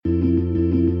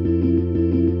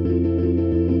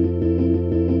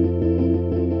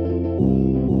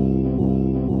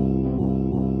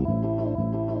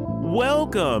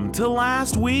Welcome to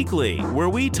Last Weekly, where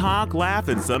we talk, laugh,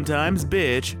 and sometimes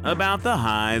bitch about the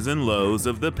highs and lows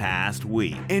of the past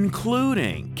week,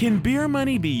 including, can beer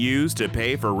money be used to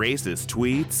pay for racist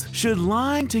tweets? Should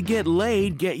lying to get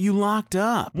laid get you locked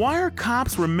up? Why are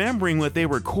cops remembering what they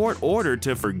were court-ordered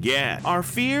to forget? Are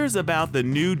fears about the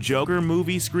new Joker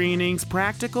movie screenings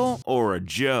practical or a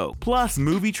joke? Plus,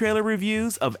 movie trailer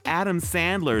reviews of Adam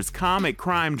Sandler's comic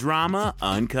crime drama,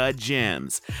 Uncut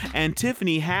Gems, and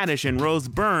Tiffany Haddish and Rose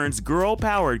Byrne's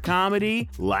girl-powered comedy,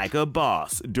 Like a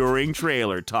Boss, during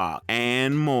Trailer Talk,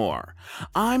 and more.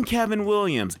 I'm Kevin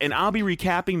Williams, and I'll be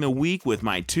recapping the week with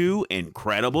my two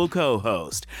incredible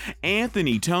co-hosts,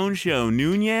 Anthony Tone Show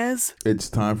Nunez. It's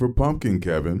time for pumpkin,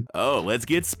 Kevin. Oh, let's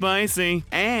get spicy.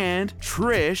 And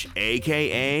Trish,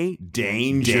 aka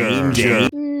Danger.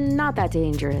 Not that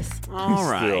dangerous. All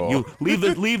right, you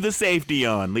leave the safety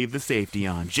on. Leave the safety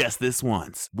on just this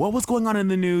once. What was going on in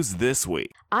the news this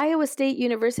week? Iowa State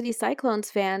University Cyclones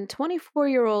fan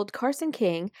 24-year-old Carson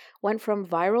King went from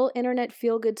viral internet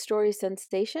feel-good story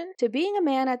sensation to being a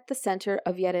man at the center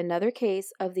of yet another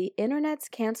case of the internet's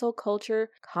cancel culture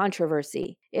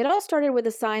controversy. It all started with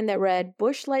a sign that read,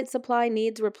 "Busch Light supply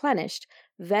needs replenished.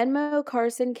 Venmo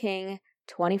Carson King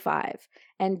 25.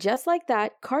 And just like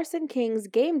that, Carson King's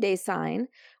game day sign,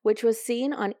 which was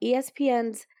seen on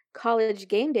ESPN's College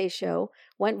Game Day show,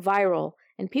 went viral,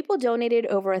 and people donated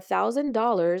over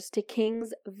 $1,000 to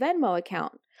King's Venmo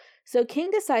account. So King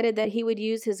decided that he would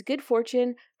use his good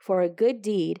fortune for a good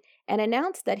deed and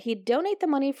announced that he'd donate the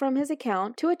money from his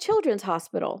account to a children's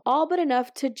hospital, all but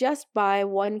enough to just buy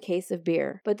one case of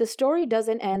beer. But the story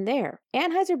doesn't end there.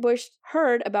 Anheuser-Busch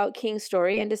heard about King's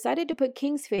story and decided to put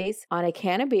King's face on a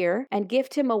can of beer and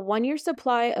gift him a 1-year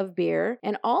supply of beer,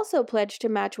 and also pledged to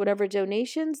match whatever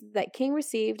donations that King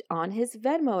received on his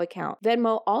Venmo account.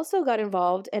 Venmo also got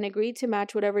involved and agreed to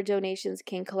match whatever donations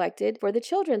King collected for the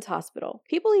children's hospital.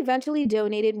 People eventually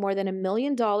donated more than $1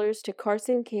 million to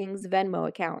Carson King's Venmo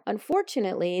account.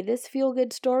 Unfortunately, this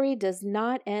feel-good story does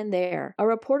not end there. A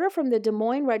reporter from the Des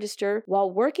Moines Register,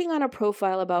 while working on a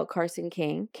profile about Carson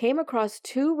King, came across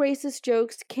 2 racist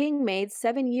jokes King made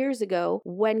 7 years ago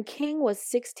when King was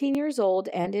 16 years old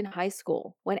and in high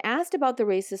school. When asked about the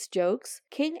racist jokes,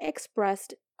 King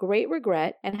expressed great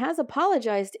regret and has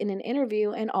apologized in an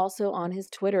interview and also on his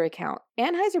Twitter account.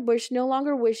 Anheuser-Busch no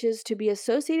longer wishes to be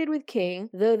associated with King,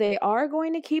 though they are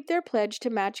going to keep their pledge to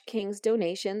match King's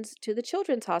donations to the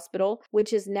children's hospital,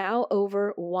 which is now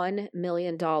over $1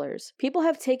 million. People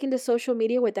have taken to social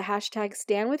media with the hashtag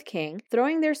 #StandWithKing,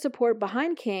 throwing their support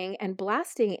behind King and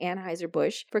blasting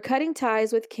Anheuser-Busch for cutting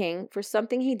ties with King for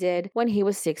something he did when he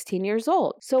was 16 years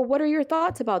old. So what are your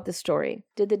thoughts about this story?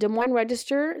 Did the Des Moines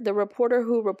Register, the reporter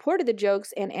who reported the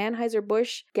jokes, and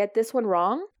Anheuser-Busch get this one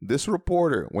wrong? This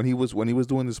reporter, when he was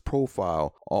doing this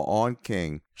profile on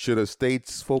King, should have stayed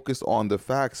focused on the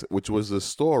facts, which was the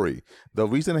story. The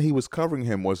reason that he was covering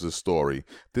him was the story.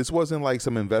 This wasn't like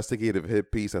some investigative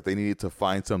hit piece that they needed to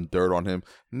find some dirt on him.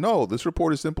 No, this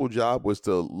reporter's simple job was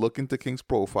to look into King's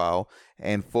profile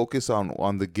and focus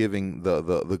on the giving,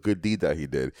 the good deed that he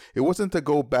did. It wasn't to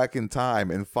go back in time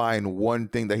and find one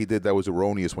thing that he did that was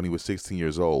erroneous when he was 16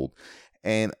 years old.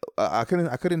 And I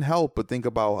couldn't help but think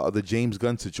about the James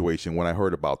Gunn situation when I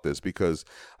heard about this, because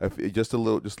just a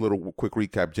little quick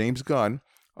recap. James Gunn,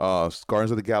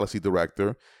 Guardians of the Galaxy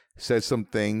director, said some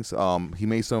things. He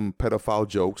made some pedophile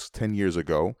jokes 10 years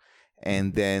ago,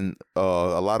 and then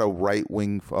a lot of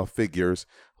right-wing figures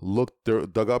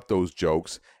dug up those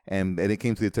jokes, and it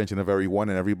came to the attention of everyone,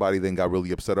 and everybody then got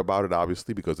really upset about it,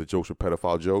 obviously, because the jokes were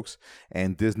pedophile jokes,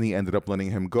 and Disney ended up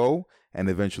letting him go and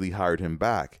eventually hired him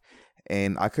back.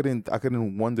 And I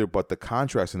couldn't wonder but the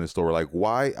contrast in the story. Like,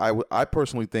 why? I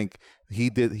personally think he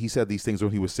said these things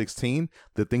when he was 16.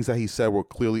 The things that he said were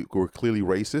clearly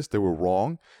racist. They were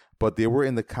wrong, but they were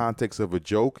in the context of a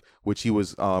joke, which he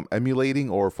was emulating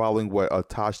or following what a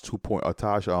Tosh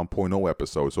 2.0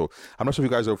 episode. So I'm not sure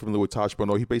if you guys are familiar with Tosh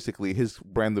 2.0. His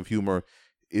brand of humor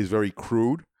is very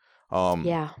crude.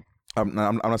 Yeah. I'm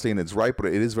not saying it's right, but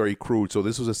it is very crude. So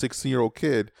this was a 16-year-old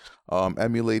kid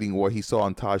emulating what he saw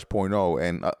on Tosh 2.0,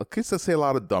 and kids that say a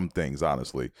lot of dumb things,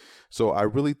 honestly. So I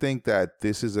really think that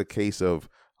this is a case of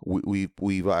we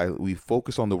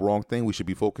focus on the wrong thing. We should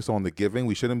be focused on the giving.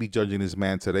 We shouldn't be judging this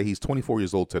man today. He's 24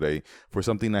 years old today for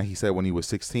something that he said when he was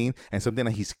 16, and something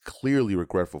that he's clearly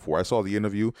regretful for. I saw the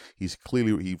interview. He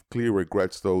clearly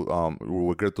regrets those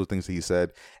things that he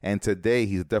said. And today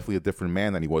he's definitely a different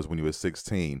man than he was when he was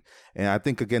 16. And I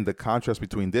think, again, the contrast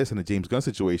between this and the James Gunn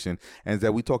situation is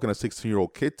that we're talking a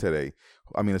 16-year-old kid today.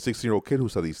 I mean, a 16-year-old kid who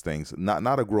said these things,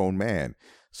 not a grown man.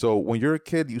 So when you're a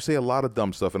kid, you say a lot of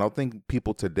dumb stuff. And I think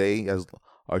people today, as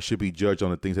should be judged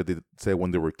on the things that they said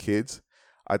when they were kids.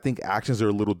 I think actions are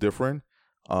a little different.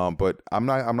 But I'm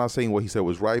not saying what he said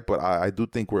was right, but I do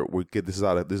think this is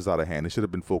out of hand. It should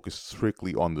have been focused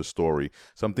strictly on the story.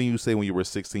 Something you say when you were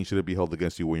 16 should be held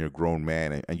against you when you're a grown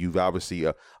man, and you've obviously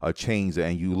changed,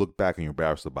 and you look back and you're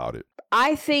embarrassed about it.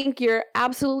 I think you're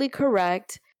absolutely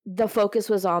correct. The focus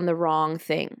was on the wrong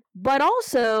thing. But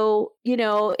also,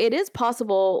 it is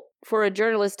possible for a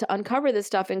journalist to uncover this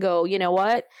stuff and go, you know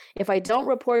what? If I don't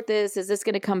report this, is this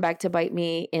going to come back to bite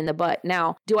me in the butt?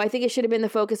 Now, do I think it should have been the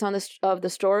focus of the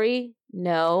story?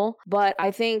 No. But I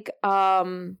think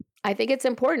it's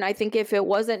important. I think if it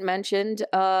wasn't mentioned,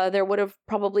 there would have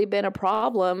probably been a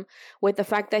problem with the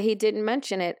fact that he didn't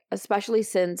mention it, especially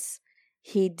since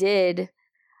he did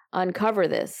uncover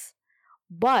this.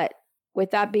 But with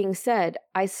that being said,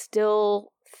 I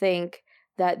still think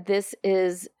that this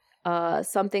is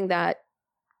something that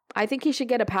I think he should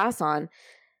get a pass on.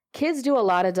 Kids do a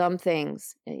lot of dumb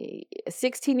things.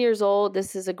 16 years old,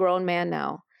 this is a grown man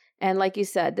now. And like you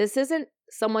said, this isn't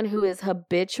someone who is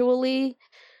habitually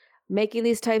making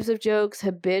these types of jokes,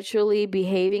 habitually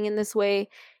behaving in this way.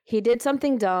 He did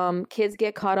something dumb. Kids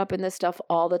get caught up in this stuff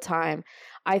all the time.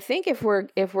 I think if we're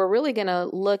really going to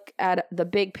look at the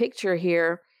big picture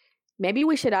here, maybe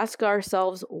we should ask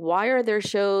ourselves, why are there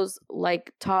shows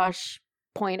like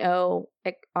Tosh.0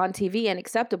 on TV and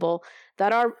Acceptable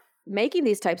that are making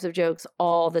these types of jokes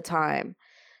all the time?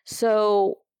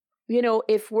 So,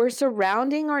 if we're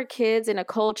surrounding our kids in a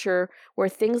culture where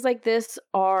things like this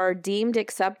are deemed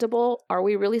acceptable, are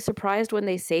we really surprised when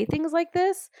they say things like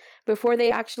this before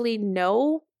they actually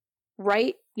know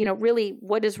right, really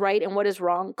what is right and what is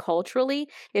wrong culturally,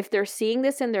 if they're seeing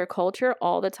this in their culture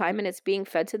all the time and it's being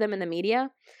fed to them in the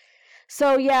media?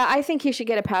 So yeah, I think he should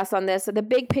get a pass on this. The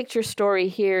big picture story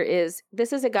here is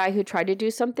this is a guy who tried to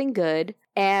do something good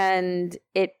and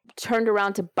it turned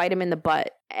around to bite him in the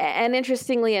butt. And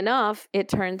interestingly enough, it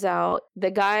turns out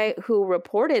the guy who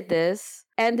reported this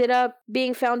ended up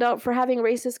being found out for having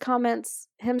racist comments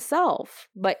himself.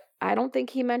 But I don't think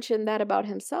he mentioned that about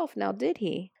himself now, did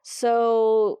he?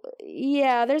 So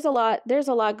yeah, there's a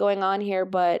lot going on here,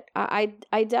 but I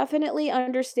definitely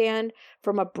understand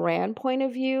from a brand point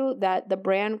of view that the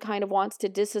brand kind of wants to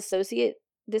disassociate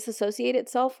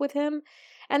itself with him.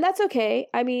 And that's okay.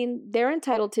 I mean, they're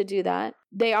entitled to do that.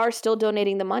 They are still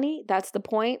donating the money. That's the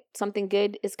point. Something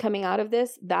good is coming out of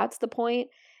this. That's the point.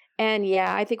 And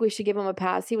yeah, I think we should give him a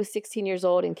pass. He was 16 years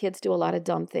old and kids do a lot of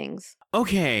dumb things.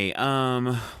 Okay,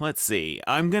 let's see.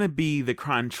 I'm going to be the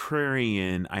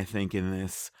contrarian, I think, in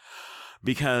this,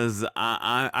 because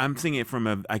I'm seeing it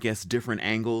from, different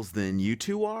angles than you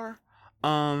two are.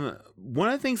 One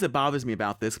of the things that bothers me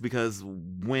about this, because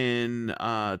when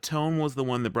Tone was the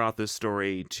one that brought this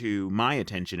story to my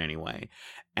attention anyway,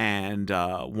 and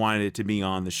wanted it to be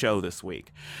on the show this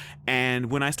week, and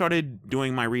when I started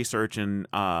doing my research, and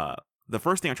the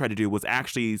first thing I tried to do was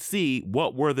actually see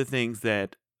what were the things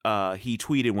that he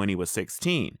tweeted when he was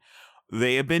 16.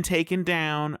 They have been taken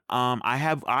down.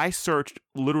 I searched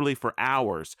literally for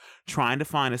hours trying to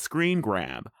find a screen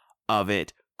grab of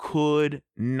it. Could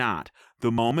not.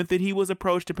 The moment that he was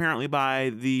approached apparently by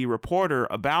the reporter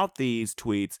about these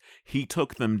tweets, he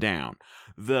took them down.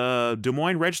 The Des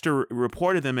Moines Register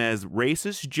reported them as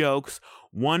racist jokes,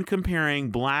 one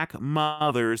comparing black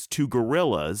mothers to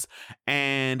gorillas,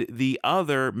 and the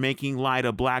other making light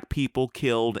of black people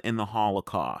killed in the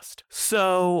Holocaust.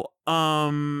 So,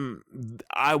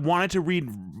 I wanted to read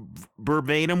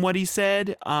verbatim what he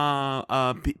said.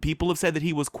 People have said that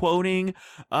he was quoting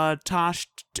Tosh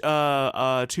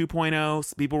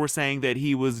 2.0. People were saying that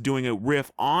he was doing a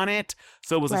riff on it,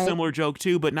 so it was a similar joke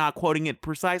too, but not quoting it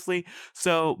precisely.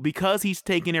 So because he's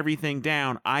taken everything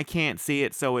down, I can't see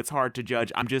it, so it's hard to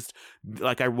judge. I'm just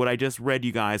what I just read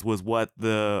you guys was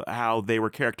how they were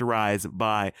characterized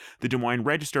by the Des Moines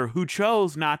Register, who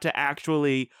chose not to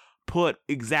actually put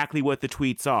exactly what the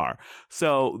tweets are.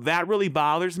 So that really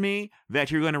bothers me,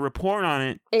 that you're going to report on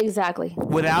it exactly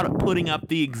without putting up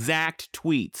the exact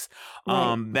tweets.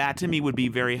 That to me would be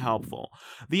very helpful.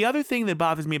 The other thing that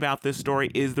bothers me about this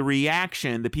story is the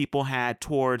reaction that people had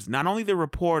towards not only the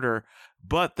reporter,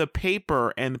 but the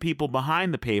paper and the people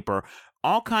behind the paper.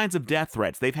 All kinds of death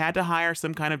threats. They've had to hire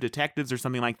some kind of detectives or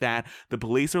something like that. The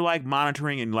police are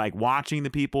monitoring and watching the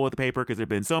people at the paper, because there have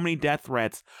been so many death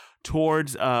threats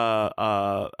towards staff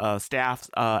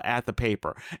at the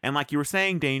paper. And like you were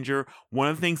saying, Danger, one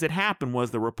of the things that happened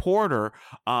was the reporter,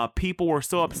 people were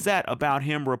so upset about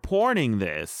him reporting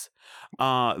this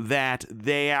that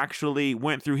they actually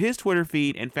went through his Twitter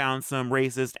feed and found some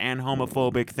racist and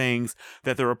homophobic things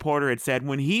that the reporter had said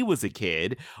when he was a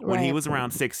kid, when he was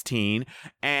around 16.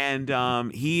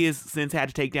 And he has since had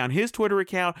to take down his Twitter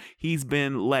account. He's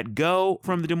been let go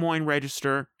from the Des Moines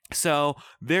Register. So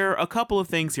there are a couple of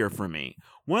things here for me.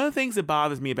 One of the things that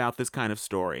bothers me about this kind of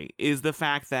story is the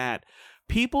fact that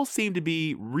people seem to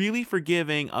be really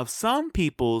forgiving of some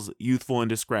people's youthful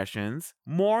indiscretions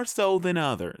more so than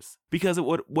others. Because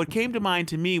what came to mind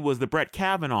to me was the Brett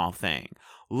Kavanaugh thing.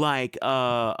 Like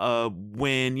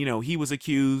when, he was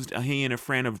accused, he and a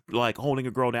friend, of like holding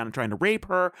a girl down and trying to rape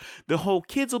her. The whole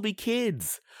kids will be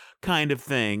kids kind of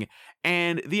thing.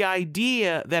 And the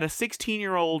idea that a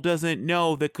 16-year-old doesn't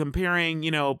know that comparing,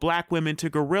 black women to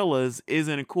gorillas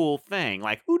isn't a cool thing.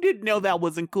 Like, who didn't know that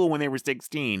wasn't cool when they were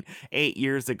 16, 8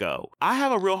 years ago? I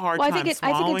have a real hard time swallowing.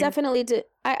 I think it definitely did.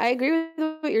 I agree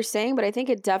with what you're saying, but I think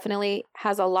it definitely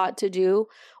has a lot to do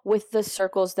with the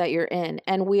circles that you're in.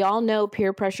 And we all know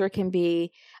peer pressure can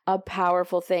be a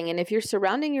powerful thing. And if you're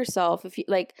surrounding yourself, if you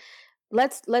like,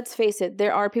 let's face it,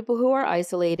 there are people who are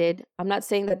isolated. I'm not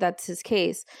saying that that's his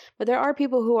case, but there are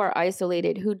people who are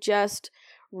isolated who just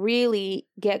really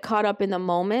get caught up in the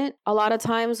moment. A lot of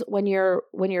times when you're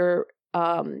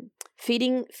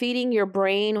feeding your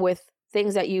brain with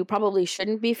things that you probably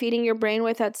shouldn't be feeding your brain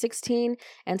with at 16,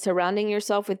 and surrounding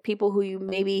yourself with people who you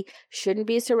maybe shouldn't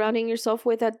be surrounding yourself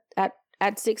with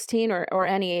at 16 or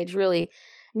any age, really,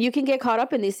 you can get caught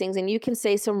up in these things and you can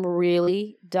say some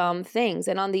really dumb things.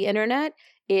 And on the internet,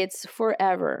 it's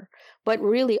forever. But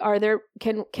really,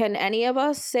 can any of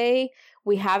us say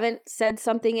we haven't said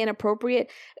something inappropriate?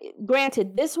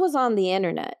 Granted, this was on the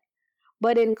internet,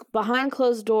 but behind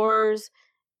closed doors,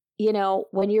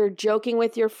 when you're joking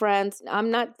with your friends, I'm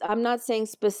not saying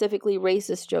specifically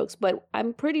racist jokes, but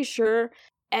I'm pretty sure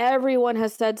everyone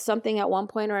has said something at one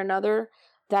point or another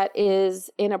that is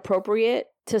inappropriate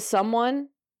to someone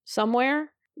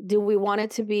somewhere. Do we want it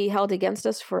to be held against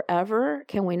us forever?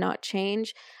 Can we not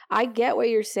change? I get what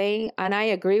you're saying, and I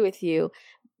agree with you.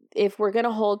 If we're going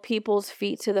to hold people's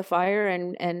feet to the fire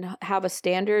and have a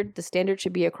standard, the standard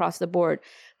should be across the board.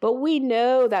 But we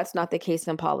know that's not the case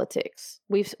in politics.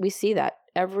 We see that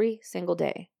every single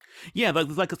day. Yeah,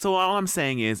 so all I'm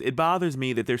saying is it bothers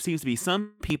me that there seems to be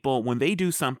some people, when they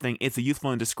do something, it's a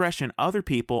youthful indiscretion. Other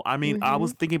people, I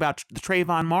was thinking about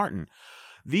Trayvon Martin.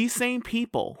 These same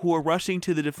people who are rushing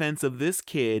to the defense of this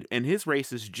kid and his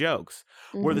racist jokes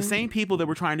were the same people that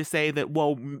were trying to say that,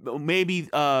 well, maybe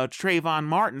Trayvon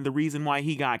Martin, the reason why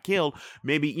he got killed,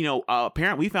 maybe,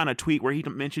 apparently we found a tweet where he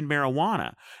mentioned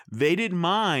marijuana. They didn't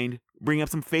mind bringing up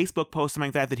some Facebook post,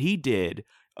 something like that he did,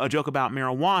 a joke about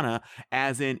marijuana,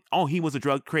 as in, oh, he was a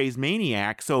drug-crazed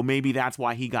maniac, so maybe that's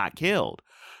why he got killed.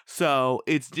 So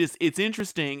it's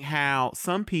interesting how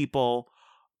some people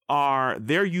are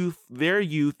their youth,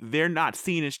 they're not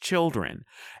seen as children.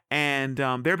 And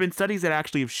there have been studies that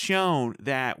actually have shown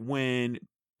that when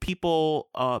people,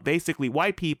 basically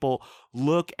white people,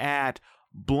 look at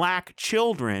black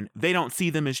children, they don't see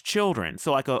them as children.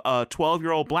 So like a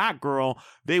 12-year-old black girl,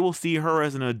 they will see her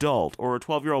as an adult, or a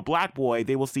 12-year-old black boy,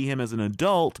 they will see him as an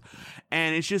adult.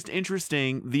 And it's just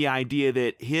interesting, the idea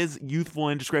that his youthful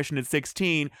indiscretion at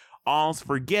 16, all's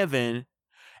forgiven,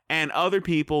 and other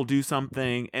people do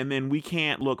something, and then we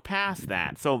can't look past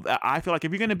that. So I feel like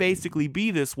if you're going to basically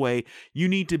be this way, you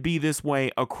need to be this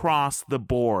way across the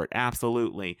board.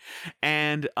 Absolutely.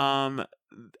 And to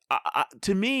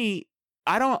me,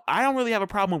 I don't really have a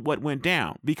problem with what went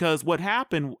down, because what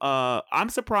happened, I'm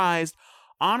surprised,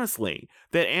 honestly,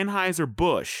 that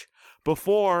Anheuser-Busch,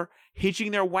 before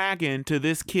hitching their wagon to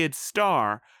this kid's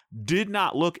star, did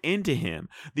not look into him.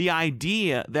 The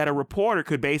idea that a reporter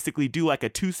could basically do like a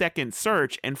 2-second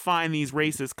search and find these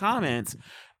racist comments,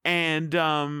 and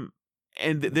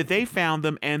that they found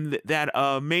them, and that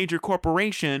a major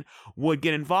corporation would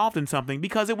get involved in something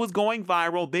because it was going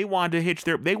viral. They wanted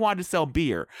to sell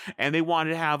beer, and they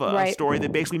wanted to have a story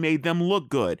that basically made them look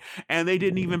good, and they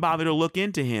didn't even bother to look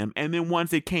into him. And then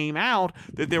once it came out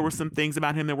that there were some things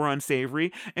about him that were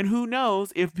unsavory, and who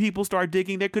knows, if people start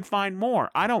digging, they could find more.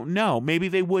 I don't know. Maybe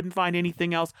they wouldn't find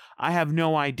anything else. I have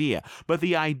no idea. But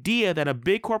the idea that a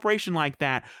big corporation like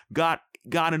that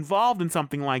got involved in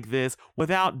something like this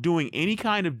without doing any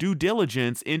kind of due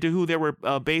diligence into who they were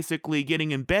basically getting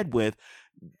in bed with,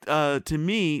 to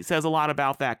me, says a lot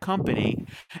about that company.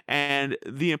 And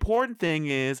the important thing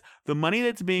is the money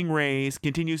that's being raised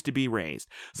continues to be raised.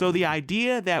 So the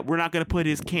idea that we're not going to put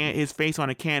his face on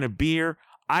a can of beer,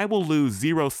 I will lose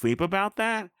zero sleep about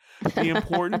that. The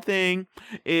important thing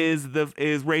is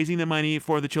raising the money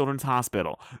for the children's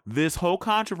hospital. This whole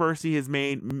controversy has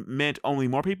meant only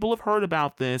more people have heard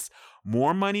about this.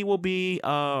 More money will be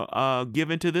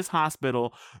given to this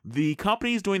hospital. The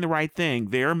company is doing the right thing.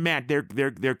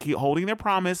 They're holding their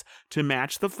promise to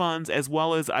match the funds, as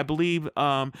well as, I believe,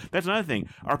 that's another thing.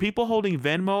 Are people holding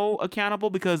Venmo accountable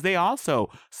because they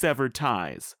also severed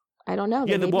ties? I don't know.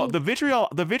 Yeah, the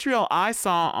vitriol I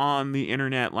saw on the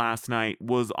internet last night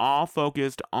was all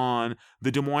focused on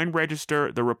the Des Moines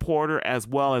Register, the Reporter, as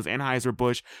well as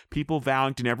Anheuser-Busch, people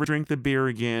vowing to never drink the beer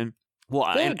again. Well,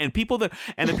 and the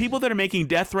people that are making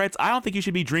death threats, I don't think you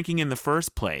should be drinking in the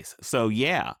first place. So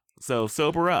yeah, so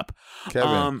sober up.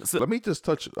 Kevin, let me just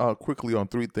touch quickly on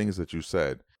three things that you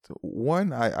said.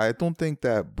 One, I don't think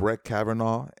that Brett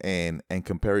Kavanaugh and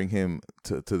comparing him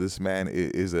to this man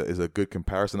is a good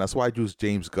comparison. That's why I use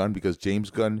James Gunn, because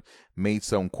James Gunn made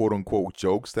some quote unquote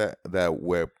jokes that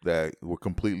were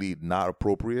completely not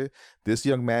appropriate. This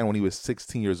young man, when he was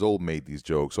 16 years old, made these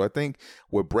jokes. So I think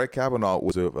what Brett Kavanaugh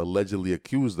was allegedly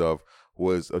accused of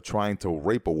was trying to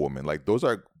rape a woman. Like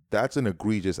that's an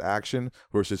egregious action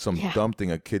versus some dumb thing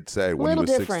a kid said when he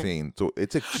was 16. So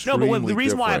it's extremely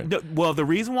different. The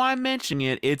reason why I'm mentioning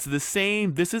it, it's the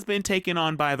same. This has been taken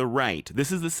on by the right. This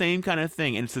is the same kind of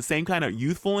thing, and it's the same kind of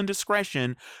youthful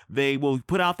indiscretion. They will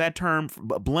put out that term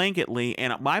blanketly.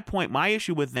 And my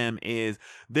issue with them is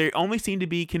they only seem to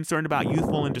be concerned about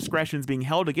youthful indiscretions being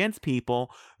held against people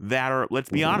that are, let's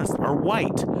be honest, are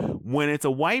white. When it's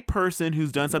a white person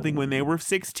who's done something when they were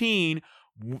 16,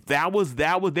 that was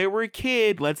they were a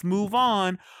kid, let's move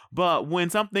on. But when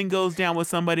something goes down with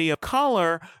somebody of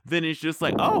color, then it's just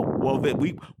like, oh, well,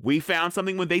 we found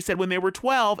something when they said when they were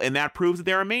 12, and that proves that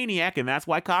they're a maniac, and that's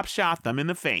why cops shot them in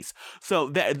the face. So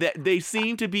that they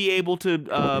seem to be able to,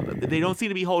 they don't seem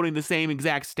to be holding the same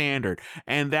exact standard,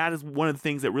 and that is one of the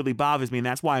things that really bothers me, and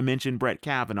that's why I mentioned Brett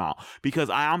Kavanaugh, because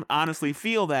I honestly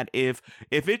feel that if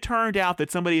it turned out that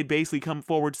somebody had basically come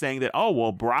forward saying that, oh,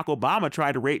 well, Barack Obama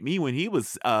tried to rape me when he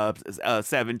was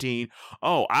 17,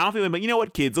 oh, I don't feel like, but you know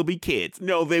what, kids will be kids.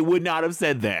 No, they would not have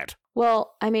said that.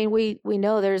 Well, I mean, we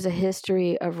know there's a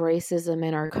history of racism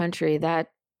in our country.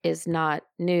 That is not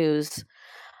news.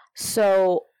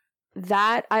 So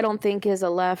that I don't think is a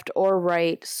left or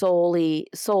right sole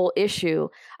issue.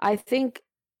 I think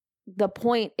the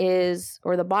point is,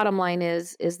 or the bottom line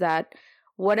is that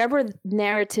whatever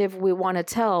narrative we want to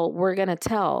tell, we're going to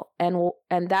tell. And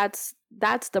that's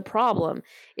the problem,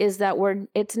 is that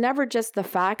it's never just the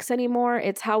facts anymore.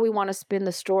 It's how we want to spin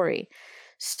the story.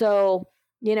 So,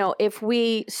 if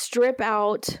we strip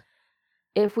out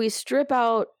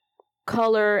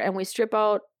color, and we strip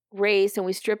out race, and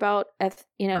we strip out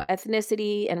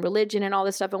ethnicity and religion and all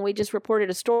this stuff, and we just reported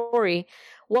a story,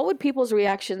 what would people's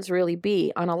reactions really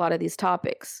be on a lot of these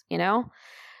topics?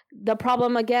 The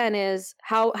problem again is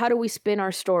how do we spin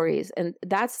our stories? And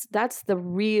that's the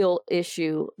real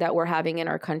issue that we're having in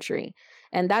our country.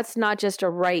 And that's not just a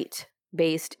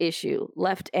right-based issue.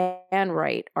 Left and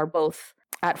right are both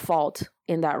at fault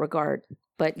in that regard.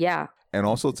 But yeah. And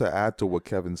also to add to what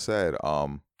Kevin said,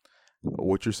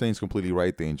 what you're saying is completely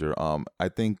right, Danger. I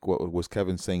think what was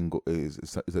Kevin saying is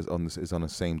on the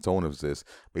same tone as this.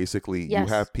 Basically, yes.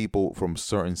 You have people from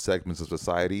certain segments of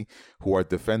society who are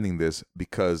defending this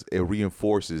because it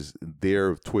reinforces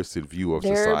their twisted view of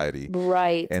society.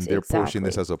 Right. And they're pushing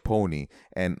this as a pony.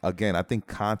 And again, I think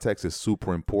context is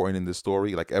super important in this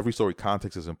story. Like every story,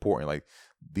 context is important. Like,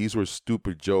 these were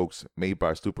stupid jokes made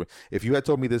by stupid. If you had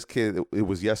told me this kid, it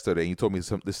was yesterday, and you told me this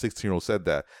 16-year-old said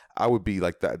that, I would be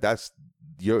like, that's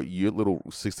your little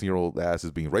 16-year-old ass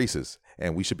is being racist,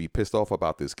 and we should be pissed off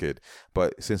about this kid.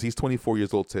 But since he's 24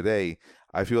 years old today,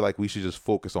 I feel like we should just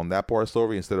focus on that part of the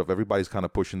story instead of everybody's kind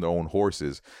of pushing their own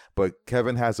horses. But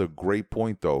Kevin has a great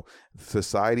point, though.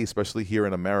 Society, especially here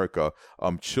in America,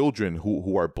 children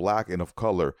who are black and of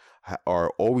color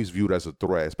are always viewed as a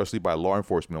threat, especially by law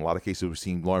enforcement. In a lot of cases, we've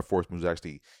seen law enforcement who's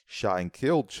actually shot and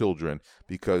killed children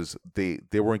because they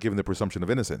weren't given the presumption of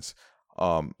innocence.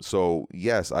 So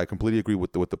yes, I completely agree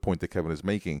with the point that Kevin is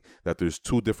making, that there's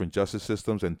two different justice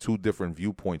systems and two different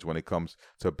viewpoints when it comes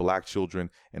to black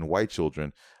children and white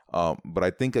children. But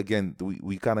I think, again,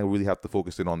 we kind of really have to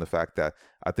focus in on the fact that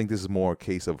I think this is more a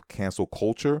case of cancel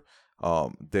culture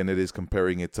than it is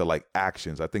comparing it to like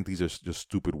actions. I think these are just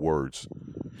stupid words.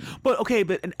 But okay,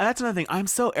 but that's another thing.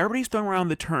 Everybody's throwing around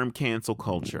the term cancel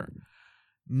culture.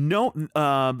 No,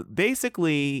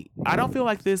 basically, I don't feel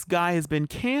like this guy has been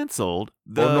canceled.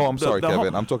 No, I'm sorry,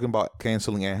 Kevin. I'm talking about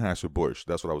canceling Anheuser-Busch.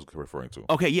 That's what I was referring to.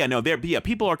 Okay, yeah, no,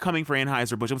 people are coming for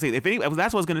Anheuser-Busch. I'm saying that's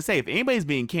what I was going to say. If anybody's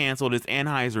being canceled, it's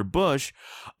Anheuser-Busch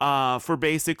for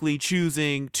basically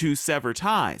choosing to sever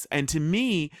ties. And to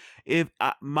me, if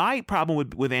my problem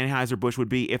with Anheuser-Busch would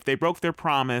be if they broke their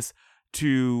promise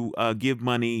to give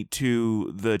money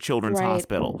to the children's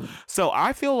hospital. So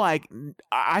I feel like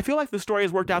the story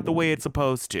has worked out the way it's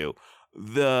supposed to.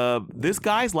 This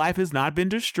guy's life has not been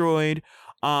destroyed.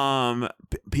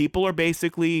 People are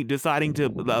basically deciding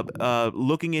to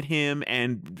looking at him,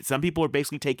 and some people are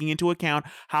basically taking into account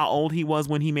how old he was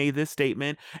when he made this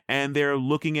statement, and they're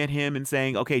looking at him and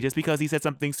saying, okay, just because he said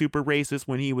something super racist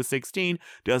when he was 16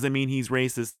 doesn't mean he's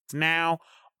racist now.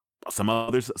 Some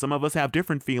of us have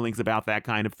different feelings about that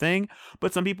kind of thing,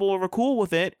 but some people are cool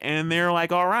with it, and they're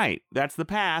like, all right, that's the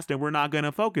past, and we're not going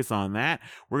to focus on that.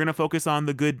 We're going to focus on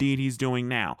the good deed he's doing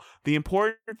now. The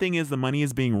important thing is the money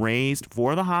is being raised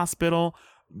for the hospital.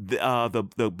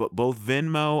 Both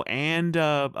Venmo and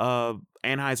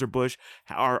Anheuser-Busch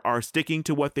are sticking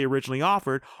to what they originally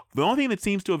offered. The only thing that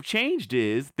seems to have changed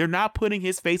is they're not putting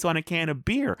his face on a can of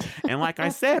beer. And like I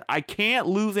said, I can't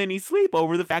lose any sleep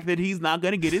over the fact that he's not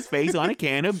going to get his face on a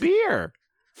can of beer.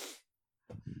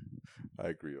 I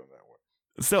agree on that one.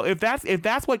 So if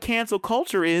that's what cancel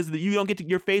culture is, that you don't get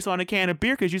your face on a can of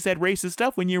beer because you said racist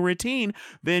stuff when you were a teen,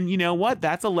 then you know what?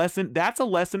 That's a lesson. That's a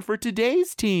lesson for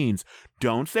today's teens.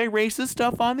 Don't say racist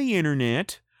stuff on the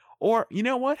internet. Or, you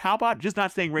know what? How about just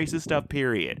not saying racist stuff,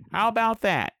 period? How about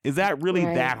that? Is that really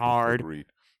that hard? Agreed.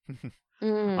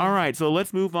 All right, so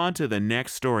let's move on to the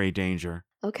next story, Danger.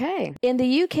 Okay. In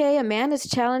the UK, a man is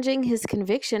challenging his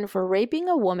conviction for raping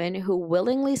a woman who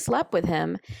willingly slept with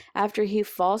him after he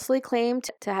falsely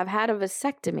claimed to have had a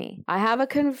vasectomy. I have a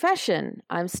confession.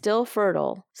 I'm still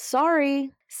fertile. Sorry.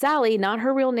 Sally, not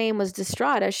her real name, was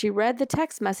distraught as she read the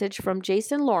text message from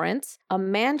Jason Lawrence, a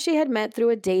man she had met through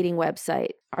a dating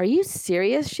website. Are you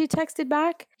serious? She texted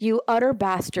back. You utter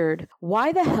bastard.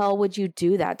 Why the hell would you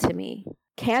do that to me?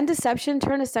 Can deception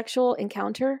turn a sexual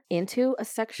encounter into a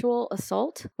sexual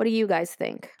assault? What do you guys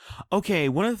think? Okay,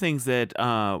 one of the things that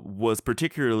was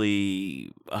particularly,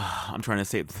 I'm trying to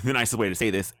say the nicest way to say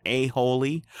this,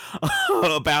 a-holy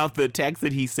about the text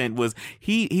that he sent was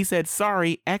he said,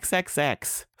 sorry,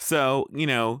 XXX. So, you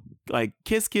know, like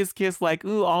kiss, kiss, kiss, like,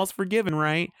 ooh, all's forgiven,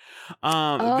 right? They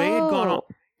had gone on.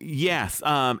 Yes,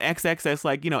 XXX,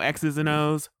 like, you know, X's and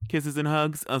O's, kisses and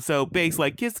hugs. So basically,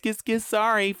 like, kiss, kiss, kiss,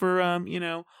 sorry for, you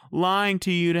know, lying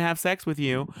to you to have sex with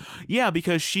you. Yeah,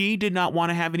 because she did not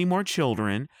want to have any more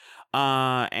children.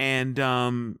 And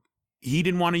he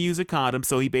didn't want to use a condom,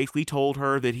 so he basically told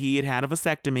her that he had had a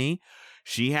vasectomy.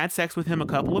 She had sex with him a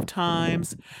couple of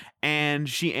times, and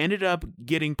she ended up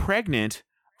getting pregnant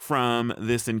from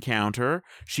this encounter.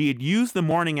 She had used the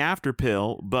morning after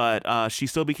pill, but she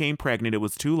still became pregnant. It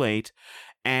was too late.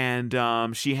 And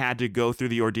she had to go through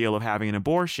the ordeal of having an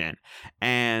abortion.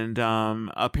 And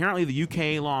apparently the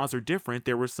UK laws are different.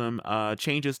 There were some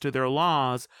changes to their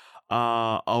laws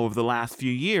over the last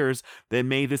few years that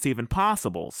made this even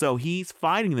possible. So he's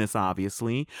fighting this,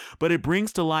 obviously, but it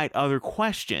brings to light other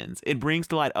questions. It brings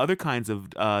to light other kinds of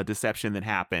deception that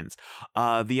happens.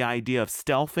 The idea of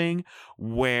stealthing,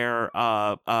 where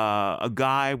a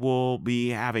guy will be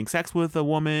having sex with a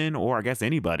woman, or I guess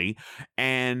anybody,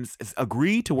 and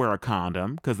agree to wear a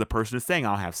condom because the person is saying,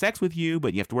 I'll have sex with you,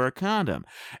 but you have to wear a condom.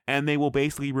 And they will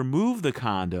basically remove the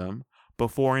condom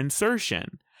before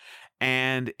insertion.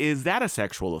 And is that a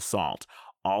sexual assault?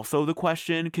 Also, the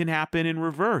question can happen in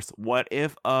reverse. What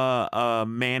if a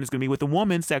man is going to be with a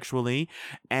woman sexually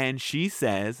and she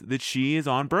says that she is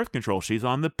on birth control, she's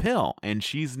on the pill, and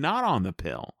she's not on the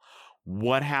pill?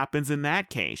 What happens in that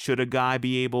case? Should a guy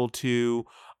be able to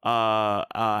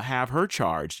have her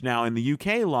charged? Now, in the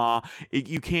UK law,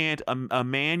 a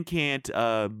man can't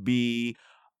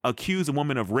accuse a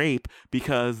woman of rape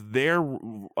because their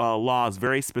law is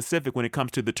very specific when it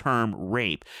comes to the term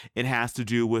rape. It has to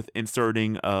do with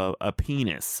inserting a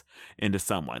penis into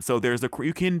someone. So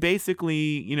you can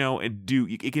basically, you know,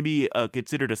 it can be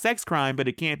considered a sex crime, but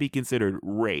it can't be considered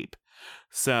rape.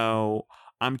 So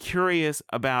I'm curious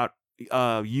about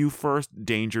you first,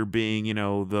 Danger, being, you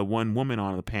know, the one woman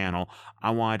on the panel. I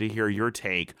wanted to hear your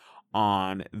take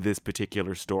on this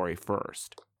particular story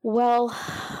first. Well,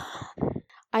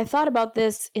 I thought about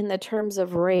this in the terms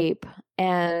of rape,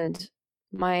 and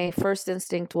my first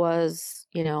instinct was,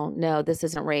 you know, no, this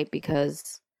isn't rape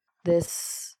because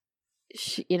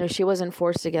she wasn't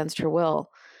forced against her will.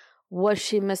 Was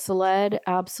she misled?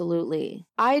 Absolutely.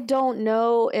 I don't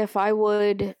know if I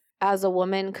would as a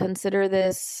woman, consider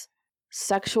this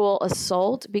sexual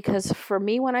assault, because for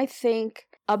me, when I think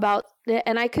about it,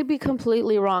 and I could be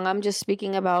completely wrong, I'm just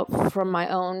speaking about from my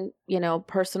own,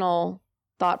 personal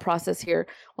thought process here.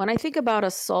 When I think about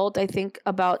assault, I think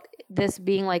about this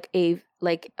being like a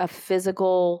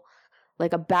physical,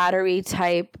 like a battery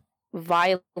type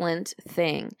violent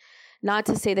thing. Not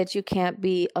to say that you can't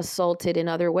be assaulted in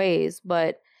other ways,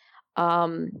 but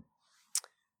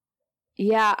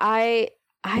yeah, I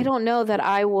don't know that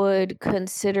I would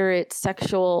consider it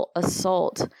sexual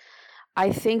assault.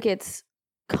 I think it's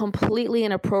completely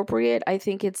inappropriate. I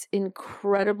think it's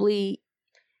incredibly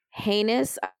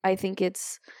heinous. I think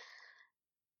it's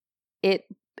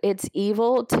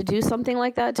evil to do something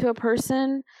like that to a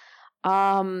person.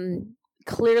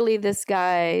 Clearly this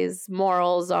guy's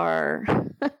morals are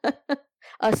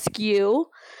askew.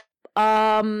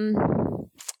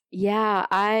 Yeah,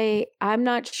 I'm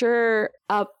not sure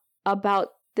about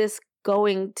this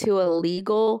going to a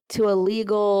legal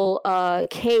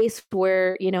case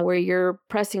where you're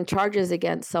pressing charges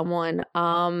against someone.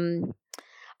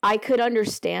 I could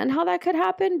understand how that could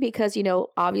happen because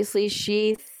obviously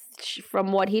she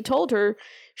from what he told her,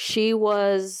 she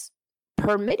was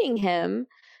permitting him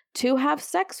to have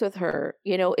sex with her.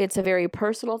 It's a very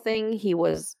personal thing. He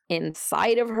was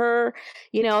inside of her.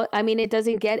 It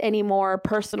doesn't get any more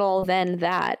personal than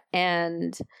that.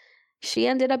 And she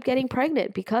ended up getting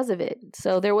pregnant because of it.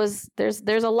 So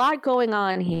there's a lot going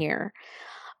on here.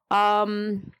 For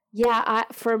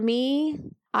me,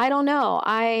 I don't know.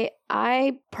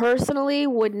 I personally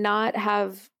would not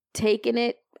have taken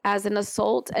it as an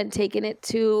assault and taken it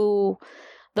to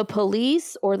the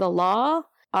police or the law.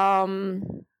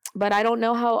 But I don't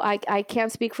know how. I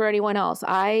can't speak for anyone else.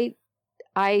 I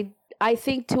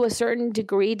think to a certain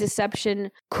degree,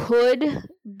 deception could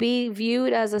be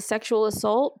viewed as a sexual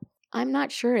assault. I'm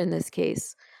not sure in this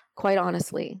case, quite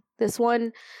honestly. This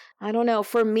one, I don't know.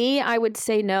 For me, I would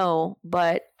say no,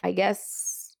 but I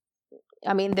guess,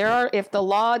 if the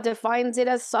law defines it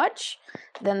as such,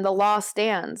 then the law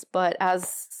stands. But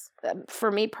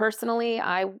for me personally,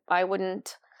 I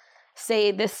wouldn't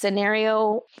say this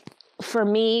scenario for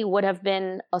me would have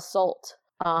been assault.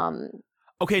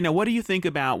 Okay, now what do you think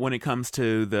about when it comes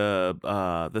to the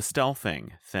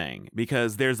stealthing thing?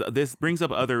 Because this brings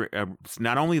up other,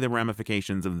 not only the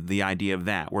ramifications of the idea of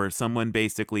that, where someone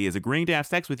basically is agreeing to have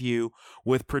sex with you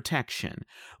with protection.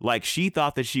 Like she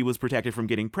thought that she was protected from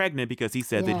getting pregnant because he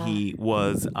said that he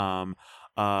was,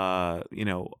 had a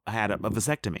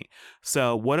vasectomy.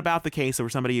 So what about the case where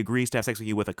somebody agrees to have sex with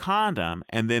you with a condom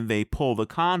and then they pull the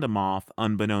condom off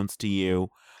unbeknownst to you?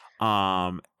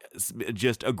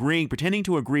 Just pretending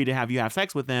to agree to have you have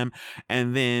sex with them,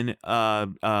 and then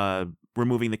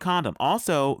removing the condom.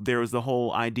 Also, there is the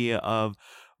whole idea of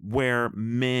where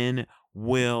women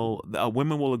will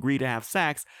agree to have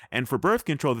sex, and for birth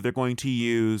control that they're going to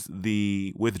use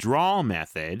the withdrawal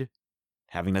method,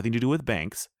 having nothing to do with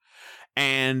banks.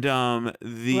 And there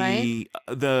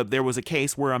was a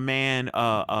case where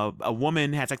a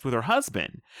woman had sex with her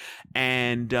husband,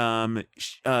 and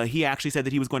he actually said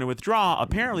that he was going to withdraw.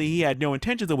 Apparently, he had no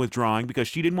intentions of withdrawing because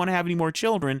she didn't want to have any more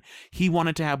children. He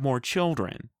wanted to have more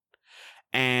children,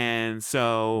 and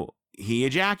so he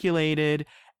ejaculated,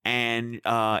 and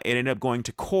it ended up going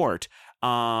to court.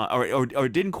 Or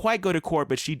didn't quite go to court,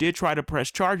 but she did try to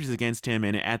press charges against him,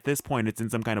 and at this point it's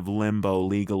in some kind of limbo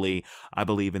legally, I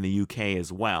believe, in the UK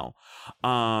as well.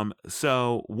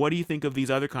 So what do you think of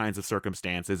these other kinds of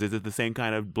circumstances? Is it the same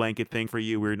kind of blanket thing for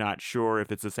you? We're not sure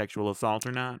if it's a sexual assault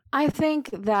or not? I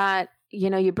think that,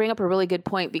 you bring up a really good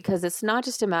point, because it's not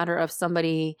just a matter of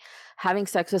somebody having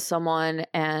sex with someone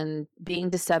and being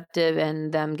deceptive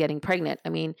and them getting pregnant.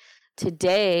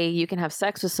 Today you can have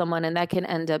sex with someone and that can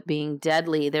end up being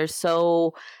deadly. There's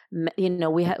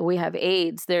we have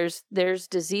AIDS. There's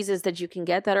diseases that you can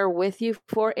get that are with you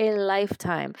for a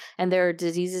lifetime, and there are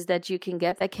diseases that you can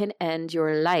get that can end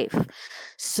your life.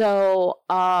 So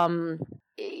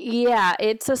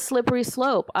it's a slippery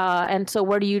slope. And so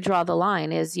where do you draw the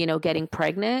line? Is getting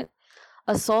pregnant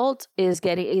assault? Is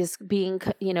being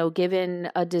given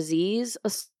a disease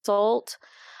assault?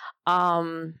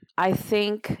 I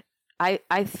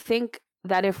think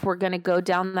that if we're going to go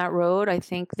down that road, I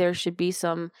think there should be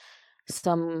some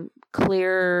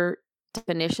clear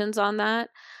definitions on that.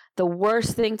 The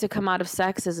worst thing to come out of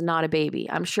sex is not a baby.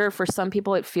 I'm sure for some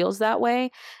people it feels that way,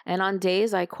 and on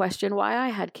days I question why I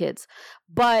had kids.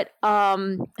 But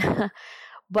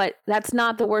but that's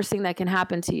not the worst thing that can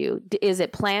happen to you. Is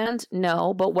it planned?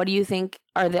 No. But what do you think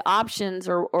are the options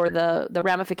or the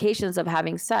ramifications of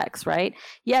having sex, right?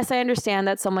 Yes, I understand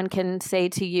that someone can say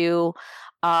to you,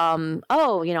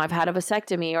 oh, I've had a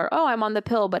vasectomy, or, oh, I'm on the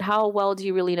pill, but how well do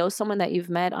you really know someone that you've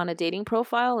met on a dating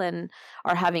profile and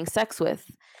are having sex with?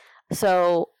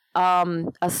 So,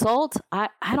 assault, I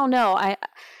don't know.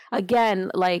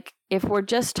 Again, like, if we're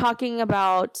just talking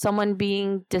about someone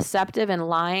being deceptive and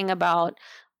lying about,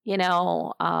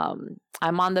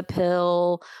 I'm on the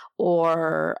pill,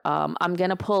 or I'm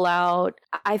gonna pull out,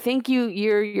 I think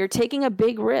you're taking a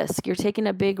big risk. You're taking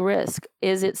a big risk.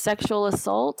 Is it sexual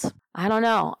assault? I don't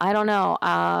know.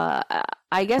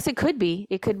 I guess it could be.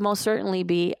 It could most certainly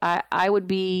be. I would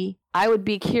be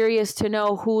curious to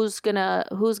know who's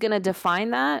gonna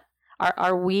define that.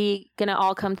 Are we gonna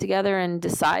all come together and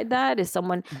decide that? Is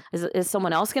someone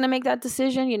else gonna make that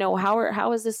decision?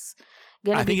 How is this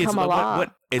gonna become a law?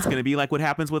 It's going to be like what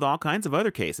happens with all kinds of other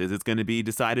cases. It's going to be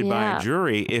decided by a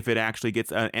jury if it actually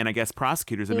gets, and I guess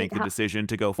prosecutors would make the decision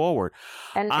to go forward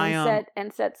and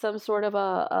set some sort of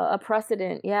a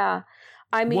precedent. Yeah.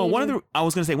 I mean, well, I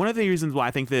was going to say one of the reasons why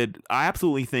I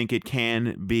absolutely think it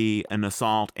can be an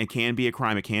assault, it can be a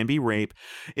crime, it can be rape,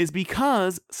 is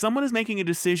because someone is making a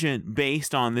decision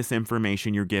based on this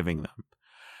information you're giving them.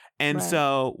 And right.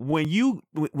 So when you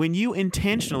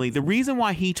intentionally, the reason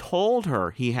why he told her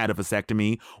he had a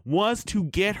vasectomy was to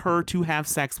get her to have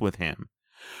sex with him,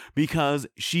 because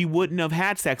she wouldn't have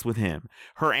had sex with him.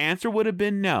 Her answer would have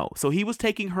been no. So he was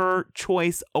taking her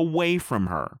choice away from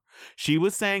her. She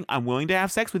was saying, I'm willing to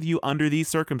have sex with you under these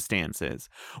circumstances.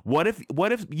 What if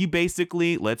you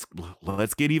basically, let's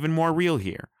get even more real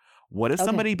here. What if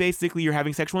somebody basically, you're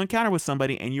having sexual encounter with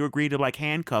somebody and you agree to like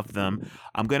handcuff them?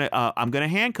 I'm gonna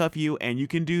handcuff you and you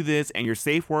can do this, and your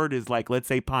safe word is like, let's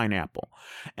say pineapple.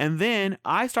 And then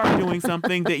I start doing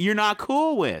something that you're not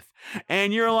cool with,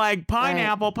 and you're like,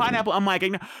 pineapple. I'm like,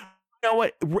 you know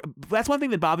what? That's one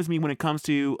thing that bothers me when it comes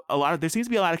to there seems to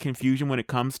be a lot of confusion when it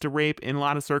comes to rape in a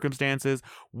lot of circumstances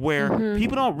where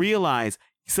people don't realize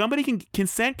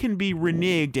consent can be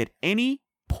reneged at any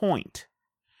point.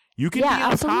 You can be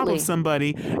on top of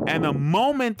somebody, and the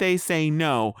moment they say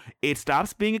no, it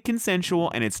stops being a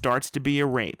consensual and it starts to be a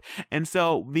rape. And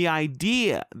so the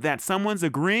idea that someone's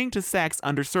agreeing to sex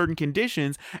under certain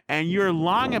conditions and you're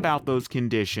lying about those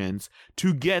conditions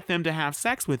to get them to have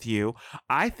sex with you,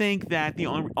 I think that the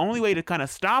only way to kind of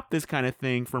stop this kind of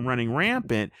thing from running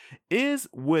rampant is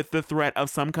with the threat of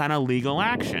some kind of legal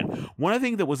action. One of the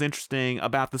things that was interesting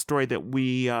about the story that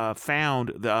we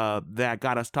found that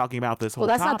got us talking about this whole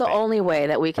topic. Well, that's not the only way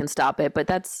that we can stop it, but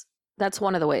that's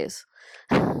one of the ways.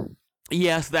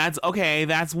 Yes, that's okay.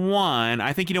 That's one.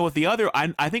 I think you know what the other.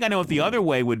 I think I know what the other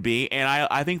way would be, and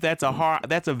I think that's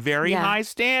a very high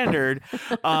standard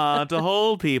to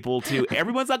hold people to.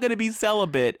 Everyone's not going to be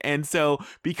celibate, and so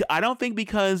I don't think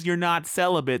because you're not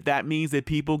celibate that means that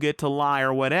people get to lie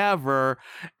or whatever,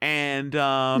 and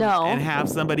and have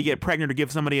somebody get pregnant or give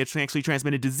somebody a sexually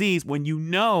transmitted disease when you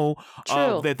know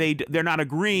that they're not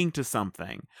agreeing to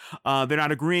something. They're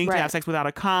not agreeing to have sex without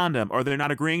a condom, or they're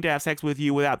not agreeing to have sex with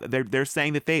you without they're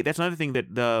saying that that's another thing that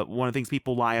one of the things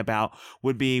people lie about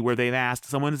would be where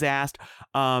someone's asked,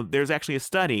 there's actually a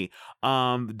study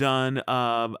done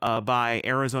by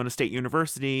Arizona State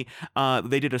University.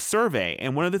 They did a survey,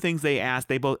 and one of the things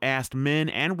they both asked men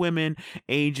and women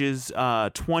ages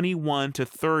 21 to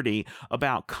 30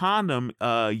 about condom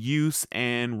use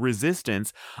and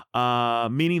resistance,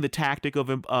 meaning the tactic of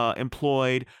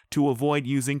employed to avoid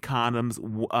using condoms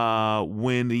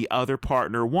when the other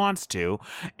partner wants to.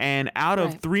 And out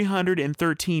of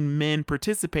 313 men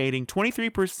participating,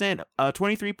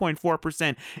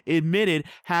 23.4% admitted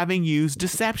having used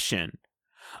deception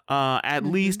at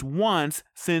least once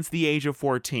since the age of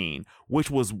 14,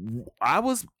 which was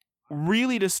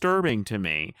really disturbing to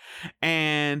me.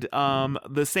 And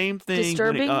the same thing,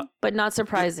 disturbing but not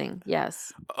surprising.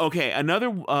 Yes. Okay, another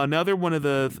one of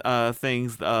the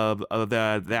things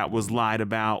that was lied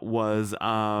about was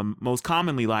most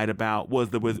commonly lied about was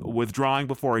the withdrawing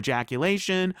before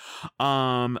ejaculation.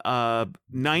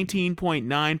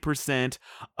 19.9%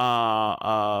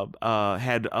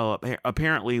 had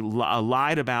apparently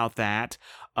lied about that.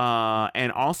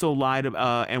 And also lied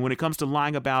and when it comes to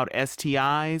lying about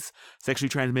STIs, sexually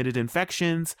transmitted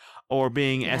infections, or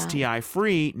being STI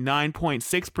free,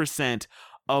 9.6%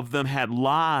 of them had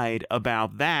lied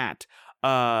about that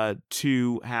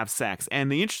to have sex.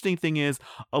 And the interesting thing is,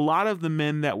 a lot of the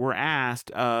men that were asked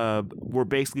were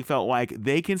basically felt like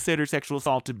they considered sexual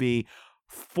assault to be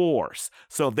force.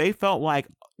 So they felt like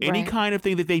Any Right. kind of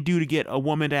thing that they do to get a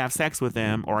woman to have sex with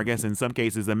them, or I guess in some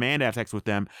cases a man to have sex with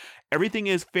them, everything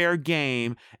is fair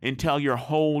game until you're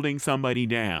holding somebody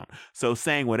down. So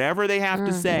saying whatever they have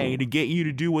to say to get you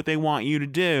to do what they want you to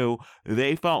do,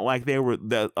 they felt like they were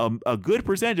a good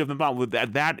percentage of them thought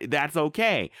that's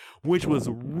okay, which was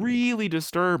really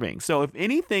disturbing. So if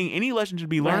anything, any lesson should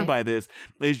be learned Right. by this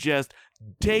is just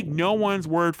take no one's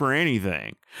word for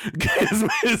anything. Because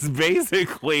it's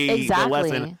basically the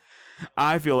lesson Exactly.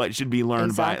 I feel like should be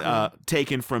learned by Exactly.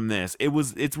 taken from this.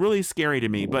 It's really scary to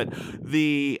me, but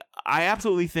I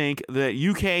absolutely think that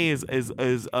UK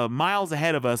is miles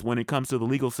ahead of us when it comes to the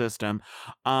legal system.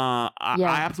 I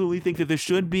Yeah. absolutely think that this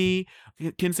should be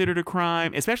considered a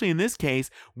crime, especially in this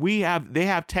case. They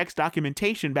have text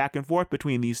documentation back and forth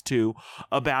between these two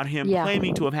about him Yeah.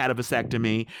 claiming to have had a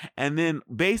vasectomy, and then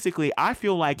basically I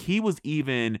feel like he was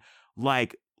even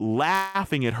like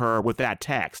laughing at her with that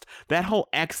text. That whole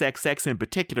XXX in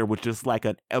particular was just like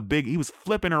a big, he was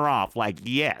flipping her off like,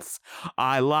 yes,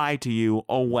 I lied to you.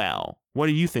 Oh, well. What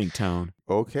do you think, Tone?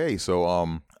 Okay, so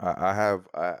I have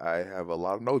a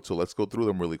lot of notes, so let's go through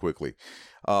them really quickly.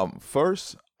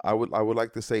 First, I would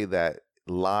like to say that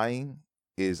lying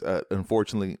is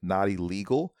unfortunately not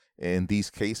illegal in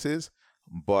these cases,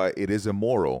 but it is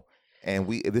immoral, and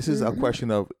this is a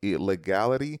question of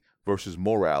legality versus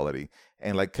morality.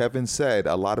 And like Kevin said,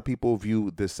 a lot of people view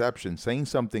deception, saying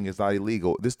something is not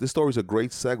illegal. This story is a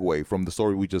great segue from the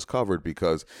story we just covered,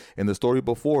 because in the story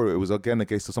before, it was again the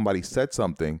case of somebody said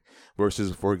something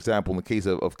versus, for example, in the case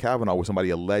of Kavanaugh, where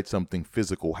somebody alleged something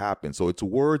physical happened. So it's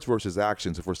words versus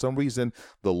actions. And for some reason,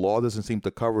 the law doesn't seem to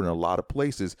cover in a lot of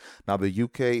places. Now, the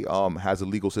UK has a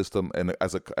legal system, and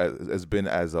as a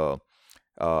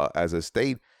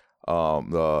state.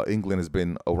 England has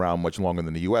been around much longer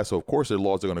than the U.S., so of course their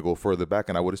laws are going to go further back,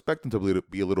 and I would expect them to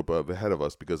be a little bit ahead of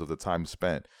us because of the time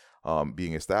spent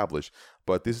being established.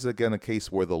 But this is again a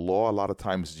case where the law, a lot of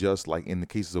times, just like in the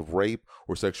cases of rape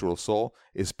or sexual assault,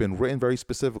 it's been written very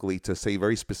specifically to say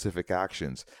very specific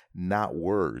actions, not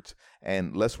words.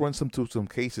 And let's run some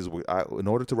cases. In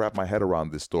order to wrap my head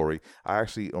around this story, I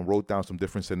actually wrote down some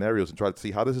different scenarios and tried to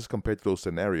see how this is compared to those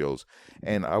scenarios.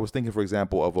 And I was thinking, for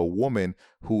example, of a woman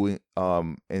who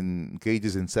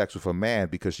engages in sex with a man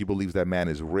because she believes that man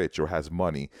is rich or has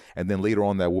money, and then later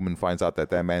on that woman finds out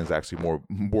that man is actually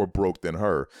more broke than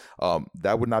her.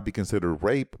 That would not be considered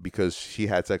rape because she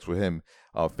had sex with him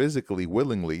physically,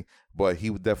 willingly, but he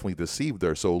definitely deceived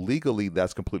her. So legally,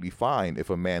 that's completely fine if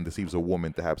a man deceives a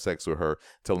woman to have sex with her,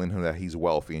 telling her that he's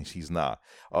wealthy and she's not.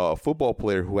 A football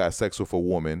player who has sex with a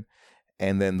woman,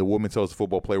 and then the woman tells the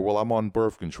football player, well, I'm on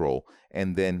birth control,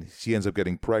 and then she ends up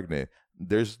getting pregnant.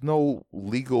 There's no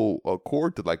legal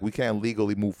court to, like, we can't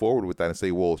legally move forward with that and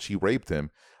say, well, she raped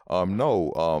him.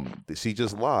 No, she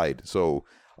just lied. So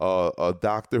a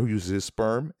doctor who uses his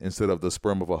sperm instead of the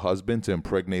sperm of a husband to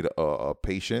impregnate a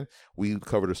patient. We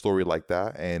covered a story like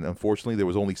that, and unfortunately, there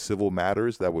was only civil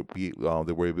matters that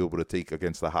were able to take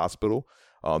against the hospital.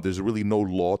 There's really no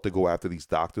law to go after these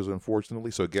doctors,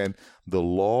 unfortunately. So again, the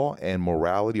law and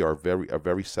morality are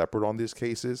very separate on these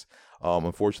cases.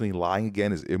 Unfortunately, lying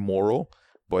again is immoral,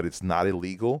 but it's not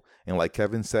illegal. And like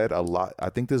Kevin said, I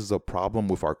think this is a problem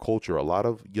with our culture. A lot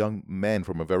of young men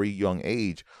from a very young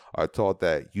age are taught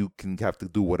that you have to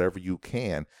do whatever you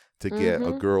can to get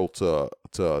a girl to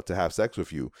have sex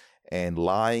with you. And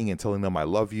lying and telling them I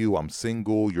love you, I'm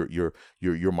single,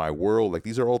 you're my world. Like,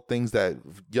 these are all things that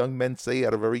young men say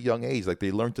at a very young age. Like,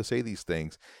 they learn to say these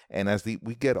things. And as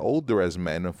we get older as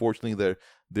men, unfortunately,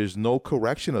 there's no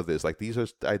correction of this. Like, these are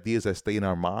ideas that stay in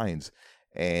our minds.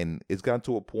 And it's gotten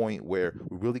to a point where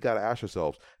we really got to ask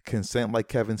ourselves, consent, like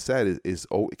Kevin said,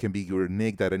 it can be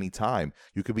reneged at any time.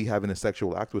 You could be having a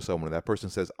sexual act with someone and that person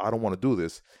says, I don't want to do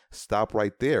this. Stop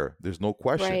right there. There's no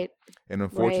question. Right. And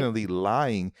unfortunately,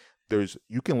 lying,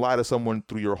 you can lie to someone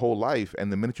through your whole life,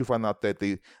 and the minute you find out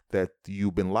that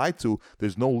you've been lied to,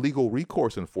 there's no legal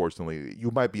recourse. Unfortunately,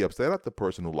 you might be upset at the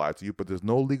person who lied to you, but there's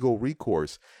no legal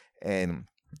recourse. And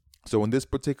so in this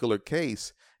particular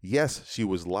case, yes, she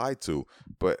was lied to,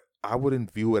 but I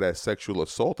wouldn't view it as sexual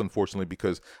assault, unfortunately,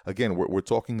 because again, we're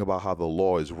talking about how the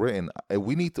law is written.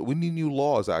 We need new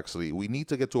laws. Actually, we need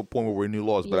to get to a point where we're new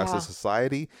laws. But as a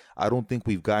society, I don't think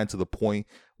we've gotten to the point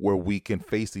where we can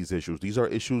face these issues. These are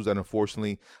issues that,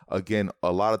 unfortunately, again,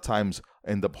 a lot of times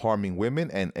end up harming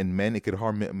women and men. It could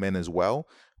harm men as well.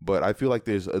 But I feel like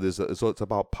so it's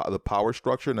about the power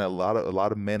structure, and a lot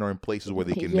of men are in places where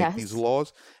they can make these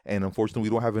laws, and unfortunately, we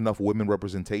don't have enough women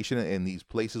representation in these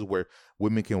places where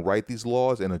women can write these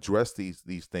laws and address these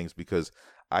things. Because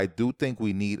I do think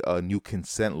we need a new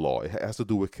consent law. It has to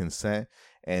do with consent,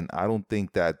 and I don't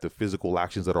think that the physical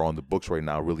actions that are on the books right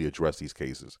now really address these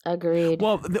cases. Agreed.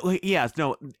 Well, yes,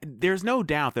 no, there's no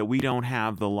doubt that we don't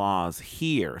have the laws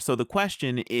here. So the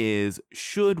question is,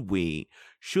 should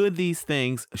these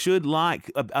things, in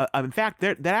fact,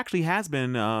 that actually has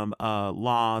been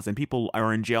laws, and people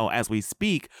are in jail as we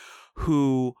speak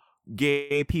who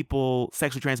gave people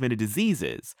sexually transmitted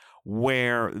diseases,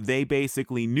 where they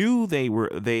basically knew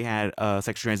they had a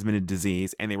sexually transmitted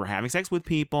disease, and they were having sex with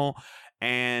people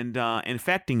and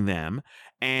infecting them,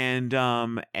 and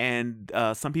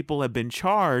some people have been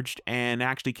charged and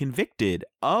actually convicted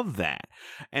of that.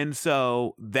 And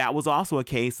so that was also a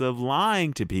case of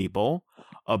lying to people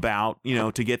about,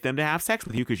 to get them to have sex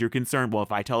with you, because you're concerned, well,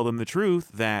 if I tell them the truth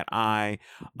that I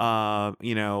have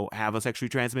a sexually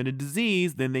transmitted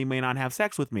disease, then they may not have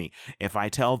sex with me. If I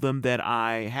tell them that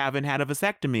I haven't had a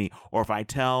vasectomy, or if I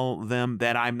tell them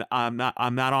that I'm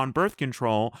not on birth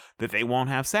control, that they won't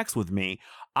have sex with me.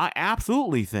 I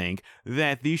absolutely think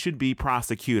that these should be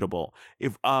prosecutable.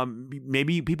 If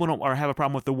maybe people don't have a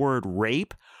problem with the word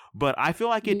rape, but I feel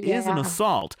like it is an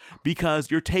assault, because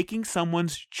you're taking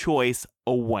someone's choice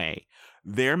away.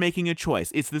 They're making a choice.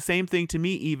 It's the same thing to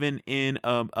me, even in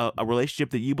a relationship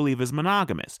that you believe is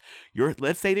monogamous.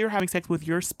 Let's say they're having sex with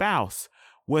your spouse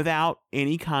without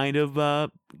any kind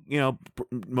of,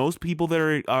 most people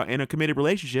that are in a committed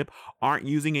relationship aren't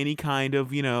using any kind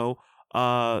of,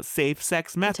 safe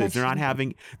sex methods. They're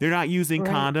not using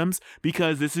condoms,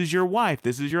 because this is your wife,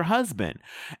 this is your husband,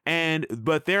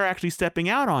 but they're actually stepping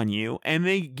out on you, and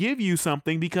they give you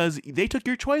something because they took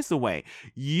your choice away.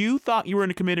 You thought you were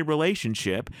in a committed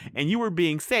relationship and you were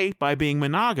being safe by being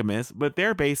monogamous, but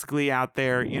they're basically out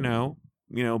there,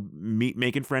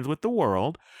 making friends with the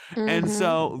world. Mm-hmm. And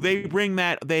so they bring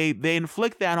that, they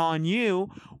inflict that on you.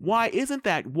 Why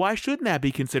shouldn't that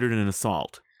be considered an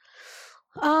assault?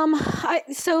 I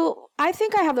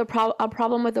think I have a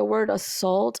problem with the word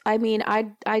assault. I mean,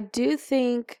 I do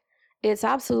think it's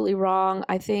absolutely wrong.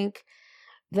 I think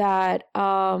that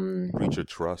breach of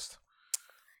trust.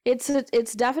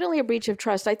 It's definitely a breach of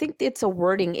trust. I think it's a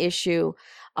wording issue,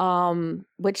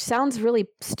 which sounds really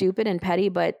stupid and petty,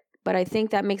 but I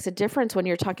think that makes a difference when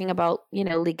you're talking about,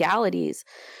 legalities.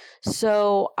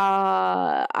 So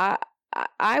I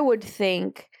would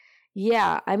think,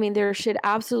 there should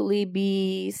absolutely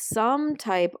be some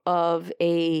type of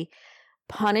a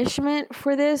punishment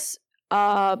for this,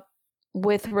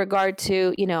 with regard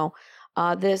to,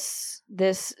 this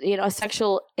a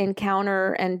sexual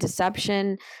encounter and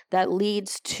deception that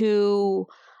leads to,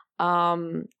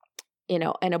 an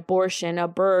abortion, a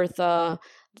birth, a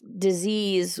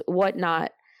disease,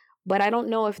 whatnot. But I don't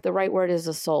know if the right word is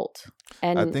assault.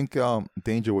 And I think,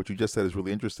 Danger, what you just said is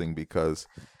really interesting, because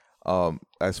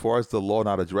as far as the law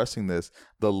not addressing this,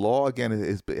 the law, again,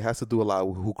 it has to do a lot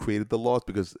with who created the laws,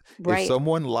 because if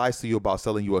someone lies to you about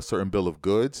selling you a certain bill of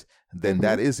goods, then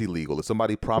that is illegal. If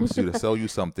somebody promises you to sell you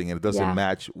something and it doesn't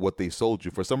match what they sold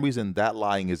you, for some reason that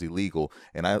lying is illegal.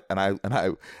 And I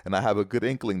have a good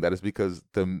inkling that it's because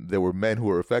there were men who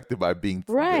were affected by being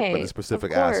by the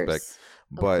specific aspect.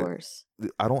 But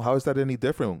how is that any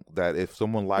different, that if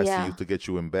someone lies to you to get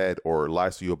you in bed, or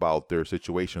lies to you about their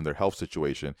situation, their health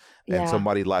situation, and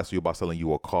somebody lies to you about selling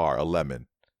you a car, a lemon?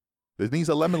 There needs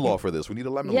a lemon law for this. We need a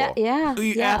lemon law.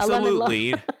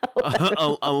 Absolutely.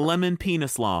 A lemon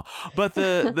penis law. But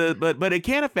but it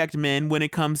can affect men when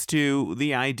it comes to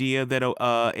the idea that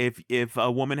if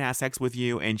a woman has sex with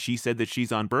you and she said that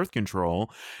she's on birth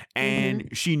control, and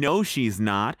she knows she's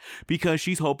not, because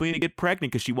she's hoping to get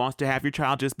pregnant because she wants to have your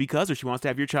child just because, or she wants to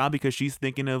have your child because she's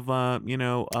thinking of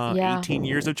 18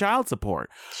 years of child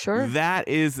support. Sure. That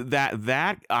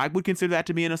I would consider that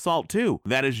to be an assault too.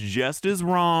 That is just as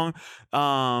wrong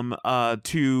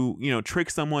to trick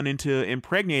someone into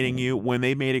impregnating you when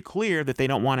they made it clear that they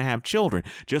don't want to have children.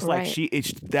 Just like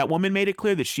that woman made it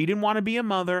clear that she didn't want to be a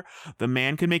mother. The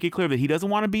man can make it clear that he doesn't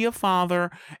want to be a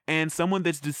father, and someone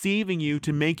that's deceiving you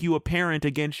to make you a parent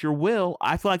against your will,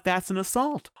 I feel like that's an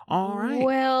assault. All right.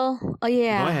 Well,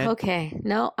 yeah. Go ahead. Okay.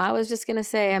 No, I was just going to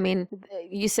say, I mean,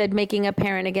 you said making a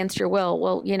parent against your will.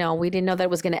 Well, we didn't know that it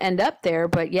was going to end up there,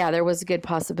 but yeah, there was a good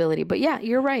possibility. But yeah,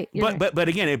 you're right. But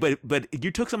again, but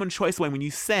you took someone's choice away when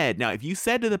you said, now if you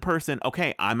said to the person,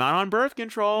 okay, I'm not on birth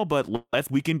control, but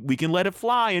we can let it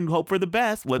fly and hope for the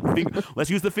best. Let's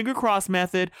use the finger cross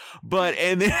method. But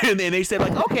and then they said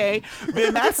like, okay,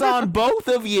 then that's on both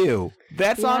of you.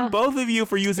 That's on both of you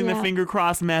for using the finger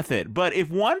cross method. But if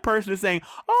one person is saying,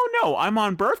 oh no, I'm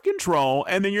on birth control,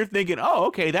 and then you're thinking, oh,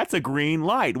 okay, that's a green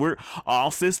light, we're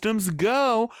all systems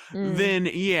go, then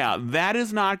yeah, that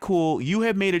is not cool. You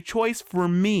have made a choice for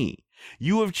me.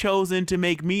 You have chosen to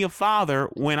make me a father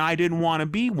when I didn't want to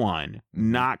be one.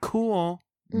 Not cool.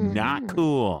 Not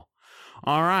cool.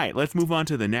 All right, let's move on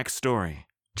to the next story.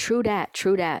 True dat.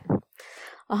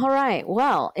 All right.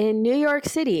 Well, in New York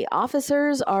City,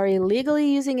 officers are illegally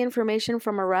using information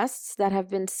from arrests that have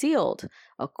been sealed,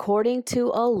 according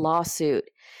to a lawsuit.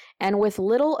 And with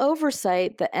little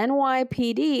oversight, the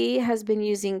NYPD has been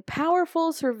using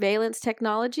powerful surveillance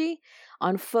technology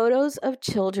on photos of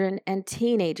children and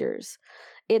teenagers.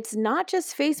 It's not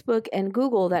just Facebook and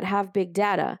Google that have big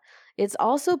data. It's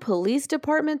also police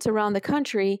departments around the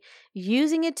country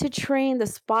using it to train the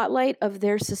spotlight of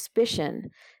their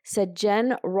suspicion, said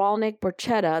Jen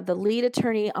Rolnick-Borchetta, the lead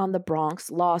attorney on the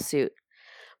Bronx lawsuit.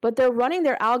 But they're running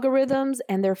their algorithms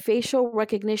and their facial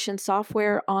recognition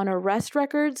software on arrest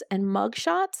records and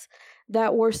mugshots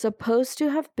that were supposed to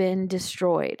have been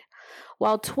destroyed.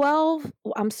 While police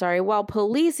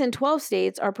in 12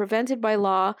 states are prevented by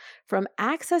law from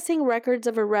accessing records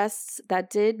of arrests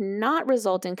that did not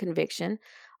result in conviction,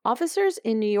 officers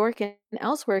in New York and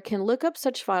elsewhere can look up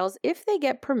such files if they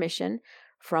get permission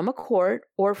from a court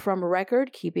or from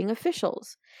record-keeping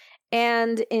officials.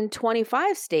 And in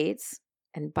 25 states,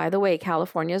 and by the way,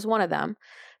 California is one of them,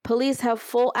 police have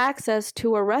full access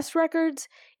to arrest records,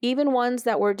 even ones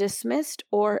that were dismissed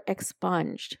or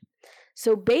expunged.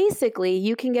 So basically,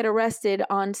 you can get arrested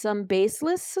on some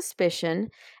baseless suspicion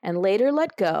and later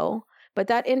let go, but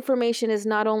that information is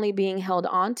not only being held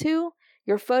onto,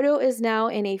 your photo is now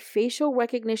in a facial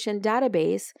recognition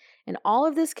database, and all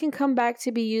of this can come back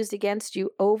to be used against you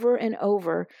over and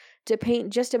over to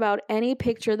paint just about any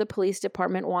picture the police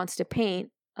department wants to paint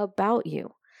about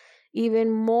you. Even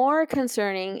more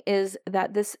concerning is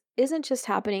that this isn't just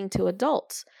happening to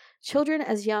adults. Children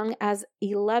as young as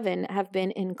 11 have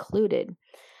been included.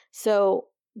 So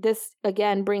this,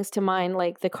 again, brings to mind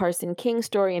like the Carson King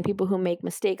story and people who make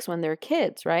mistakes when they're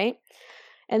kids, right?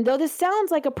 And though this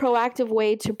sounds like a proactive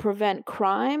way to prevent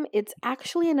crime, it's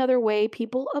actually another way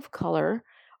people of color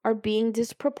are being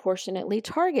disproportionately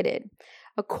targeted.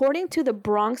 According to the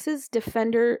Bronx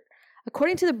Defenders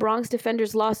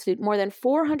lawsuit, more than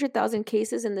 400,000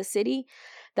 cases in the city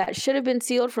that should have been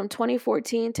sealed from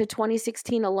 2014 to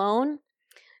 2016 alone,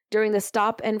 during the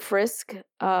stop and frisk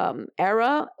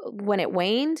era when it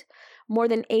waned, more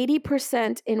than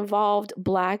 80% involved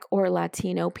Black or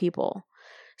Latino people.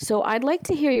 So I'd like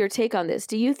to hear your take on this.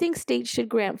 Do you think states should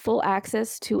grant full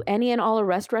access to any and all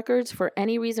arrest records for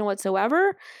any reason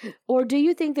whatsoever? Or do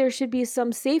you think there should be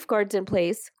some safeguards in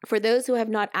place for those who have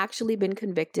not actually been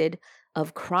convicted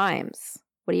of crimes?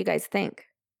 What do you guys think?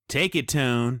 Take it,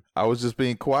 Tone. I was just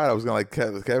being quiet. I was going to like,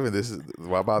 Kevin,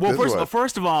 what about this one?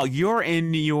 First of all, you're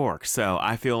in New York, so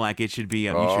I feel like it should be,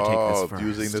 you should take this first.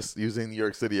 Using New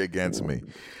York City against me.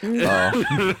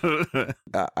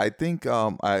 I think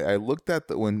I looked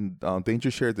at when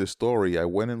Danger shared this story, I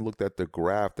went and looked at the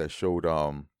graph that showed,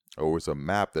 or it was a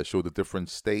map that showed the different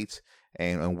states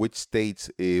and in which states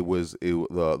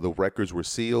the records were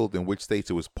sealed, in which states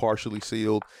it was partially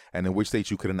sealed, and in which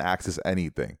states you couldn't access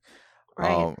anything.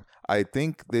 Right. I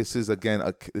think this is again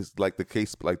is like the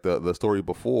case, like the story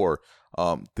before.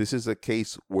 This is a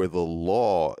case where the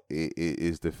law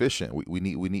is deficient. We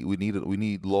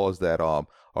need laws that are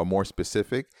more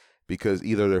specific, because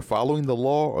either they're following the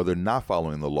law or they're not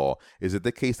following the law. Is it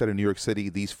the case that in New York City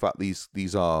these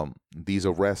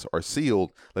arrests are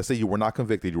sealed? Let's say you were not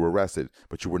convicted, you were arrested,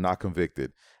 but you were not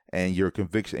convicted, and your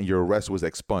conviction and your arrest was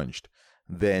expunged.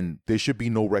 Then there should be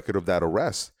no record of that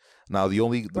arrest. Now,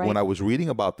 when I was reading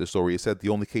about this story, it said the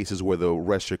only cases where the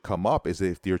arrest should come up is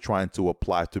if you're trying to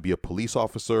apply to be a police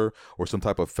officer or some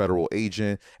type of federal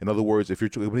agent. In other words, if you're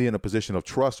to be in a position of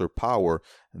trust or power,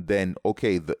 then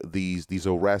okay, these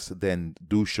arrests then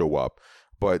do show up.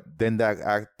 But then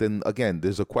then again,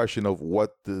 there's a question of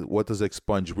what does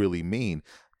expunge really mean?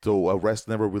 So arrests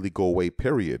never really go away,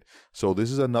 period. So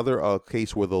this is another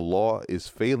case where the law is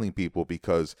failing people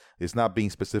because it's not being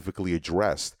specifically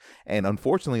addressed. And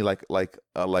unfortunately, like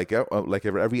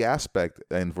every aspect,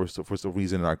 and for some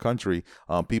reason in our country,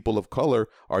 people of color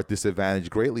are disadvantaged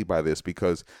greatly by this,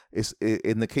 because it's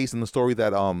in the case in the story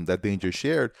that that Danger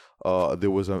shared.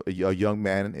 There was a young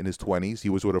man in his 20s. He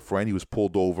was with a friend. He was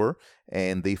pulled over,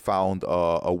 and they found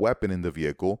a weapon in the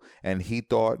vehicle. And he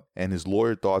thought, and his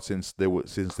lawyer thought, since there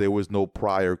was no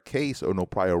prior case or no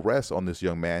prior arrest on this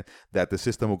young man, that the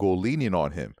system would go lenient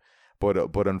on him.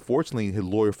 But unfortunately, his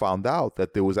lawyer found out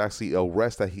that there was actually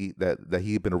arrest that he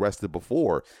had been arrested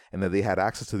before, and that they had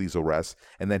access to these arrests,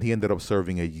 and then he ended up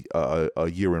serving a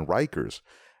year in Rikers.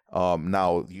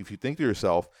 Now, if you think to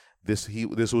yourself, this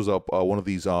was one of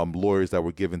these lawyers that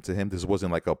were given to him. This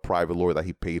wasn't like a private lawyer that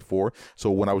he paid for.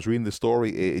 So when I was reading the story,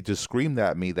 it just screamed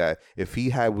at me that if he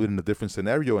had been in a different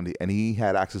scenario and he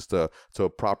had access to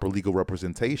proper legal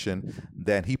representation,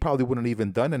 then he probably wouldn't have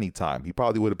even done any time. He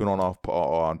probably would have been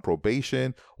on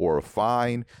probation or a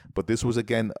fine. But this was,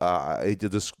 again,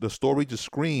 the story just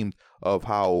screamed of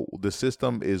how the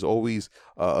system is always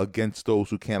against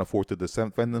those who can't afford to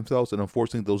defend themselves. And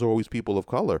unfortunately, those are always people of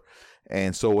color.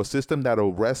 And so a system that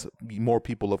arrests more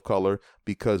people of color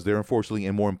because they're unfortunately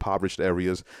in more impoverished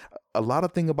areas. A lot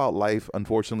of thing about life,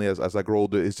 unfortunately, as I grow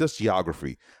older, is just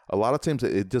geography. A lot of times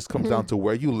it just comes down to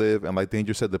where you live. And like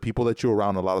Danger said, the people that you're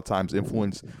around a lot of times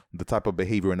influence the type of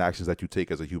behavior and actions that you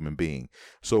take as a human being.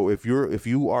 So if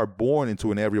you are born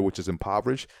into an area which is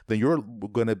impoverished, then you're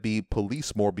going to be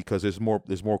policed more because there's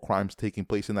more crimes taking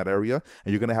place in that area.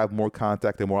 And you're going to have more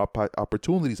contact and more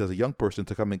opportunities as a young person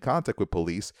to come in contact with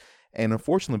police and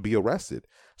unfortunately be arrested.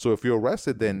 So if you're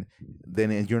arrested, then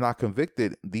and you're not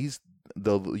convicted,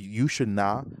 you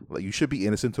should be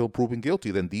innocent until proven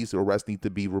guilty. Then these arrests need to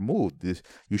be removed.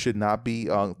 They should not be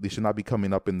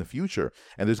coming up in the future.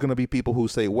 And there's going to be people who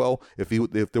say, well, if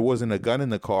there wasn't a gun in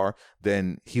the car,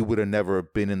 then he would have never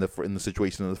been in the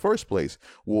situation in the first place.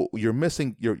 Well, you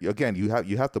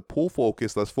have to pull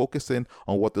focus. Let's focus in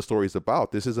on what the story is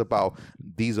about. This is about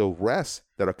these arrests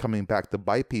that are coming back to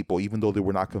bite people, even though they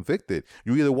were not convicted.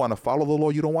 You either want to follow the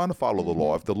law, you don't want to follow the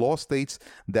law. If the law states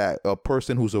that a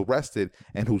person who's arrested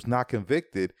and who's not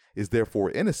convicted is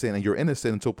therefore innocent, and you're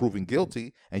innocent until proven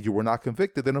guilty, and you were not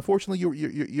convicted, then unfortunately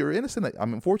you're innocent. I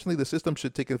mean, unfortunately, the system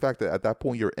should take in fact that at that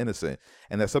point you're innocent,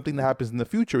 and that something that happens in the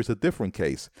future is a different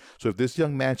case. So if this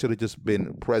young man should have just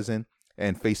been present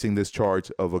and facing this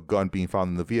charge of a gun being found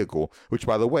in the vehicle, which,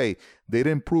 by the way, they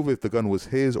didn't prove if the gun was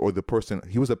his or the person.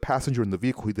 He was a passenger in the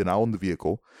vehicle. He did not own the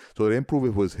vehicle. So they didn't prove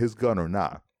it was his gun or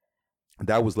not.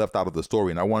 That was left out of the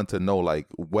story. And I wanted to know, like,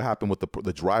 what happened with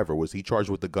the driver? Was he charged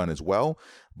with the gun as well?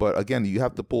 But again, you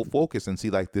have to pull focus and see,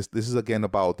 like, this is again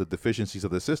about the deficiencies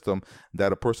of the system,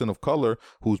 that a person of color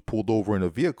who's pulled over in a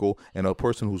vehicle and a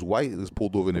person who's white is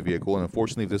pulled over in a vehicle. And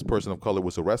unfortunately, if this person of color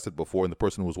was arrested before and the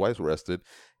person who was white was arrested,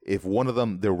 if one of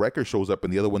them, their record shows up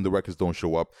and the other one, the records don't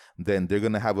show up, then they're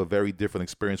going to have a very different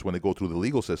experience when they go through the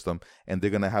legal system. And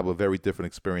they're going to have a very different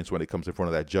experience when it comes in front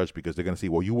of that judge, because they're going to see,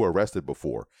 well, you were arrested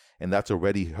before, and that's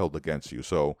already held against you.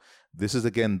 So this is,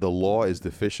 again, the law is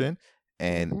deficient.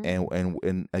 And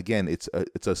again, it's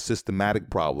a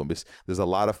systematic problem. There's a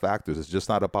lot of factors. It's just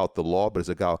not about the law, but it's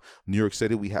about New York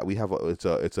City.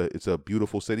 It's a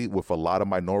beautiful city with a lot of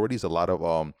minorities, a lot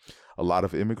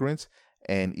of immigrants.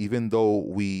 And even though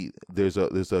we're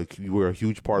a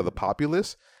huge part of the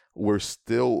populace, we're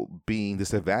still being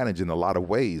disadvantaged in a lot of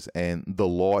ways, and the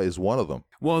law is one of them.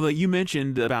 Well, you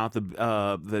mentioned about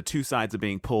the two sides of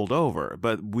being pulled over,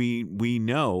 but we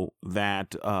know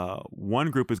that one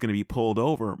group is going to be pulled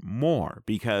over more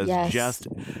because just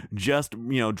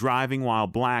driving while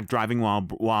black, driving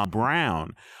while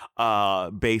brown,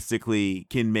 basically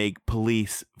can make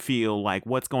police feel like,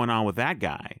 what's going on with that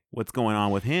guy? What's going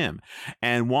on with him?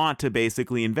 And want to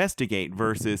basically investigate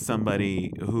versus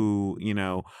somebody who,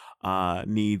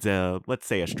 needs let's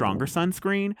say a stronger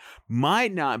sunscreen,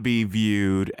 might not be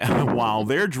viewed while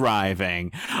they're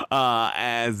driving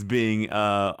as being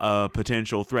a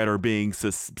potential threat or being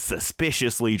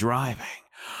suspiciously driving.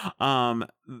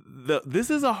 This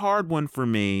is a hard one for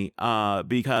me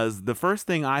because the first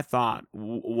thing I thought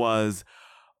was,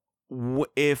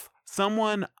 if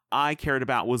someone I cared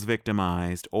about was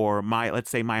victimized, or let's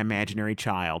say my imaginary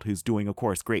child, who's doing, of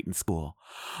course, great in school,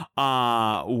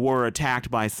 were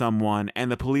attacked by someone, and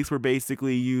the police were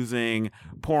basically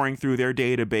pouring through their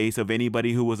database of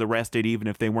anybody who was arrested, even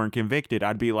if they weren't convicted,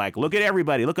 I'd be like, look at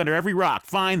everybody, look under every rock,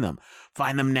 find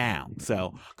them now.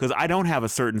 So, because I don't have a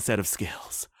certain set of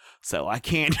skills, so I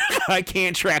can't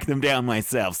track them down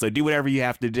myself. So do whatever you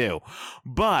have to do.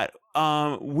 But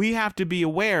we have to be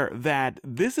aware that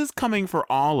this is coming for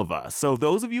all of us. So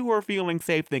those of you who are feeling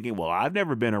safe thinking, well, I've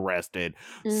never been arrested,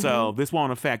 so this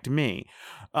won't affect me.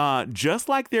 Just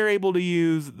like they're able to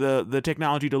use the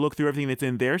technology to look through everything that's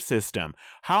in their system,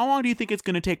 how long do you think it's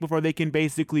going to take before they can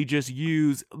basically just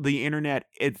use the internet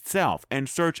itself and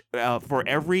search for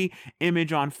every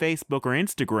image on Facebook or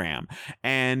Instagram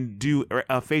and do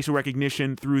facial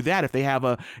recognition through that? If they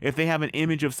have an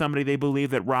image of somebody they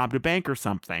believe that robbed a bank or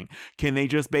something, can they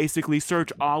just basically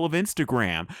search all of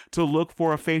Instagram to look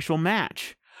for a facial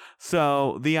match?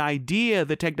 So the idea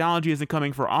that technology isn't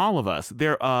coming for all of us,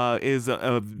 there is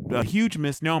a huge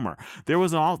misnomer.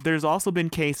 There's also been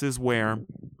cases where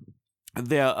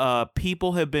the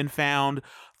people have been found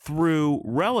through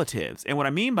relatives, and what I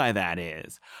mean by that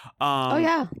is,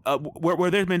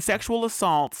 where there's been sexual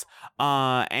assaults,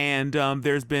 and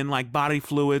there's been like body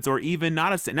fluids, or even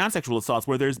non-sexual assaults,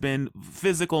 where there's been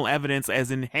physical evidence,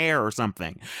 as in hair or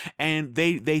something, and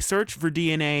they search for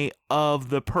DNA of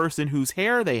the person whose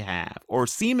hair they have or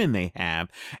semen they have,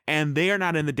 and they are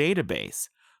not in the database.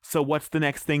 So what's the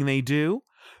next thing they do?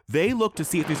 They look to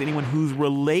see if there's anyone who's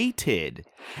related,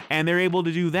 and they're able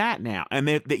to do that now. And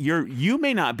that you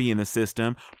may not be in the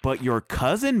system, but your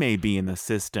cousin may be in the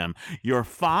system, your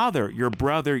father, your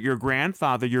brother, your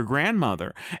grandfather, your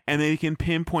grandmother, and they can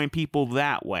pinpoint people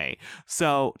that way.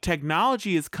 So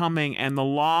technology is coming, and the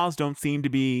laws don't seem to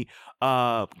be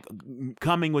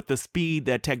coming with the speed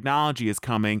that technology is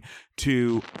coming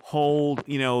to hold,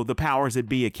 the powers that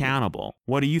be accountable.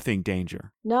 What do you think,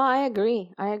 Danger? No, I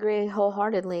agree. I agree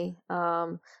wholeheartedly.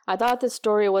 I thought this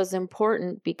story was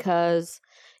important because,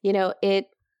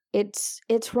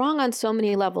 it's wrong on so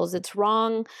many levels. It's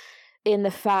wrong in the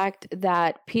fact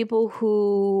that people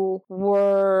who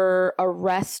were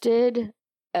arrested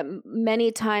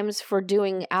many times for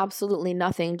doing absolutely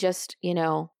nothing, just,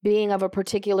 being of a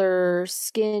particular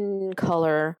skin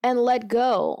color, and let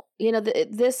go.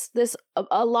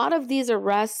 A lot of these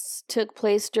arrests took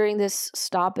place during this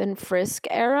stop and frisk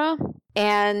era.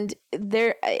 And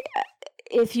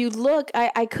if you look,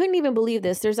 I couldn't even believe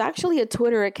this. There's actually a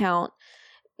Twitter account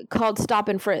called Stop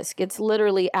and Frisk. It's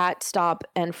literally at Stop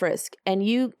and Frisk. And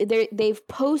they've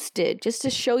posted, just to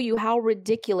show you how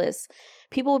ridiculous,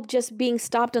 people just being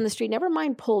stopped on the street, never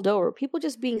mind pulled over, people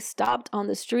just being stopped on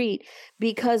the street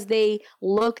because they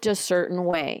looked a certain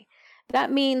way.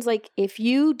 That means, like, if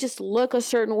you just look a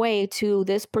certain way to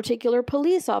this particular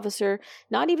police officer,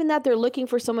 not even that they're looking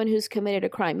for someone who's committed a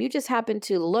crime, you just happen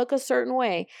to look a certain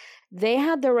way, they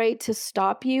had the right to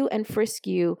stop you and frisk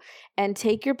you and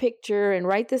take your picture and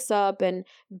write this up and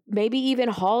maybe even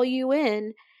haul you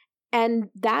in. And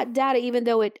that data, even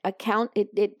though it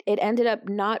ended up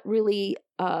not really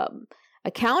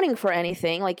accounting for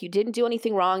anything, like you didn't do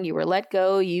anything wrong, you were let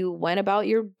go, you went about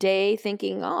your day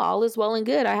thinking, oh, all is well and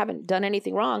good, I haven't done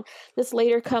anything wrong. This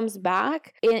later comes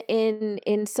back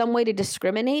in some way to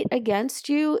discriminate against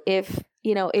you if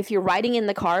you're riding in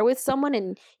the car with someone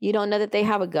and you don't know that they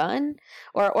have a gun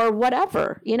or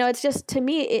whatever. It's just, to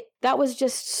me, that was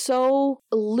just so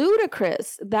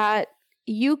ludicrous that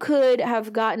you could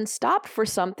have gotten stopped for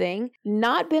something,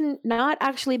 not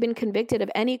actually been convicted of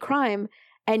any crime,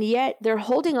 and yet they're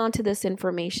holding on to this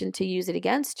information to use it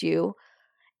against you.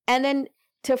 And then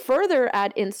to further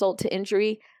add insult to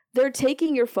injury, they're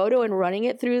taking your photo and running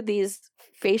it through these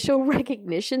facial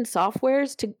recognition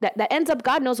softwares that ends up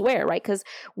God knows where, right? Because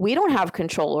we don't have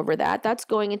control over that. That's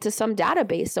going into some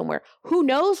database somewhere. Who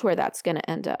knows where that's going to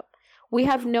end up? We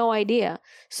have no idea.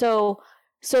 So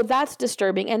that's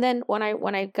disturbing. And then when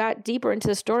I got deeper into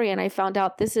the story and I found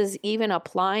out this is even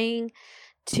applying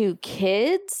to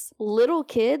kids, little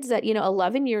kids that,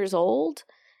 11 years old,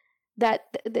 that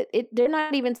they're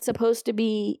not even supposed to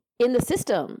be in the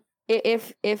system.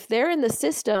 If they're in the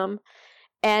system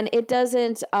and it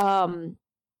doesn't,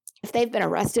 if they've been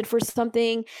arrested for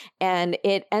something and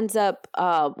it ends up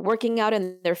working out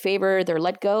in their favor, they're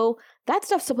let go, that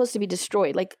stuff's supposed to be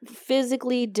destroyed, like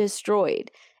physically destroyed.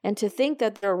 And to think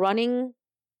that they're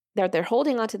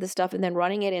holding onto this stuff and then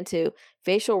running it into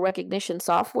facial recognition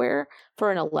software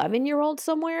for an 11-year-old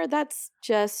somewhere, that's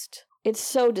just, it's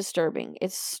so disturbing.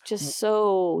 It's just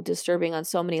so disturbing on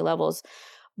so many levels.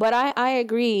 But I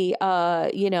agree,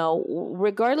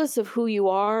 regardless of who you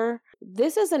are,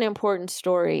 this is an important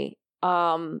story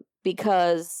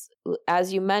because,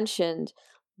 as you mentioned,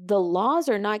 the laws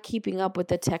are not keeping up with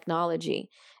the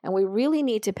technology. And we really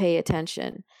need to pay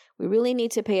attention. We really need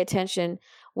to pay attention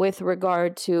with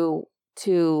regard to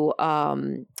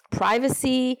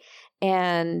privacy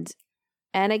and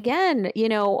And again,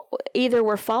 either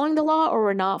we're following the law or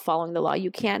we're not following the law.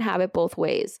 You can't have it both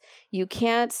ways. You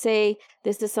can't say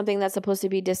this is something that's supposed to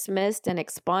be dismissed and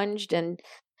expunged and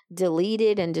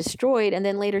deleted and destroyed, and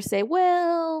then later say,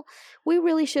 well, we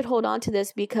really should hold on to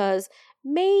this because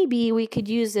maybe we could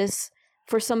use this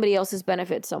for somebody else's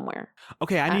benefit somewhere.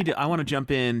 Okay, I want to jump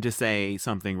in to say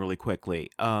something really quickly,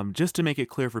 just to make it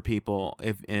clear for people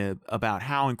about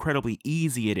how incredibly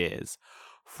easy it is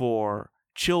for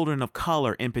children of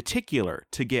color in particular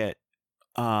to get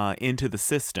into the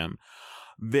system.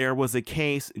 There was a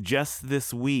case just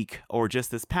this week or just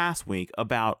this past week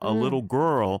about a little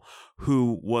girl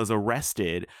who was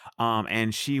arrested,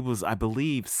 and she was, I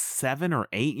believe, 7 or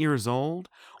 8 years old,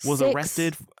 was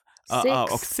arrested.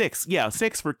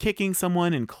 6 for kicking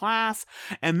someone in class.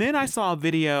 And then I saw a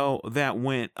video that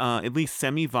went at least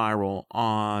semi-viral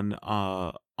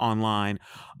online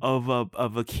of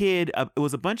a kid. It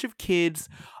was a bunch of kids.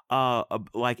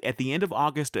 Like at the end of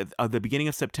August, the beginning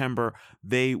of September,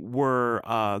 they were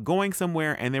going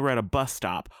somewhere and they were at a bus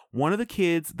stop. One of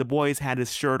the boys had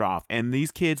his shirt off, and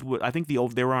these kids I think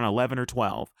they were on 11 or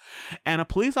 12, and a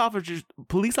police officer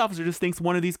just thinks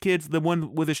one of these kids, the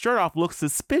one with his shirt off, looks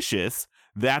suspicious.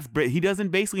 He doesn't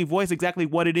basically voice exactly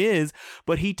what it is,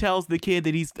 but he tells the kid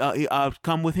that he's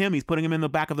come with him. He's putting him in the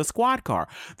back of the squad car.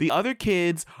 The other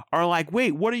kids are like,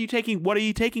 "Wait, what are you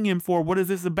taking him for? What is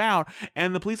this about?"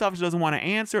 And the police officer doesn't want to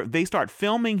answer. They start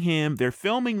filming him. They're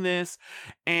filming this,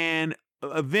 and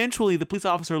eventually the police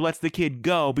officer lets the kid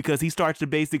go because he starts to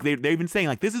basically, they've been saying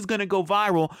like, this is going to go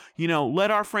viral, let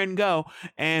our friend go.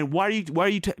 And what are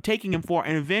you taking him for?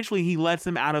 And eventually he lets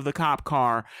him out of the cop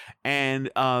car, and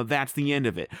that's the end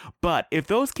of it. But if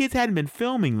those kids hadn't been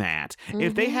filming that,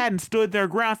 if they hadn't stood their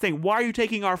ground saying, why are you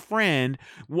taking our friend?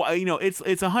 Why, it's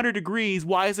 100 degrees.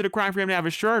 Why is it a crime for him to have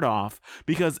his shirt off?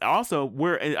 Because also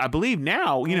I believe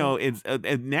now, it's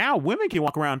now women can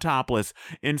walk around topless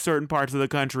in certain parts of the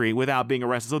country without being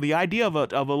arrested. So the idea of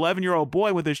 11-year-old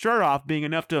boy with his shirt off being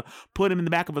enough to put him in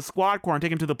the back of a squad car and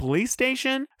take him to the police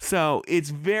station. So it's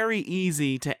very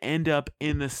easy to end up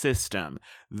in the system.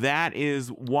 That is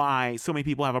why so many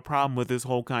people have a problem with this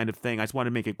whole kind of thing. I just want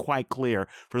to make it quite clear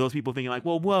for those people thinking like,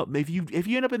 well, if you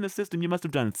end up in the system, you must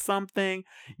have done something.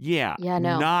 Yeah,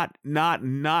 no,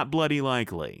 not bloody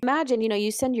likely. Imagine,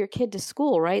 you send your kid to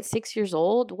school, right? 6 years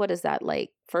old. What is that,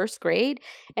 like first grade?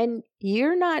 And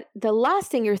the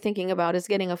last thing you're thinking about is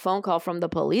getting a phone call from the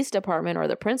police department or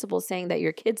the principal saying that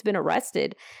your kid's been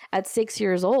arrested at 6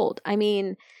 years old. I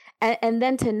mean, and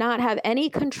then to not have any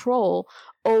control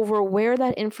over where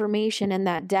that information and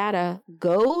that data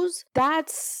goes,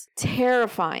 that's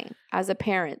terrifying as a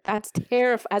parent. That's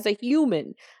as a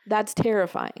human, that's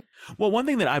terrifying. Well, one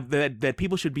thing that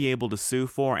people should be able to sue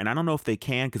for, and I don't know if they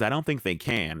can, because I don't think they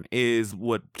can, is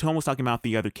what Tom was talking about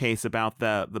the other case about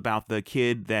the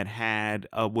kid that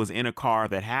was in a car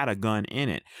that had a gun in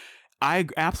it. I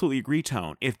absolutely agree,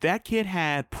 Tone. If that kid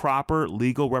had proper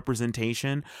legal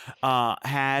representation,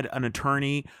 had an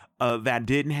attorney that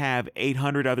didn't have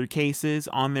 800 other cases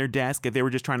on their desk, if they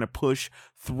were just trying to push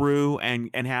through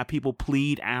and have people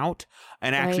plead out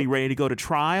and actually ready to go to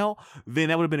trial, then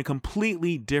that would have been a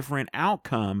completely different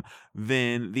outcome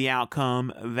than the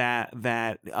outcome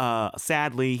that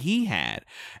sadly he had.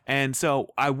 And so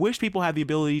I wish people had the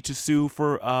ability to sue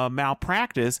for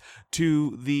malpractice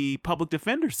to the public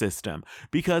defender system,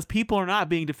 because people are not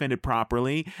being defended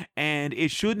properly, and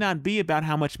it should not be about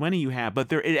how much money you have,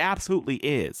 but it absolutely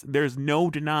is. There's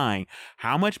no denying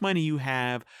how much money you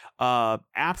have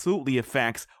absolutely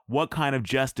affects what kind of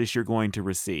justice you're going to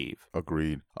receive.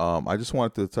 Agreed. I just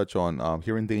wanted to touch on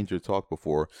hearing Danger talk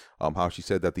before, how she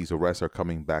said that these arrests are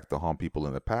coming back to harm people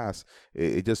in the past.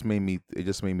 It just made me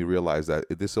realize that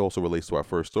this also relates to our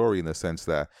first story, in the sense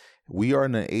that we are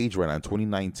in an age right now, in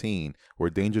 2019, where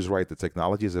Danger's right. The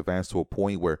technology has advanced to a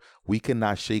point where we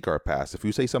cannot shake our past. If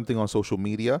you say something on social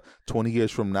media, 20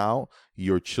 years from now,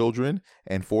 your children,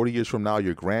 and 40 years from now,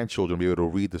 your grandchildren will be able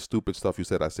to read the stupid stuff you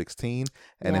said at 16.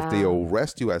 And if they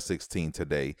arrest you at 16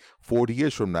 today, 40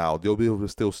 years from now, they'll be able to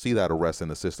still see that arrest in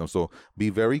the system. So be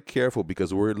very careful,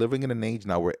 because we're living in an age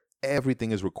now where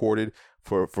everything is recorded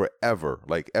for forever.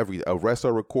 Like every arrests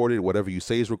are recorded, whatever you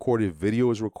say is recorded, video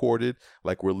is recorded.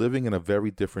 Like we're living in a very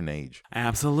different age.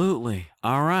 Absolutely.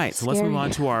 All right, so let's move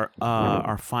on to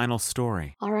our final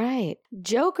story. All right,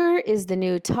 Joker is the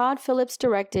new Todd Phillips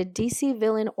directed DC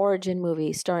villain origin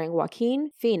movie starring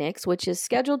Joaquin Phoenix, which is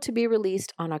scheduled to be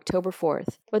released on October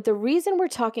 4th. But the reason we're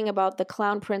talking about the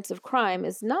Clown Prince of Crime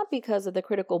is not because of the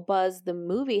critical buzz the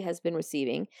movie has been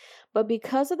receiving, but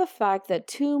because of the fact that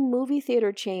 2 movie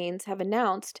theater chains have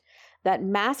announced that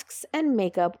masks and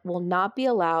makeup will not be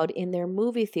allowed in their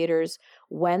movie theaters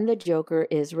when the Joker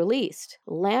is released.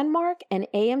 Landmark and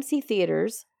AMC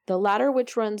theaters, the latter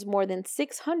which runs more than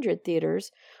 600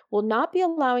 theaters, will not be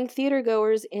allowing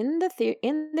theatergoers in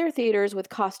their theaters with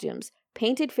costumes,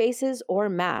 painted faces, or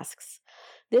masks.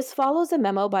 This follows a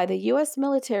memo by the U.S.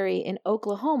 military in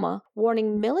Oklahoma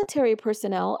warning military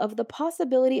personnel of the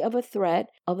possibility of a threat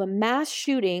of a mass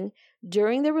shooting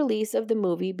during the release of the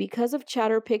movie because of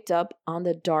chatter picked up on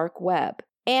the dark web.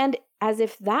 And as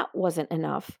if that wasn't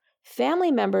enough,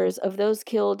 family members of those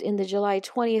killed in the July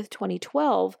 20th,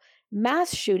 2012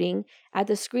 mass shooting at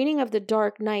the screening of The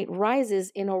Dark Knight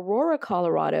Rises in Aurora,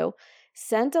 Colorado,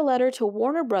 sent a letter to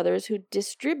Warner Brothers, who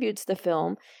distributes the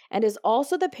film and is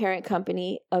also the parent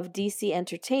company of DC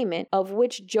Entertainment, of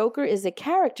which Joker is a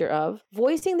character of,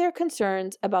 voicing their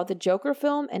concerns about the Joker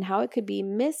film and how it could be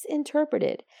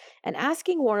misinterpreted, and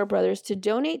asking Warner Brothers to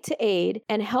donate to aid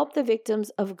and help the victims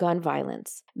of gun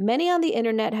violence. Many on the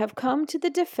internet have come to the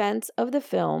defense of the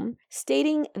film,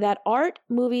 stating that art,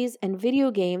 movies, and video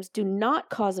games do not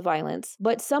cause violence,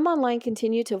 but some online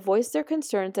continue to voice their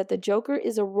concerns that the Joker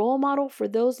is a role model for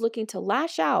those looking to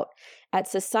lash out at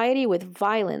society with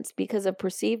violence because of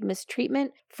perceived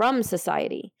mistreatment from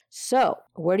society. So,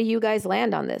 where do you guys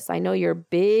land on this? I know you're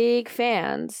big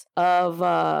fans of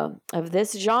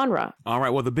this genre. All right.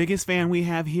 Well, the biggest fan we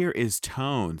have here is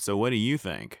Tone. So, what do you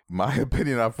think? My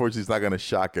opinion, unfortunately, is not going to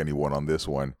shock anyone on this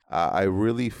one. I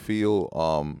really feel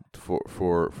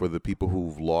for the people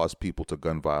who've lost people to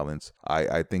gun violence,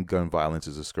 I think gun violence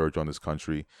is a scourge on this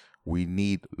country. We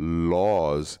need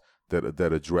laws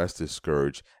that address this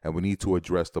scourge, and we need to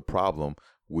address the problem,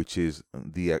 which is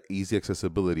the easy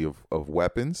accessibility of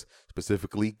weapons,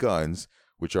 specifically guns,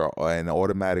 which are and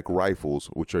automatic rifles,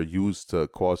 which are used to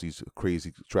cause these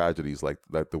crazy tragedies like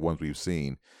the ones we've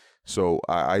seen. So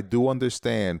I do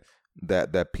understand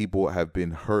that people have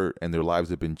been hurt and their lives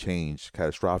have been changed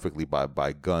catastrophically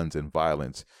by guns and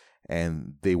violence,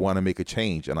 and they want to make a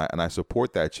change, and I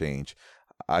support that change.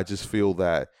 I just feel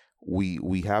that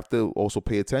we have to also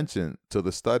pay attention to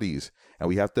the studies, and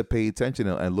we have to pay attention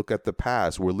and look at the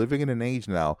past. We're living in an age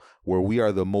now where we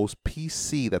are the most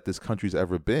PC that this country's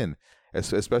ever been,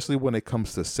 especially when it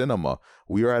comes to cinema.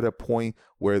 We are at a point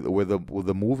where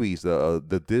the movies,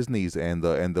 the Disneys and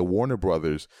the Warner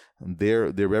Brothers,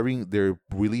 they're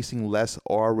releasing less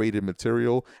R-rated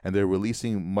material, and they're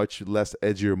releasing much less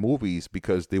edgier movies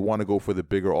because they want to go for the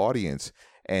bigger audience.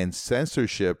 And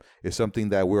censorship is something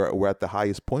that we're at the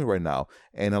highest point right now.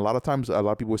 And a lot of times, a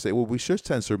lot of people say, well, we should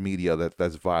censor media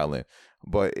that's violent.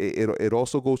 But it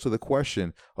also goes to the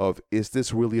question of, is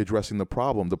this really addressing the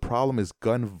problem? The problem is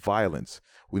gun violence.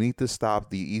 We need to stop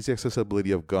the easy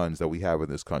accessibility of guns that we have in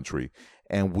this country.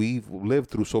 And we've lived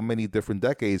through so many different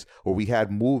decades where we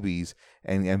had movies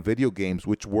and video games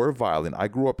which were violent. I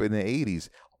grew up in the 80s.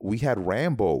 We had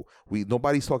Rambo.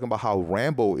 Nobody's talking about how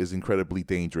Rambo is incredibly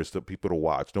dangerous to people to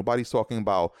watch. Nobody's talking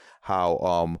about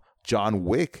how John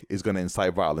Wick is going to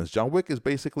incite violence. John Wick is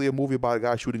basically a movie about a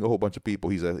guy shooting a whole bunch of people.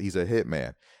 He's a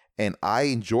hitman. And I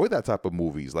enjoy that type of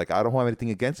movies. Like, I don't have anything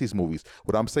against these movies.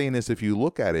 What I'm saying is, if you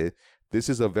look at it, this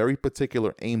is a very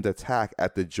particular aimed attack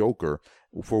at the Joker.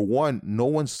 For one, no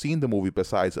one's seen the movie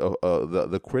besides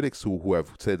the critics who have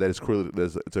said that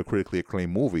it's a critically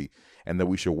acclaimed movie and that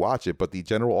we should watch it. But the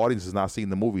general audience has not seen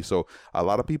the movie. So a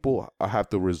lot of people have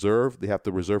to reserve. They have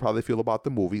to reserve how they feel about the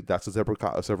movie. That's a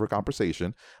separate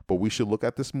conversation. But we should look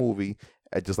at this movie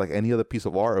just like any other piece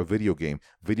of art or video game.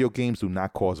 Video games do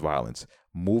not cause violence.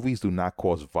 Movies do not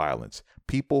cause violence.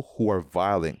 People who are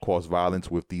violent cause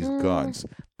violence with these guns.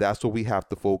 That's what we have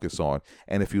to focus on.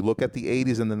 And if you look at the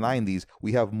 80s and the 90s,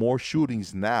 we have more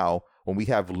shootings now when we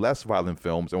have less violent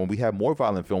films. And when we have more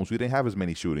violent films, we didn't have as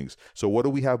many shootings. So what do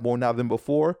we have more now than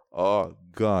before?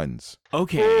 Guns.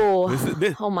 Okay.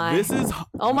 Oh my. This is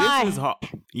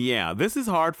yeah, this is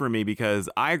hard for me because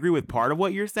I agree with part of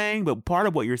what you're saying, but part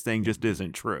of what you're saying just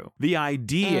isn't true. The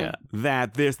idea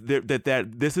that this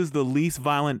is the least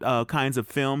violent kinds of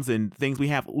films and things we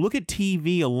have. Look at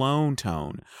TV alone,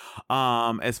 Tone.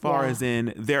 As far as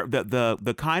in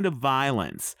the kind of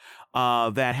violence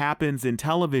that happens in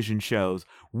television shows,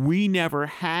 we never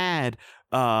had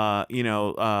in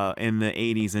the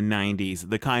 80s and 90s,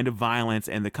 the kind of violence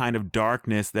and the kind of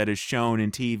darkness that is shown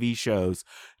in TV shows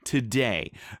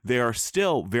today. There are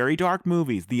still very dark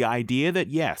movies. The idea that,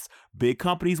 yes, big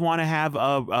companies want to have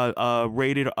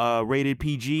rated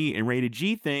PG and rated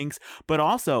G things, but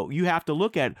also you have to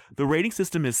look at the rating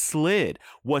system is slid.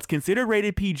 What's considered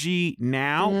rated PG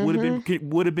now would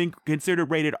have been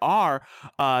considered rated R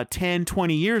 10,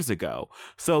 20 years ago.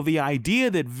 So the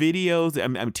idea that videos,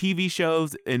 TV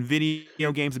shows and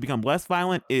video games have become less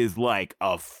violent is like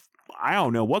I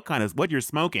don't know what you're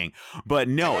smoking, but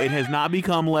no, it has not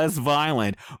become less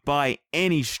violent by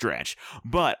any stretch.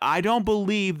 But I don't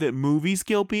believe that movies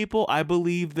kill people. I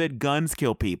believe that guns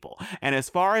kill people. And as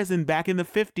far as back in the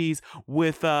 50s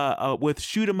with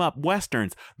shoot 'em up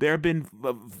westerns, there have been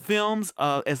films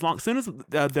as soon as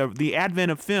the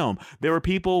advent of film, there were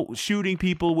people shooting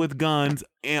people with guns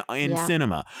in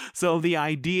cinema. So the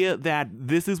idea that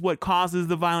this is what causes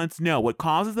the violence, no, what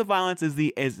causes the violence is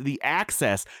the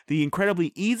access, the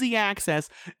incredibly easy access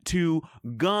to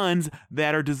guns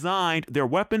that are designed. They're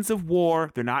weapons of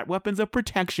war. They're not weapons of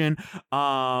protection.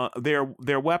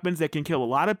 They're weapons that can kill a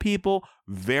lot of people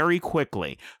very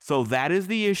quickly. So that is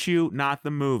the issue, not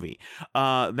the movie,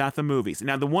 not the movies.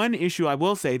 Now, the one issue I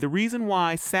will say, the reason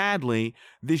why, sadly,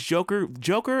 this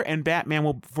Joker and Batman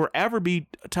will forever be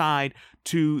tied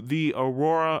to the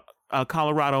Aurora,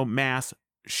 Colorado mass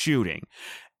shooting.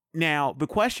 Now, the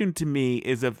question to me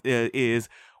is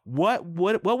what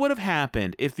would have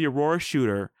happened if the Aurora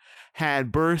shooter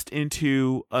had burst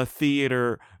into a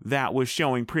theater that was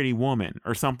showing Pretty Woman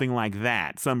or something like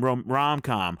that, some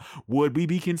rom-com? Would we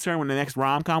be concerned when the next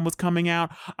rom-com was coming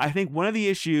out? I think one of the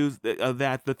issues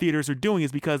that the theaters are doing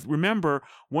is because, remember,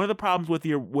 one of the problems with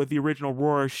the original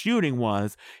Aurora shooting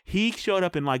was he showed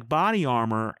up in like body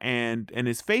armor and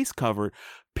his face covered.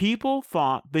 People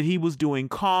thought that he was doing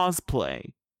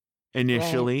cosplay.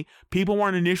 Initially, right. People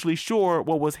weren't initially sure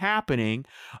what was happening,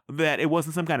 that it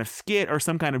wasn't some kind of skit or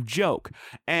some kind of joke.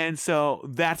 And so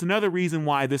that's another reason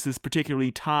why this is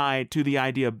particularly tied to the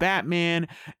idea of Batman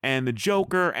and the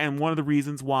Joker, and one of the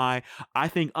reasons why I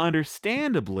think,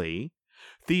 understandably,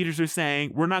 theaters are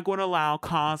saying we're not going to allow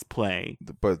cosplay.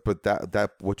 But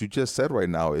that what you just said right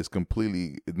now is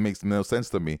completely, it makes no sense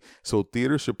to me. So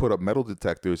theaters should put up metal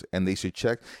detectors and they should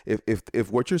check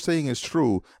if what you're saying is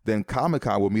true, then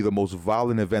Comic-Con will be the most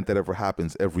violent event that ever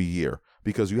happens every year,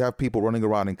 because you have people running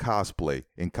around in cosplay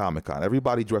in Comic-Con.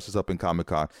 Everybody dresses up in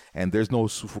Comic-Con, and there's no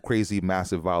crazy,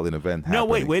 massive, violent event happening.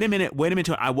 No, wait a minute.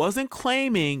 I wasn't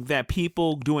claiming that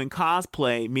people doing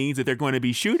cosplay means that they're going to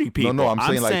be shooting people. No, I'm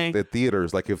saying like the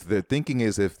theaters. Like, if the thinking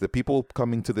is if the people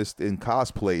coming to this in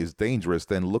cosplay is dangerous,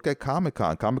 then look at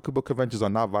Comic-Con. Comic book conventions are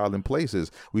not violent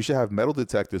places. We should have metal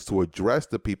detectors to address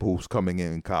the people who's coming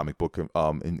in comic book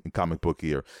in comic book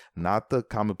gear, not the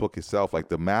comic book itself. Like,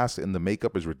 the mask and the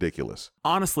makeup is ridiculous.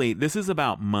 Honestly, this is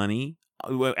about money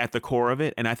at the core of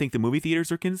it, and I think the movie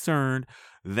theaters are concerned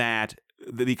that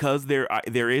because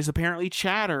there is apparently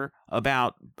chatter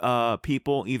about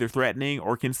people either threatening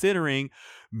or considering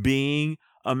being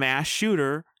a mass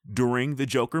shooter during the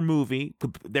Joker movie.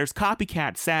 There's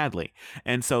copycat, sadly,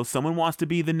 and so someone wants to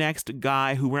be the next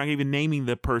guy who, we're not even naming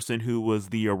the person who was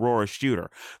the Aurora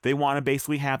shooter. They want to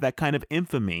basically have that kind of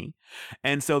infamy,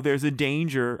 and so there's a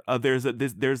danger. There's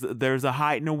a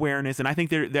heightened awareness, and I think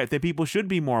that people should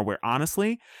be more aware.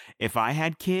 Honestly, if I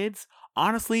had kids,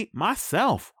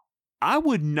 myself, I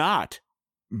would not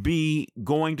be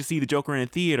going to see the Joker in a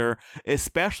theater,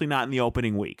 especially not in the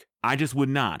opening week. I just would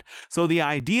not. So the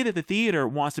idea that the theater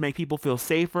wants to make people feel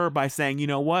safer by saying, you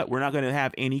know what, we're not going to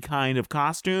have any kind of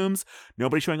costumes,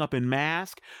 nobody showing up in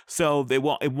mask, so it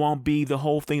won't be the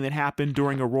whole thing that happened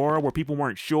during Aurora where people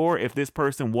weren't sure if this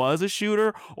person was a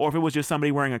shooter or if it was just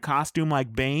somebody wearing a costume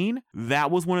like Bane.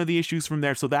 That was one of the issues from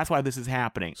there. So that's why this is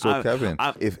happening. So Kevin,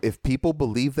 if people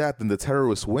believe that, then the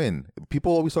terrorists win.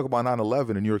 People always talk about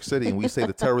 9/11 in New York City, and we say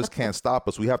the terrorists can't stop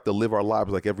us. We have to live our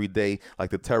lives like every day, like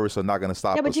the terrorists are not going to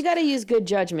stop us. Yeah, but you got to use good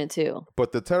judgment too.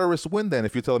 But the terrorists win then.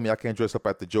 If you're telling me I can't dress up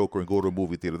at the Joker and go to a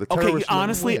movie theater, the terrorists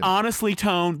honestly,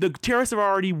 Tone, the terrorists have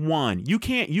already won. You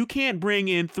can't bring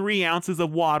in 3 ounces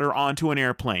of water onto an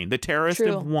airplane. The terrorists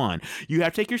have won. You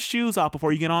have to take your shoes off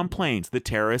before you get on planes. The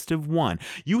terrorists have won.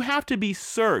 You have to be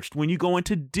searched when you go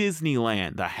into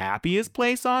Disneyland, the happiest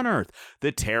place on earth.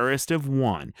 The terrorists have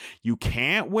won. You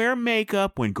can't wear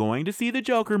makeup when going to see the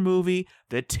Joker movie.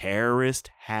 The terrorists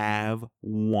have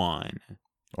won.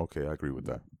 Okay, I agree with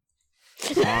that.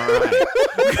 All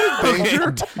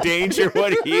right. Danger,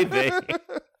 what do you think?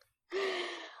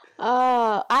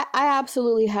 I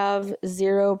absolutely have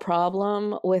zero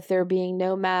problem with there being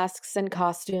no masks and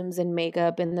costumes and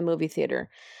makeup in the movie theater.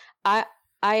 I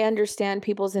understand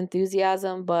people's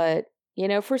enthusiasm, but,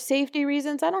 for safety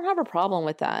reasons, I don't have a problem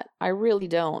with that. I really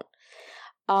don't.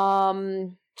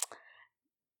 And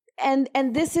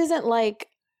this isn't like,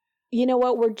 you know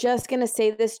what, we're just going to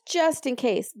say this just in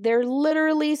case. They're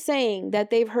literally saying that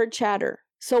they've heard chatter.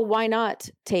 So why not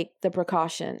take the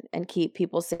precaution and keep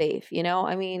people safe?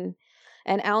 An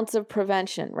ounce of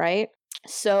prevention, right?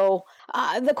 So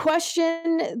the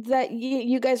question that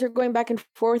you guys are going back and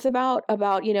forth about,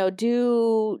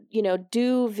 do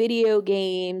video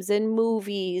games and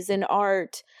movies and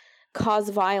art cause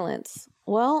violence?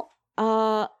 Well,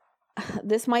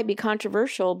 this might be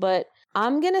controversial, but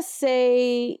I'm going to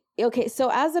say, okay, so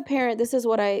as a parent, this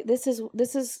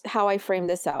is how I frame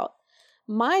this out.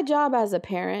 My job as a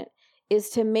parent is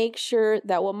to make sure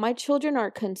that what my children are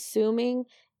consuming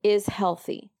is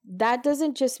healthy. That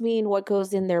doesn't just mean what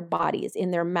goes in their bodies,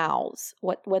 in their mouths,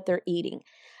 what they're eating.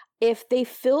 If they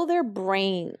fill their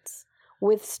brains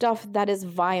with stuff that is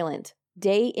violent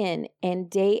day in and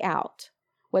day out,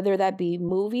 whether that be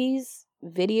movies,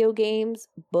 video games,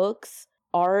 books,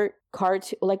 art,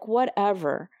 cartoon, like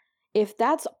whatever, if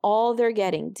that's all they're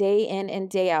getting day in and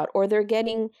day out, or they're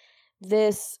getting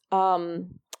this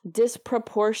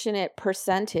disproportionate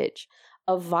percentage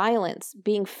of violence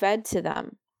being fed to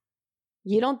them,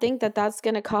 you don't think that that's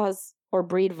going to cause or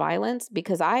breed violence?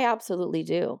 Because I absolutely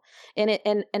do. And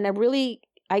a really,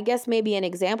 I guess maybe an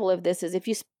example of this is if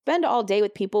you spend all day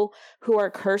with people who are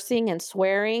cursing and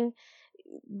swearing,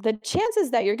 the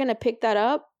chances that you're going to pick that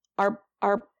up are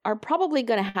probably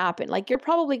going to happen. Like you're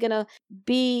probably going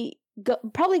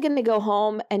to go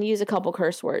home and use a couple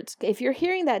curse words. If you're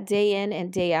hearing that day in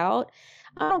and day out,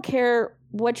 I don't care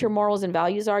what your morals and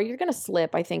values are, you're going to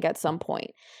slip, I think, at some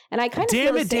point. And I kind of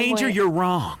damn it, Danger, you're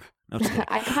wrong. No,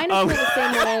 I kind of feel the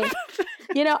same way.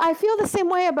 I feel the same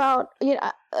way about,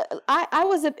 I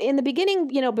was in the beginning,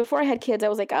 before I had kids, I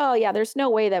was like, oh yeah, there's no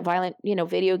way that violent,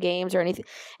 video games or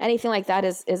anything like that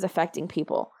is affecting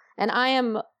people. And I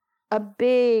am a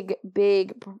big,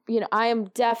 I am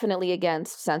definitely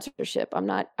against censorship.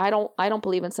 I don't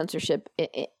believe in censorship.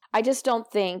 I just don't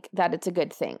think that it's a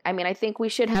good thing. I mean, I think we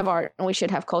should have art and we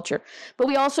should have culture, but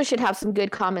we also should have some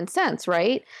good common sense,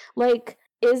 right? Like,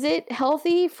 is it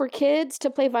healthy for kids to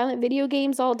play violent video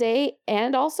games all day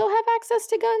and also have access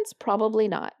to guns? Probably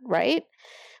not, right?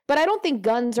 But I don't think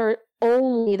guns are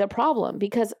only the problem,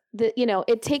 because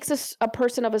it takes a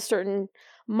person of a certain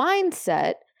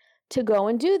mindset to go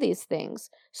and do these things.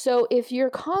 So if you're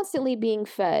constantly being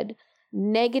fed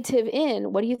negative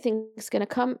what do you think is going to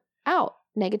come out?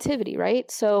 Negativity, right?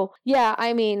 So yeah,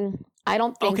 I mean, I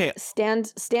don't think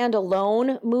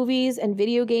standalone movies and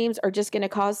video games are just going to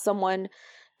cause someone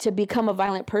to become a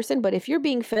violent person. But if you're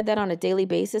being fed that on a daily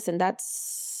basis and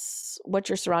that's what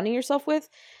you're surrounding yourself with,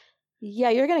 yeah,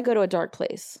 you're going to go to a dark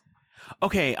place.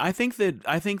 Okay, I think that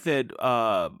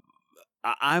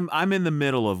I'm in the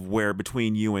middle of where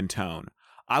between you and Tone.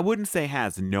 I wouldn't say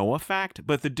has no effect,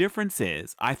 but the difference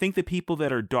is I think the people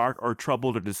that are dark or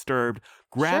troubled or disturbed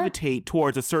gravitate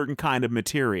towards a certain kind of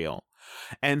material.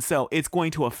 And so it's going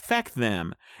to affect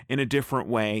them in a different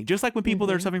way. Just like when people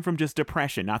that are suffering from just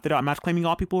depression. Not that I'm not claiming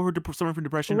all people who are suffering from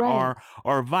depression are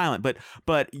violent,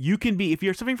 but you can be, if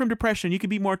you're suffering from depression, you can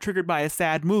be more triggered by a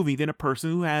sad movie than a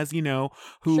person who has,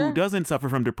 who doesn't suffer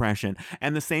from depression.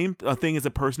 And the same thing as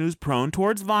a person who's prone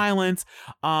towards violence,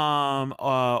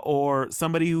 or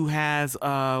somebody who has,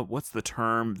 what's the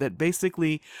term, that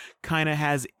basically kind of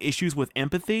has issues with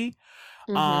empathy,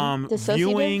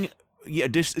 viewing. Yeah,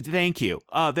 thank you.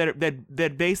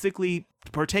 That basically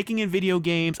partaking in video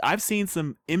games. I've seen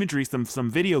some imagery,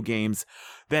 some video games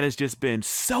that has just been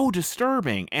so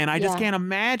disturbing, and I just can't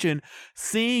imagine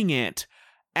seeing it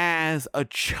as a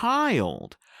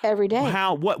child every day.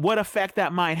 What effect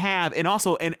that might have, and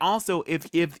also if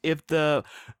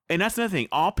and that's another thing.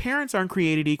 All parents aren't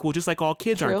created equal, just like all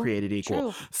kids aren't created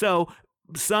equal. So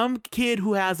some kid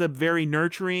who has a very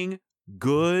nurturing,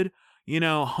 good,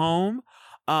 home,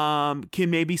 can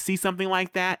maybe see something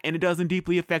like that and it doesn't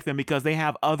deeply affect them because they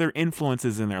have other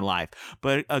influences in their life.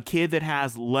 But a kid that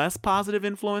has less positive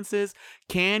influences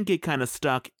can get kind of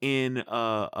stuck in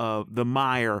the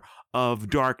mire of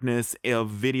darkness of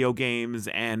video games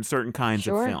and certain kinds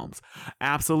of films.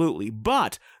 Absolutely.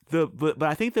 But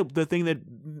I think the thing that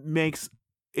makes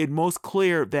it most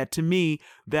clear that to me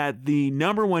that the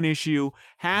number one issue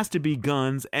has to be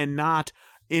guns and not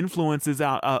influences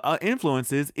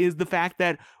is the fact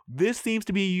that this seems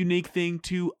to be a unique thing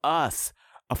to us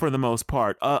for the most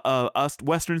part, us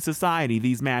Western society,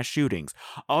 these mass shootings.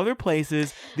 Other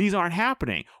places, these aren't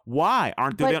happening. Why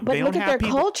aren't they? But look at their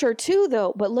culture too,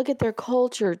 though. But look at their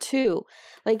culture too.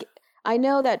 Like, I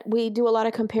know that we do a lot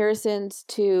of comparisons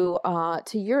to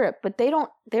Europe, but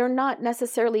they're not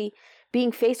necessarily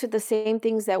being faced with the same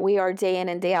things that we are day in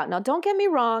and day out. Now, don't get me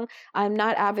wrong. I'm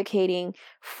not advocating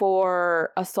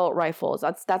for assault rifles.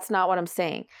 That's not what I'm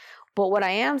saying. But what I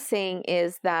am saying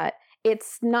is that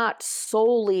it's not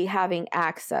solely having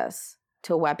access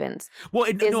to weapons. Well,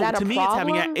 Is no, that to a me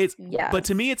problem? but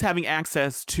to me it's having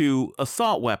access to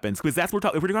assault weapons, because that's what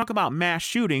if we're talking about mass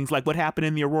shootings like what happened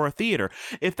in the Aurora Theater.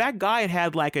 If that guy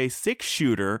had like a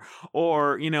 6-shooter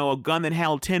or a gun that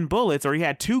held 10 bullets, or he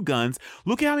had 2 guns,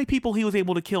 look at how many people he was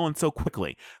able to kill in so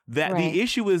quickly. That Right. The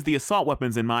issue is the assault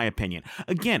weapons, in my opinion.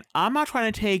 Again, I'm not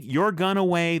trying to take your gun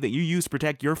away that you use to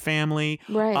protect your family,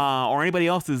 Right. or anybody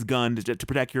else's gun to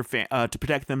protect to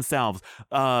protect themselves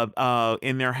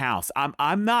in their house.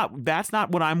 I'm not. That's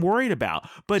not what I'm worried about.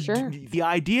 But Sure. the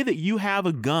idea that you have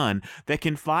a gun that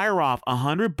can fire off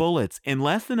 100 bullets in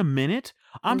less than a minute.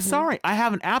 I'm sorry. I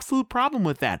have an absolute problem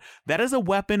with that. That is a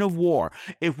weapon of war.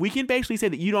 If we can basically say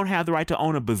that you don't have the right to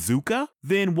own a bazooka,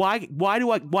 then why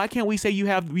can't we say you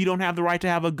don't have the right to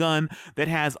have a gun that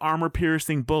has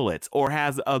armor-piercing bullets, or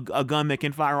has a gun that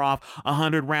can fire off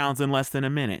 100 rounds in less than a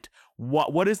minute?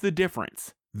 What is the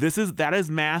difference? That is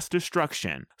mass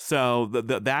destruction. So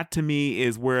that to me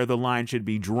is where the line should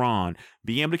be drawn.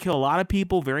 Being able to kill a lot of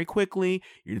people very quickly.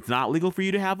 It's not legal for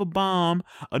you to have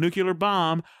a nuclear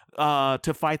bomb,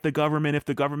 to fight the government. If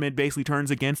the government basically turns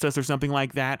against us or something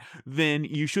like that, then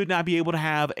you should not be able to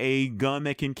have a gun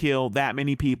that can kill that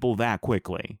many people that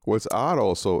quickly. What's odd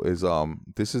also is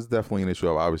this is definitely an issue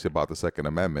obviously about the Second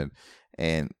Amendment,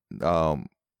 and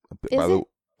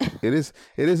it is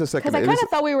a Second. Because I kind of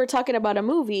thought we were talking about a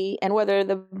movie and whether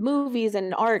the movies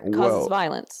and art causes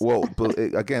violence. Well, but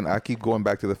again, I keep going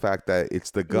back to the fact that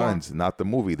it's the guns, not the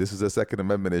movie. This is a Second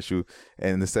Amendment issue,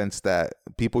 in the sense that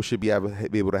people should be able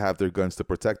to have their guns to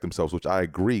protect themselves, which I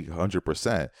agree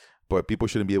 100%. But people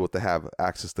shouldn't be able to have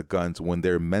access to guns when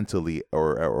they're mentally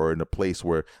or in a place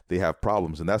where they have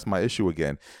problems. And that's my issue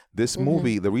again. This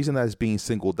movie, the reason that it's being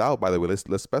singled out, by the way,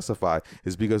 let's specify,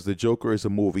 is because the Joker is a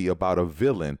movie about a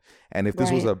villain. And if this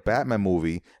was a Batman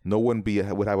movie, no one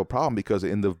would have a problem, because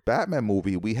in the Batman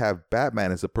movie, we have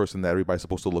Batman as a person that everybody's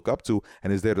supposed to look up to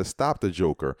and is there to stop the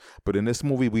Joker. But in this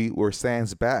movie, we're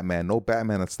sans Batman, no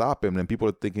Batman to stop him. And people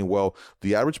are thinking, well,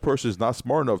 the average person is not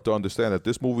smart enough to understand that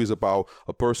this movie is about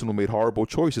a person who made horrible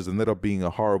choices and ended up being a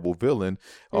horrible villain.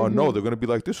 No, they're going to be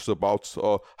like, this is about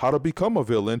how to become a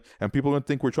villain, and people are going to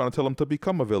think we're trying to tell them to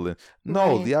become a villain.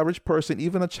 No, the average person,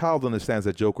 even a child, understands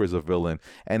that Joker is a villain.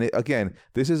 And again,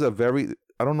 this is a very,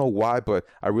 I don't know why, but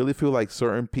I really feel like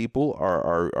certain people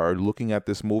are looking at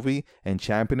this movie and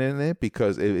championing it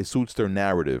because it suits their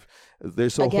narrative.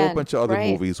 There's a whole bunch of other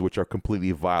movies which are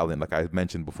completely violent, like I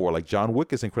mentioned before. Like John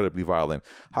Wick is incredibly violent.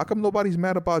 How come nobody's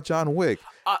mad about John Wick?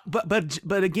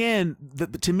 But again,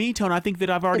 to me, Tone, I think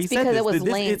that I've already said this. It was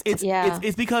linked.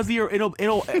 It's because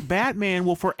it'll Batman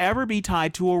will forever be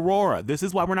tied to Aurora. This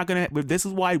is why we're not gonna. This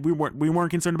is why we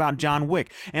weren't concerned about John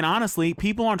Wick. And honestly,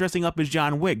 people aren't dressing up as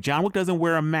John Wick. John Wick doesn't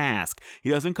wear a mask. He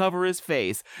doesn't cover his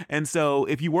face. And so,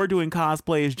 if you were doing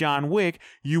cosplay as John Wick,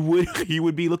 you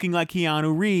would be looking like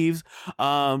Keanu Reeves.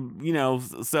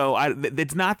 So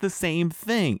it's not the same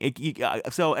thing.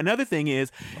 So another thing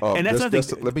is, and that's another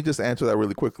thing. Let me just answer that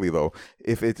really quickly though.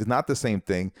 If it's not the same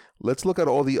thing, let's look at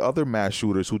all the other mass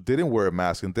shooters who didn't wear a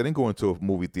mask and didn't go into a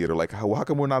movie theater. Like how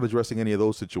come we're not addressing any of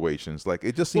those situations? Like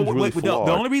it just seems really flawed.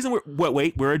 The only reason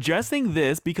we're addressing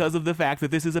this because of the fact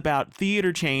that this is about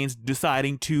theater chains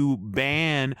deciding to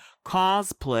ban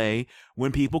cosplay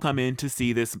when people come in to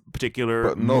see this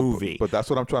particular movie. But that's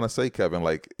what I'm trying to say, Kevin.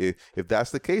 Like if that's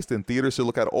the case, then theaters should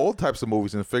look at all types of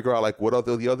movies and figure out like what are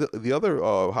the other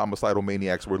homicidal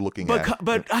maniacs we're looking at.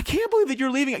 But I can't believe that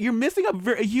you're missing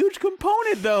a huge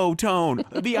component though, Tone.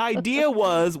 The idea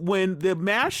was when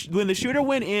the shooter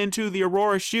went into the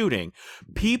Aurora shooting,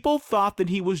 people thought that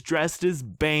he was dressed as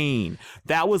Bane.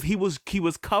 He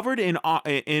was covered in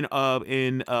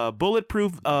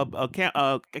bulletproof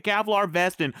Kevlar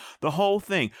vest and the whole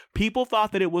thing. People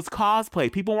thought that it was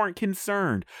cosplay. People weren't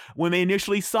concerned when they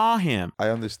initially saw him. I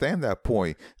understand that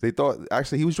point. They thought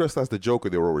actually he was dressed as the Joker,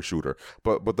 the Aurora shooter.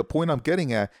 But the point I'm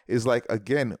getting at is like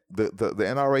again, the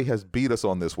NRA has beat us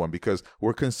on this one because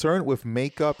we're concerned with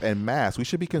makeup and masks. We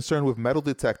should be concerned with metal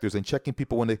detectors and checking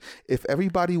people if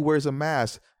everybody wears a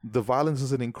mask, the violence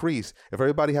doesn't increase. If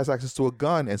everybody has access to a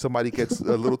gun and somebody gets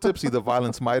a little tipsy, the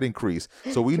violence might increase.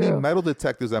 So we need metal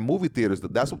detectors at movie theaters.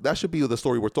 That should be the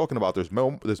story we're talking about. There's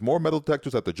more metal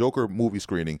detectors at the Joker movie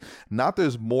screening. Not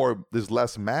there's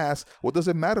less masks. What does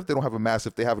it matter if they don't have a mask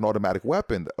if they have an automatic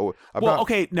weapon? Where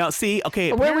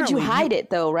would you hide it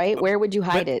though, right? Where would you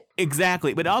hide it?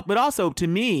 Exactly. But also to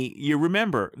me, you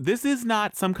remember, this is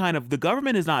not some kind of, the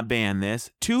government has not banned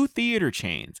this to theater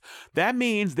chains. That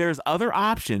means there's other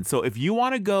options. So if you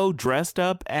want to go dressed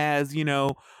up as,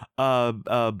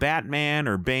 Batman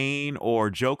or Bane or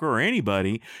Joker or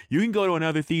anybody, you can go to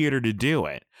another theater to do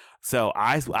it. So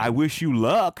I wish you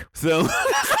luck. So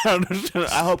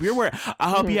I hope you're wearing. I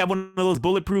hope you have one of those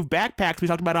bulletproof backpacks we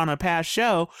talked about on a past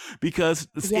show, because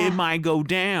it might go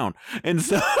down. And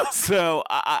so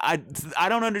I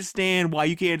don't understand why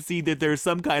you can't see that there's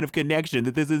some kind of connection,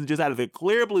 that this isn't just out of the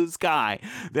clear blue sky,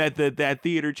 that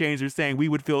theater chains are saying we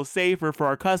would feel safer for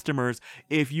our customers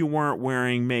if you weren't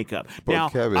wearing makeup. But now,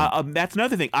 Kevin, that's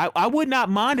another thing. I would not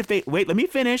mind if they wait. Let me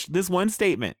finish this one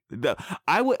statement.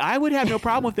 I would have no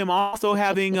problem with them also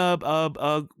having what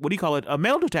do you call it?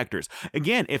 Metal detectors.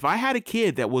 Again, if I had a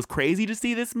kid that was crazy to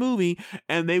see this movie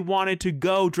and they wanted to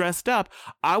go dressed up,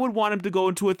 I would want them to go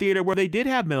into a theater where they did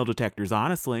have metal detectors.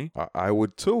 Honestly, I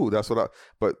would too. That's what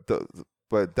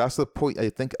but that's the point. I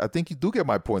think you do get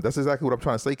my point. That's exactly what I'm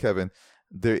trying to say, Kevin.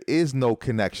 There is no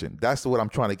connection. That's what I'm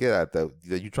trying to get at. That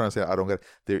you're trying to say I don't get.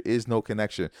 There is no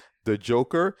connection. The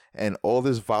Joker and all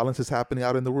this violence is happening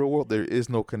out in the real world. There is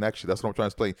no connection. That's what I'm trying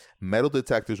to explain. Metal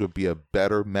detectors would be a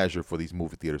better measure for these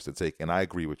movie theaters to take, and I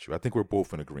agree with you. I think we're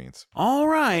both in agreement. All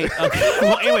right. Okay.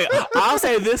 Well, anyway, I'll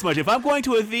say this much: if I'm going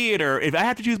to a theater, if I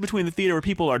have to choose between the theater where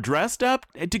people are dressed up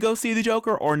to go see the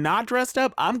Joker or not dressed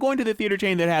up, I'm going to the theater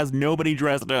chain that has nobody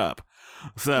dressed up.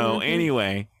 So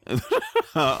anyway,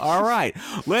 all right,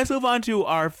 let's move on to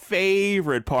our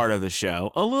favorite part of the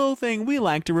show, a little thing we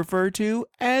like to refer to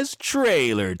as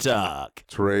trailer talk.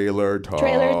 Trailer talk.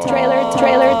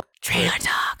 Trailer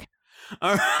talk.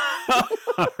 All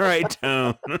right,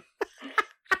 Tone.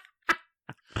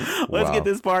 Let's get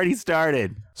this party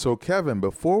started. So, Kevin,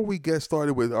 before we get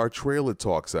started with our trailer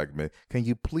talk segment, can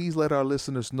you please let our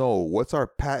listeners know what's our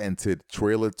patented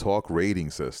trailer talk rating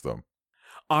system?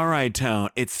 All right, Tone.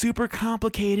 It's super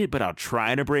complicated, but I'll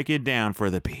try to break it down for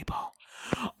the people.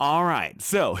 All right,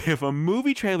 so if a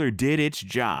movie trailer did its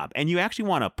job and you actually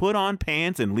want to put on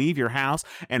pants and leave your house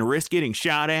and risk getting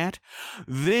shot at,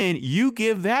 then you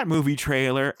give that movie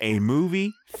trailer a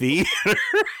movie theater.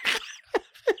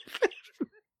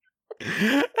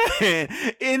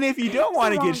 And if you don't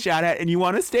want to get shot at and you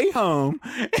want to stay home,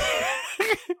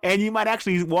 and you might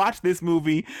actually watch this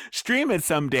movie, stream it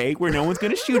someday where no one's going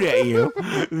to shoot at you,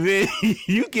 then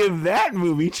you give that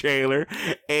movie trailer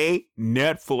a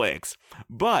Netflix.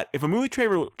 But if a movie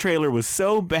trailer was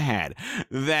so bad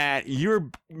that you're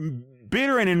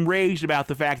bitter and enraged about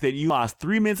the fact that you lost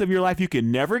 3 minutes of your life you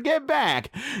can never get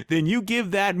back, then you give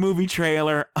that movie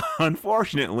trailer,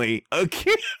 unfortunately, a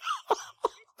kill.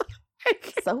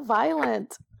 So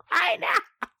violent. I know.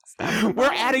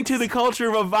 We're adding to the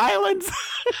culture of violence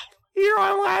here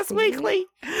on Last Weekly.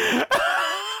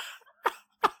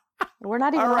 We're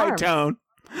not even all right, armed. Tone.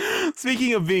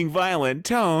 Speaking of being violent,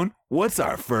 Tone, what's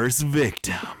our first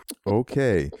victim?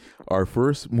 Okay, our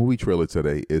first movie trailer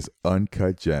today is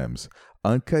Uncut Gems.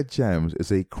 Uncut Gems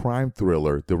is a crime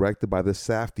thriller directed by the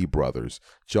Safdie brothers,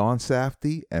 John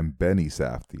Safdie and Benny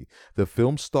Safdie. The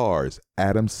film stars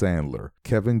Adam Sandler,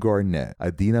 Kevin Garnett,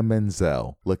 Idina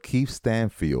Menzel, Lakeith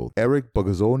Stanfield, Eric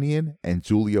Bogosian, and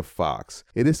Julia Fox.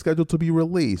 It is scheduled to be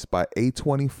released by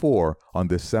A24 on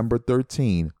December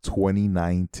 13,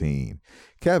 2019.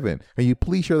 Kevin, can you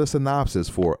please share the synopsis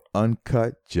for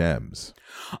Uncut Gems?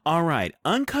 All right.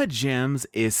 Uncut Gems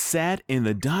is set in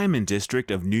the Diamond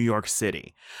District of New York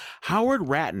City. Howard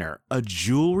Ratner, a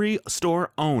jewelry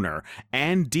store owner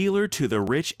and dealer to the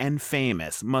rich and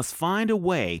famous, must find a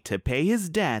way to pay his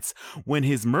debts when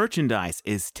his merchandise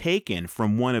is taken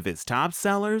from one of his top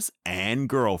sellers and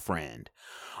girlfriend.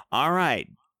 All right.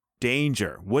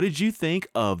 Danger, what did you think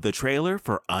of the trailer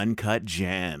for Uncut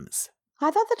Gems? I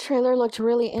thought the trailer looked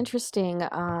really interesting.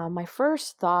 My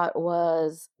first thought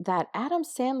was that Adam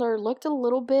Sandler looked a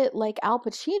little bit like Al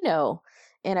Pacino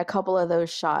in a couple of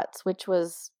those shots, which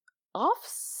was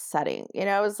offsetting.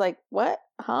 I was like, what?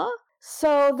 Huh?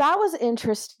 So that was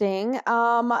interesting.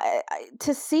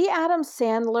 To see Adam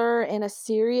Sandler in a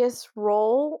serious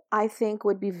role, I think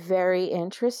would be very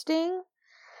interesting.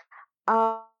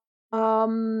 I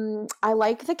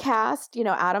like the cast,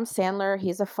 Adam Sandler,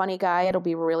 he's a funny guy. It'll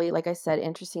be really, like I said,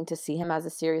 interesting to see him as a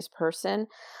serious person.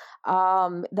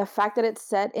 The fact that it's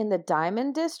set in the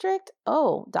Diamond District.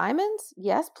 Oh, diamonds?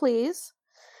 Yes, please.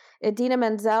 Idina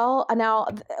Menzel. Now,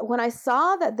 when I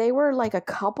saw that they were like a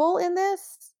couple in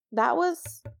this,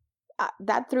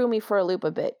 that threw me for a loop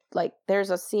a bit. Like, there's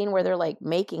a scene where they're like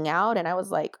making out, and I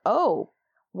was like, oh,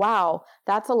 wow,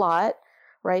 that's a lot.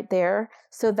 Right there.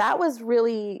 So that was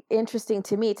really interesting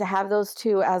to me to have those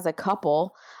two as a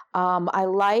couple. I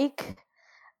like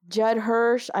Judd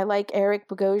Hirsch. I like Eric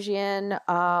Bogosian.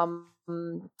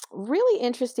 Really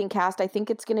interesting cast. I think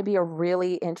it's going to be a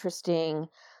really interesting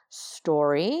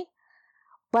story,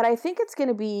 but I think it's going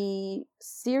to be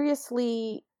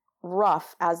seriously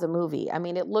rough as a movie. I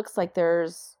mean, it looks like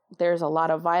there's there's a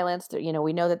lot of violence. You know,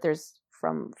 we know that there's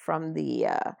from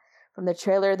the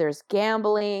trailer, there's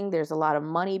gambling, there's a lot of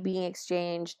money being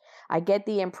exchanged. I get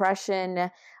the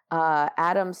impression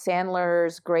Adam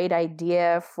Sandler's great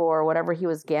idea for whatever he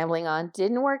was gambling on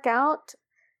didn't work out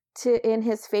in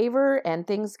his favor, and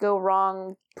things go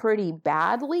wrong pretty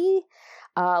badly.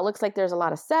 Looks like there's a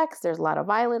lot of sex, there's a lot of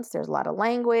violence, there's a lot of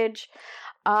language.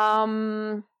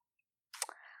 I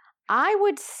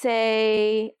would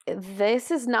say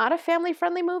this is not a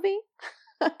family-friendly movie.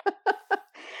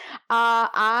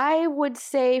 I would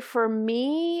say for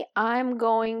me, I'm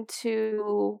going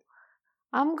to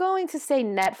say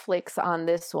Netflix on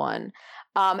this one.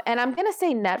 And I'm going to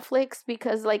say Netflix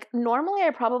because, like, normally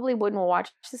I probably wouldn't watch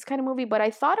this kind of movie, but I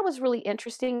thought it was really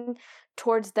interesting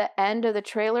towards the end of the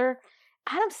trailer.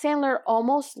 Adam Sandler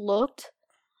almost looked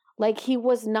like he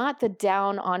was not the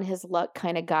down on his luck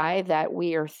kind of guy that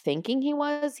we are thinking he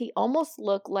was. He almost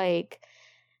looked like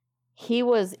he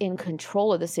was in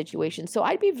control of the situation. So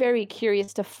I'd be very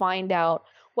curious to find out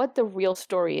what the real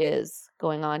story is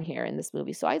going on here in this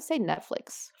movie. So I'd say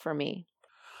Netflix for me.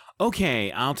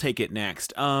 Okay, I'll take it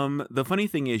next. The funny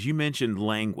thing is, you mentioned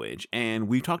language, and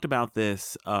we've talked about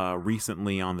this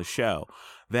recently on the show.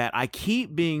 That I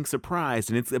keep being surprised,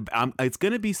 and it's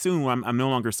going to be soon when I'm no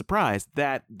longer surprised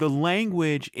that the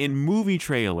language in movie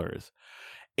trailers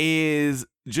is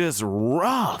just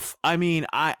rough. I mean,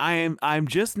 I'm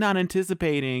just not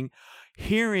anticipating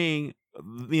hearing,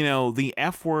 you know, the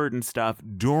F word and stuff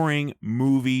during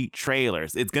movie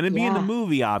trailers. It's going to be in the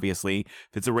movie, obviously,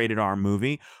 if it's a rated R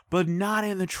movie, but not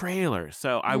in the trailer.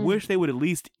 So I wish they would at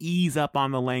least ease up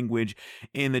on the language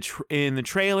in the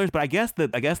trailers. But I guess the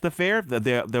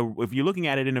if you're looking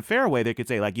at it in a fair way, they could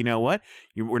say, like, you know what,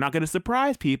 we're not going to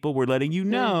surprise people. We're letting you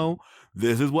know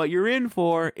this is what you're in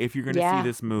for if you're going to see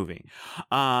this movie.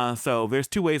 So there's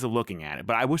two ways of looking at it.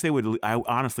 But I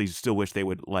honestly still wish they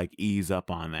would, like, ease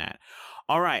up on that.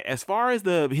 All right. As far as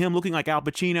him looking like Al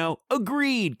Pacino,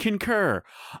 agreed, concur.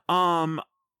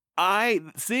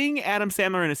 Seeing Adam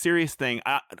Sandler in a serious thing.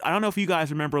 I don't know if you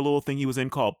guys remember a little thing he was in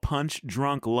called Punch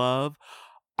Drunk Love.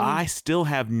 I still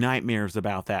have nightmares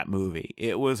about that movie.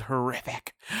 It was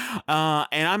horrific. And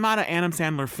I'm not an Adam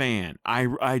Sandler fan. I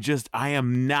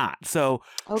am not. So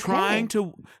trying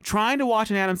to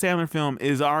watch an Adam Sandler film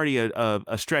is already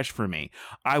a stretch for me.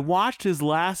 I watched his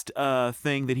last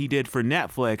thing that he did for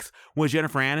Netflix with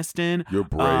Jennifer Aniston. You're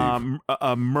brave.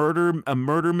 A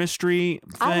murder mystery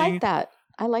thing.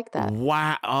 I like that.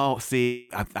 Wow. Oh, see,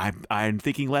 I'm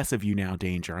thinking less of you now,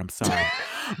 Danger. I'm sorry.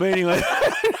 But anyway.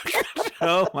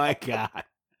 Oh my God.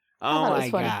 Oh my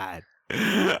God.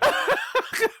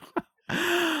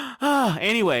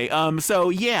 Anyway, so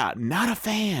yeah, not a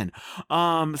fan.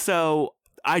 So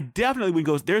I definitely would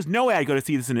go. There's no way I'd go to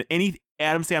see this in any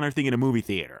Adam Sandler thing in a movie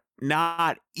theater.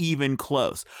 Not even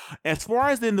close. As far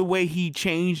as then the way he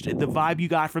changed the vibe you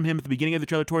got from him at the beginning of the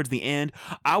trailer towards the end,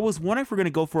 I was wondering if we're going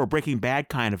to go for a Breaking Bad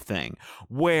kind of thing,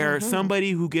 where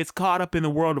somebody who gets caught up in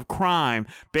the world of crime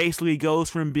basically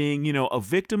goes from being, you know, a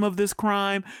victim of this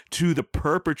crime to the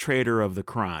perpetrator of the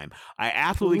crime. I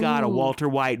absolutely got a Walter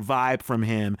White vibe from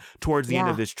him towards the end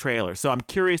of this trailer. So I'm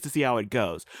curious to see how it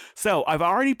goes. So I've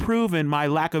already proven my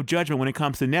lack of judgment when it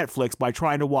comes to Netflix by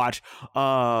trying to watch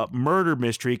Murder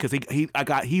Mystery, because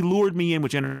he lured me in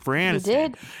with Jennifer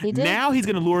Aniston. He did. Now he's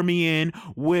going to lure me in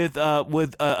with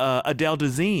Adele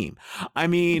Dazeem. I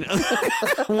mean,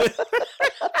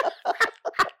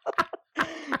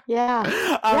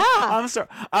 I'm sorry.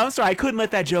 I couldn't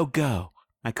let that joke go.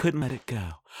 I couldn't let it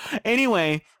go.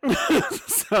 Anyway,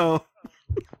 so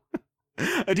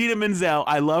Idina Menzel,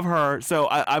 I love her, so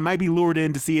I might be lured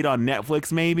in to see it on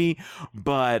Netflix, maybe,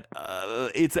 but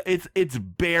it's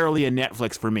barely a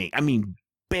Netflix for me. I mean,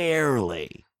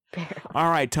 barely. All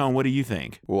right, Tone, what do you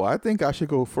think? Well, I think I should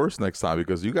go first next time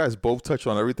because you guys both touched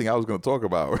on everything I was going to talk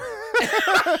about.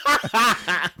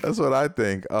 That's what I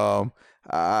think.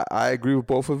 I agree with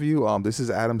both of you. This is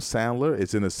Adam Sandler.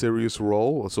 It's in a serious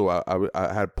role, so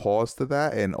I had paused to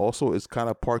that, and also it's kind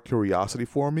of part curiosity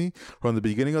for me. From the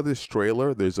beginning of this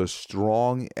trailer, there's a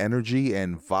strong energy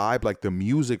and vibe. Like the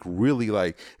music really,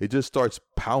 like it just starts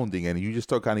pounding, and you just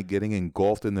start kind of getting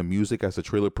engulfed in the music as the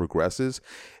trailer progresses.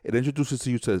 It introduces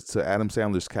you to Adam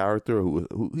Sandler's character,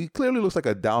 who he clearly looks like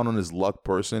a down on his luck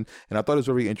person, and I thought it was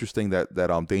very interesting that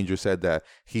Danger said that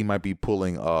he might be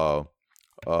pulling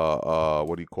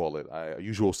what do you call it?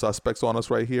 Usual suspects on us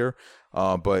right here.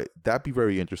 But that'd be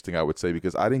very interesting, I would say,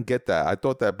 because I didn't get that. I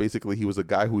thought that basically he was a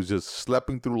guy who's just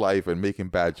schlepping through life and making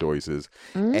bad choices.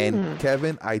 And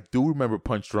Kevin, I do remember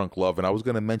Punch Drunk Love, and I was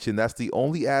going to mention that's the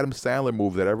only Adam Sandler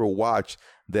movie that I ever watched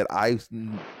that I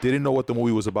didn't know what the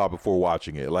movie was about before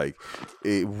watching it. Like,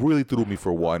 it really threw me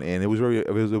for one, and it was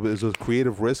a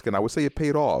creative risk, and I would say it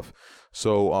paid off.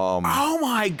 So, oh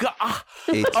my god,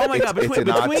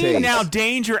 between Now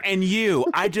Danger and you,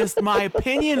 my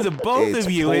opinions of both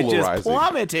of you had just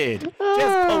plummeted,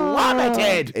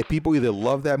 And people either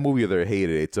love that movie or they hate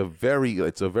it. It's a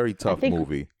very tough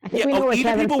movie. I think we know what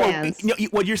Kevin fans.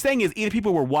 What you're saying is either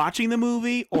people were watching the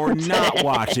movie or not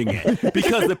watching it,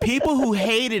 because the people who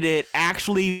hated it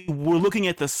actually were looking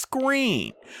at the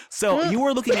screen. So you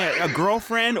were looking at a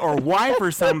girlfriend or wife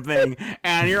or something,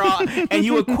 and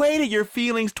you equated your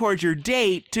feelings towards your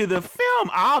date to the film,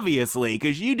 obviously,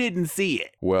 because you didn't see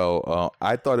it. Well,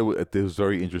 I thought it was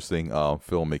very interesting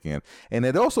filmmaking, and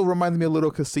it also reminded me a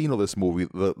little Casino. This movie,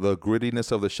 the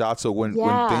grittiness of the shot. So when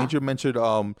Danger mentioned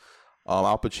Al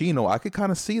Pacino, I could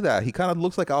kind of see that. He kind of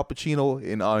looks like Al Pacino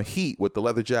in Heat with the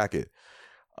leather jacket.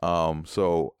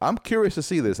 So I'm curious to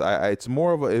see this. It's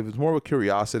more of a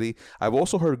curiosity. I've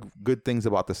also heard good things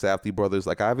about the Safdie brothers.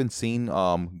 Like, I haven't seen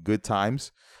Good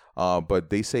Times, but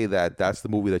they say that that's the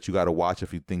movie that you got to watch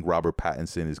if you think Robert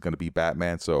Pattinson is going to be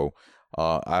Batman. So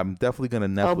I'm definitely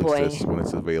going to Netflix this when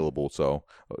it's available. So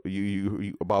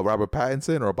you about Robert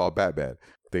Pattinson or about Batman?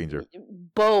 Danger.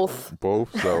 Both.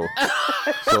 So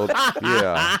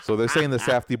yeah. So they're saying the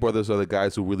Safdie brothers are the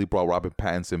guys who really brought Robert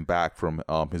Pattinson back from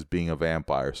his being a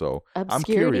vampire. So obscurity. I'm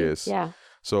curious. Yeah.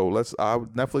 So let's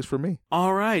Netflix for me.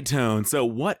 All right, Tone. So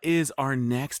what is our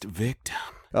next victim?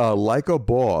 Like a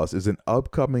Boss is an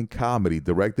upcoming comedy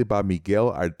directed by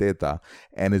Miguel Arteta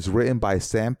and is written by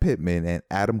Sam Pittman and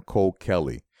Adam Cole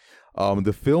Kelly.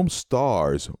 The film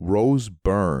stars Rose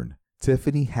Byrne,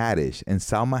 Tiffany Haddish, and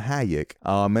Salma Hayek,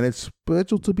 and it's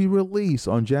scheduled to be released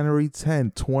on January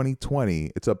 10,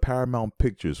 2020. It's a Paramount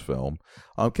Pictures film.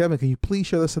 Kevin, can you please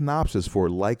share the synopsis for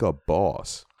Like a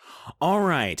Boss? All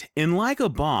right. In Like a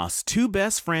Boss, two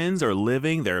best friends are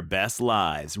living their best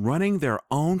lives, running their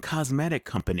own cosmetic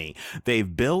company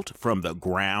they've built from the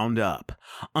ground up.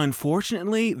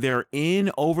 Unfortunately, they're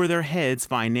in over their heads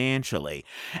financially,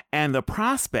 and the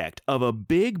prospect of a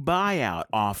big buyout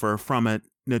offer from a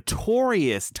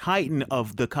notorious titan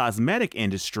of the cosmetic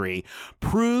industry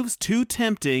proves too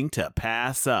tempting to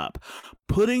pass up,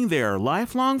 putting their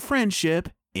lifelong friendship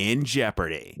in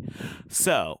jeopardy.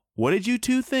 So, what did you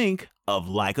two think of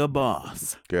Like a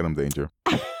Boss? Get him, Danger.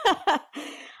 So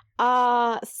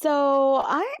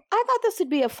I thought this would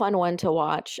be a fun one to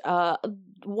watch.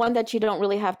 One that you don't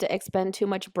really have to expend too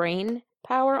much brain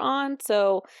power on.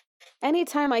 So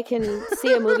anytime I can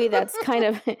see a movie that's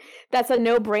that's a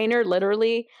no-brainer,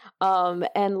 literally,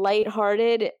 and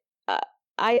lighthearted,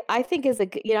 I think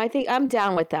I think I'm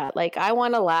down with that. Like, I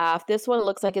want to laugh. This one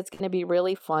looks like it's going to be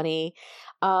really funny.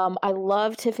 I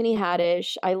love Tiffany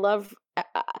Haddish.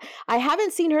 I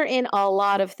haven't seen her in a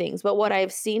lot of things, but what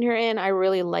I've seen her in, I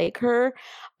really like her.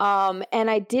 And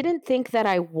I didn't think that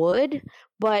I would,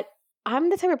 but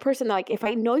I'm the type of person that, like, if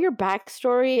I know your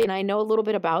backstory and I know a little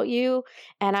bit about you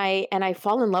and I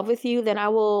fall in love with you, then I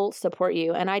will support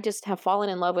you. And I just have fallen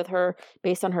in love with her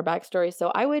based on her backstory.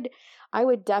 So I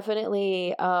would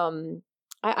definitely,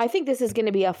 I think this is going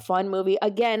to be a fun movie.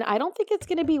 Again, I don't think it's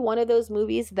going to be one of those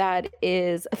movies that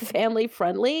is family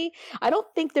friendly. I don't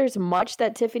think there's much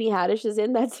that Tiffany Haddish is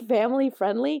in that's family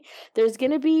friendly. There's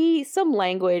going to be some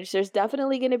language. There's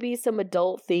definitely going to be some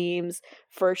adult themes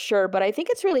for sure. But I think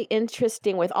it's really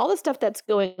interesting with all the stuff that's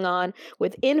going on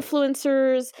with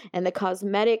influencers and the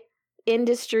cosmetic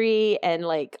industry and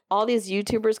like all these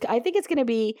YouTubers. I think it's going to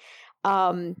be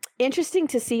interesting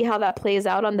to see how that plays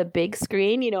out on the big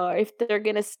screen, if they're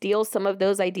going to steal some of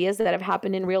those ideas that have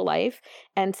happened in real life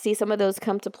and see some of those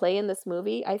come to play in this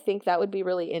movie. I think that would be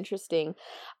really interesting.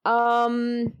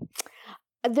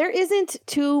 There isn't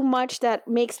too much that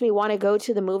makes me want to go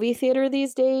to the movie theater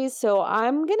these days, so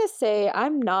I'm going to say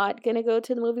I'm not going to go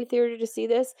to the movie theater to see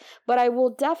this, but I will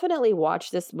definitely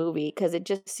watch this movie because it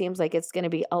just seems like it's going to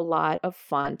be a lot of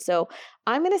fun. So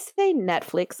I'm going to say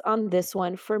Netflix on this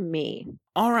one for me.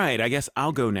 All right, I guess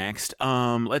I'll go next.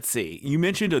 Let's see. You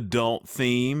mentioned adult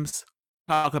themes.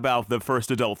 Talk about the first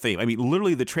adult theme. I mean,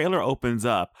 literally the trailer opens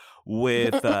up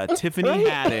with Tiffany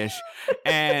Haddish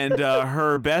and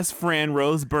her best friend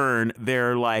Rose Byrne.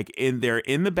 They're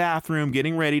in the bathroom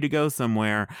getting ready to go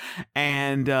somewhere,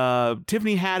 and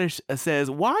Tiffany Haddish says,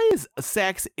 "Why is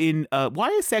sex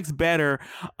better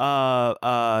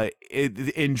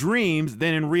in dreams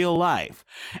than in real life?"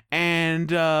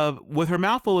 And with her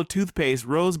mouth full of toothpaste,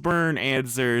 Rose Byrne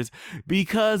answers,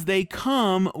 "Because they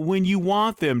come when you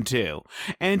want them to."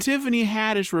 And Tiffany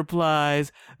Haddish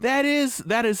replies, That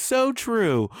is so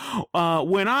true.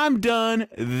 When I'm done,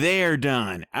 they're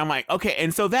done." I'm like, okay.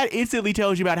 And so that instantly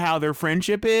tells you about how their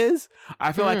friendship is.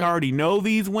 I feel like I already know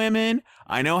these women.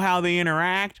 I know how they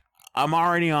interact. I'm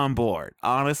already on board,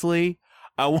 honestly.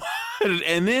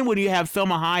 And then when you have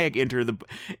Selma Hayek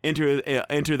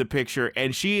enter the picture,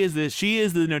 and she is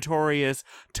the notorious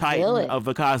titan of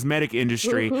the cosmetic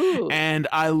industry. Woo-hoo. And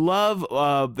I love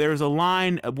there's a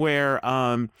line where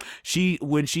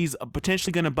when she's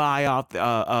potentially going to buy off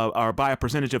or buy a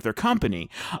percentage of their company,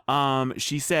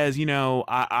 she says,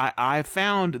 I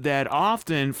found that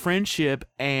often friendship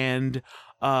and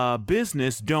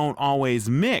business don't always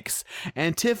mix.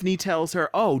 And Tiffany tells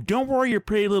her, "Oh, don't worry your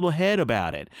pretty little head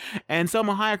about it." And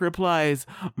Selma Hayek replies,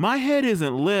 "My head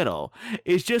isn't little.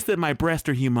 It's just that my breasts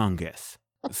are humongous."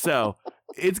 So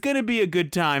it's going to be a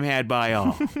good time had by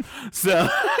all. So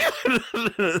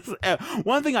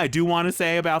one thing I do want to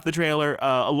say about the trailer,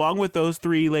 along with those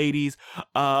three ladies,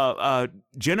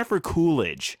 Jennifer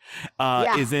Coolidge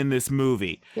is in this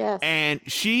movie. Yes. And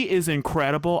she is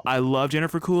incredible. I love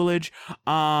Jennifer Coolidge.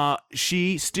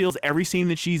 She steals every scene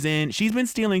that she's in. She's been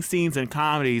stealing scenes in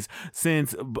comedies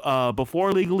since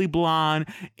before Legally Blonde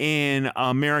in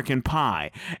American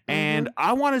Pie. And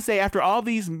I want to say, after all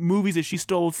these movies that she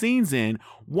stole scenes in,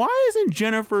 why isn't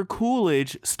Jennifer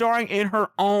Coolidge starring in her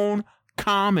own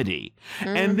comedy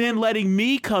and then letting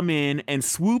me come in and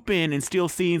swoop in and steal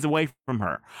scenes away from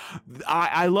her?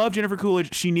 I love Jennifer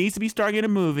Coolidge. She needs to be starring in a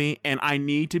movie, and I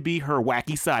need to be her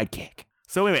wacky sidekick.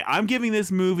 So anyway, I'm giving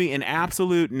this movie an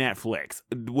absolute Netflix.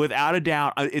 Without a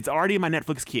doubt, it's already in my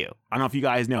Netflix queue. I don't know if you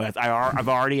guys know that. I've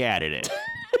already added it.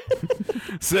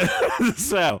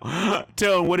 So,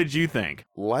 Tone, what did you think?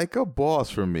 Like a Boss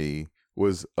for me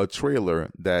was a trailer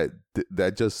that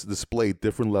just displayed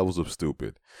different levels of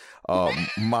stupid.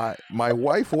 My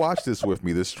wife watched this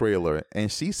trailer,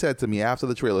 and she said to me after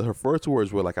the trailer, her first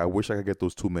words were like, "I wish I could get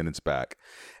those 2 minutes back."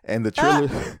 And the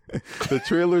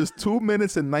trailer is 2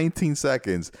 minutes and 19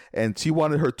 seconds, and she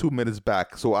wanted her 2 minutes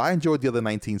back. So I enjoyed the other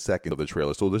 19 seconds of the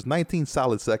trailer. So there's 19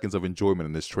 solid seconds of enjoyment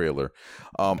in this trailer.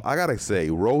 I gotta say,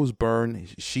 Rose Byrne,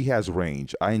 she has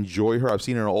range. I enjoy her. I've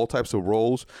seen her in all types of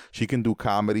roles. She can do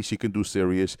comedy. She can do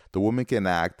serious. The woman can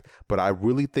act. But I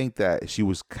really think that she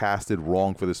was casted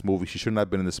wrong for this movie. She shouldn't have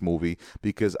been in this movie,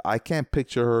 because I can't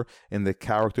picture her in the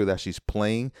character that she's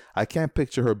playing. I can't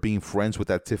picture her being friends with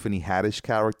that Tiffany Haddish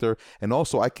character. And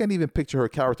also, I can't even picture her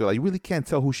character. Like, you really can't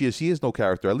tell who she is. She is no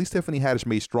character. At least Tiffany Haddish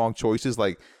made strong choices.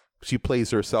 Like, she plays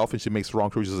herself, and she makes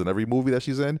strong choices in every movie that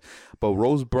she's in. But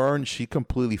Rose Byrne, she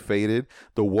completely faded.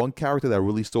 The one character that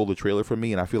really stole the trailer for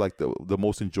me, and I feel like the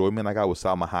most enjoyment I got, was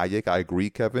Salma Hayek. I agree,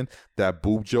 Kevin. That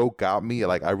boob joke got me.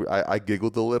 Like, I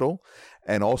giggled a little.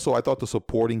 And also, I thought the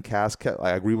supporting cast,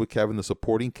 I agree with Kevin, the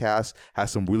supporting cast has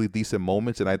some really decent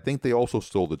moments, and I think they also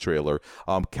stole the trailer.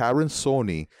 Karen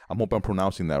Sony, I hope I'm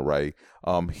pronouncing that right.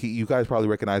 You guys probably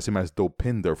recognize him as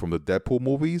Dopinder from the Deadpool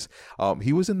movies.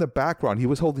 He was in the background. He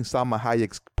was holding Salma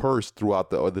Hayek's purse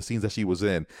throughout the scenes that she was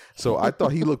in. So I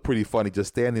thought he looked pretty funny just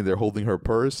standing there holding her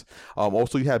purse.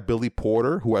 Also, you had Billy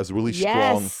Porter, who has really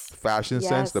strong fashion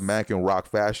sense. The man can rock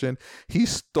fashion. He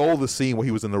stole the scene when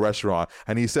he was in the restaurant,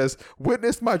 and he says,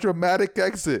 "Witness my dramatic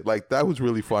exit." Like, that was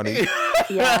really funny.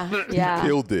 Yeah. He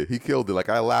killed it. Like,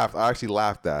 I actually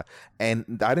laughed at.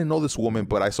 And I didn't know this woman,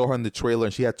 but I saw her in the trailer,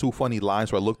 and she had two funny lines,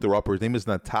 so I looked her up. Her name is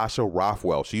Natasha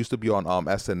Rothwell. She used to be on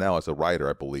SNL as a writer,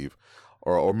 I believe.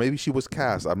 Or maybe she was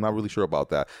cast. I'm not really sure about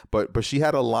that. But she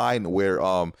had a line where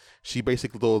she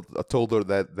basically told her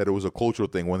that it was a cultural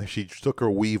thing when she took her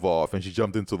weave off and she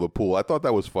jumped into the pool. I thought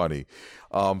that was funny.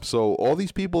 So all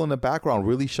these people in the background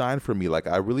really shine for me. Like,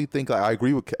 I really think, I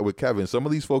agree with Kevin. Some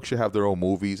of these folks should have their own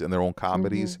movies and their own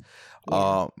comedies.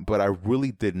 But I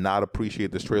really did not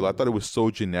appreciate this trailer. I thought it was so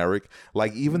generic.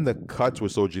 Like, even the cuts were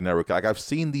so generic. Like, I've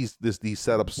seen these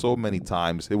setups so many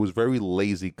times. It was very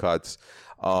lazy cuts.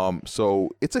 So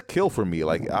it's a kill for me.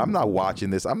 Like, I'm not watching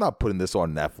this. I'm not putting this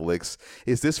on Netflix.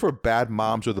 Is this for Bad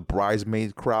Moms or the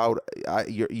Bridesmaids crowd?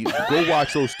 You go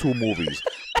watch those two movies.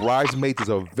 Bridesmaids is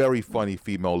a very funny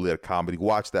female-led comedy.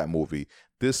 Watch that movie.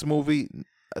 This movie,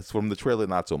 from the trailer,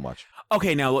 not so much.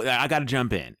 Okay, now I got to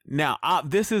jump in. Now,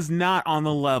 this is not on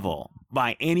the level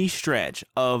by any stretch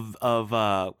of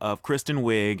Kristen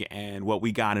Wiig and what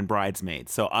we got in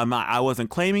Bridesmaids. So I wasn't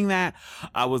claiming that.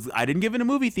 I didn't give it a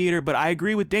movie theater, but I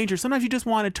agree with Danger. Sometimes you just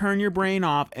want to turn your brain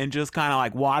off and just kind of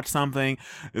like watch something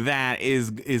that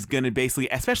is going to basically,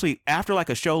 especially after like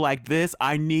a show like this,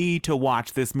 I need to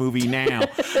watch this movie now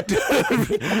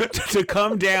to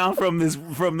come down from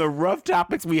the rough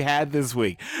topics we had this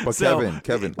week. But so,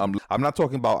 Kevin, I'm not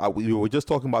talking about. We were just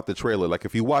talking about the trailer. Like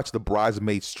if you watch the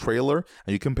Bridesmaids trailer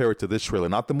and you compare it to this trailer,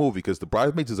 not the movie, because the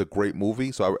Bridesmaids is a great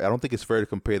movie. So I don't think it's fair to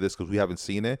compare this because we haven't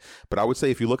seen it. But I would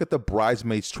say if you look at the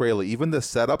Bridesmaids trailer, even the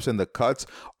setups and the cuts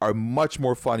are much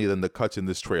more funny than the cuts in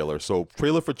this trailer. So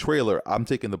trailer for trailer, I'm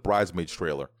taking the Bridesmaids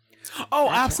trailer. Oh,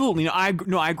 absolutely. I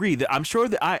agree that I'm sure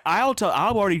that I'll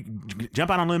already jump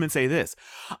out on a limb and say this.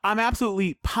 I'm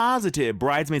absolutely positive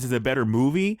Bridesmaids is a better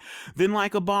movie than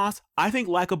Like a Boss. I think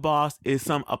Like a Boss is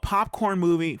a popcorn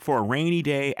movie for a rainy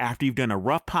day after you've done a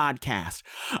rough podcast.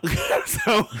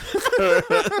 So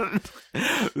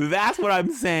that's what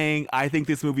I'm saying. I think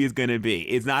this movie is going to be.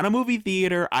 It's not a movie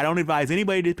theater. I don't advise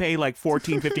anybody to pay like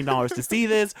 $14, $15 to see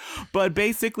this. But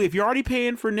basically, if you're already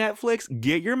paying for Netflix,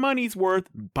 get your money's worth,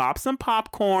 pop some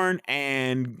popcorn,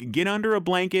 and get under a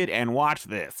blanket and watch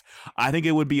this. I think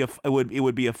it would be a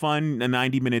fun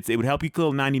 90 minutes. It would help you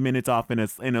kill 90 minutes off in a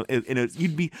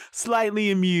you'd be slightly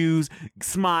amused,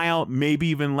 smile, maybe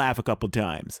even laugh a couple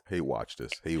times. Hey, watch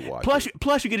this.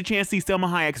 Plus, you get a chance to see Selma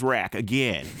Hayek's Rack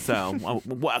again. So,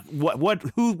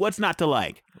 what's not to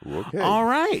like? Okay. All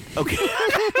right. Okay.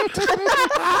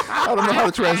 I don't know how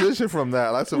to transition from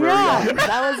that. That's a very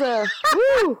that was a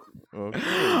woo.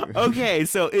 Okay,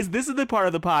 so this is the part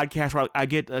of the podcast where I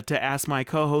get to ask my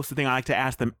co-host the thing I like to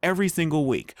ask them every single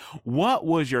week. What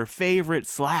was your favorite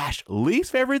 /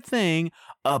 least favorite thing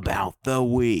about the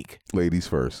week? Ladies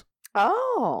first.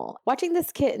 Oh, watching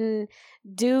this kitten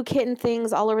do kitten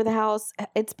things all over the house.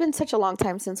 It's been such a long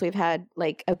time since we've had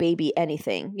like a baby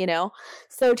anything, you know?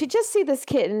 So to just see this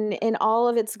kitten in all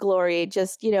of its glory,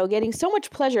 just, you know, getting so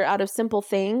much pleasure out of simple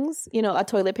things, you know, a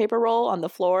toilet paper roll on the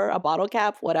floor, a bottle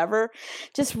cap, whatever,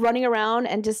 just running around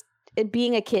and just it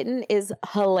being a kitten is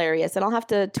hilarious. And I'll have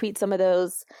to tweet some of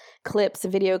those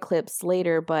video clips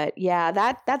later. But yeah,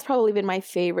 that's probably been my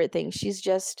favorite thing. She's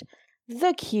just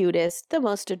the cutest, the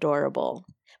most adorable.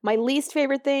 My least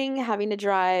favorite thing, having to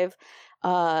drive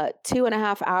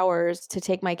 2.5 hours to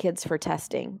take my kids for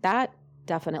testing. That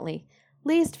definitely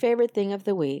least favorite thing of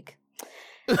the week.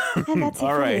 And that's it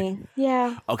all for right. me.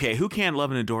 Yeah. Okay, who can't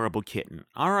love an adorable kitten?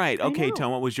 All right. Okay,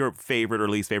 Tom, what was your favorite or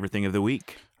least favorite thing of the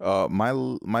week?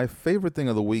 My favorite thing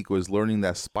of the week was learning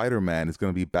that Spider-Man is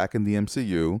going to be back in the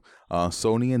MCU.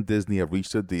 Sony and Disney have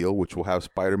reached a deal which will have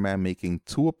Spider-Man making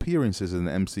 2 appearances in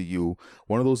the MCU.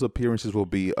 One of those appearances will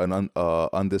be an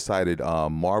undecided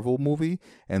Marvel movie,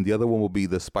 and the other one will be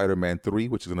the Spider-Man 3,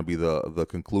 which is going to be the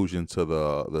conclusion to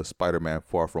the Spider-Man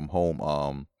Far From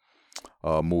Home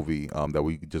movie that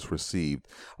we just received.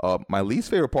 My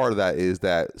least favorite part of that is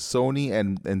that Sony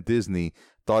and Disney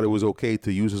thought it was okay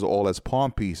to use us all as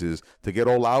pawn pieces to get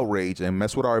all outraged and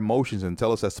mess with our emotions and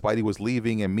tell us that Spidey was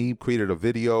leaving, and me created a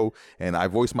video and I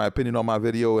voiced my opinion on my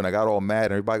video and I got all mad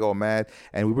and everybody got all mad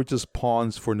and we were just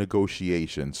pawns for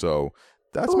negotiation. So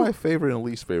that's my favorite and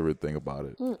least favorite thing about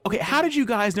it. Okay, how did you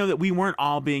guys know that we weren't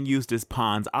all being used as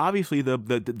pawns? Obviously,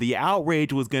 the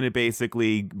outrage was going to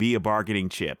basically be a bargaining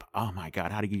chip. Oh my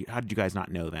God, how did you guys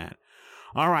not know that?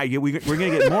 All right, we're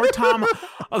gonna get more Tom.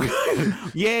 Okay.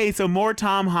 Yay! So more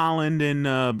Tom Holland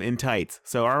in tights.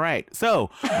 So all right. So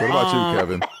what about you,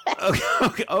 Kevin?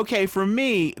 Okay. For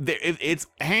me, it's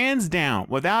hands down,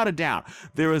 without a doubt.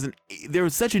 There was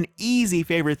such an easy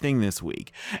favorite thing this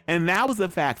week, and that was the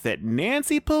fact that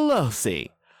Nancy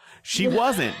Pelosi. She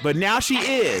wasn't, but now she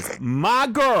is. My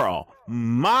girl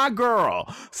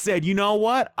said, you know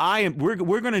what?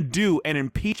 We're going to do an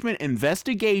impeachment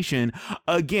investigation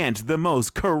against the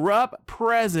most corrupt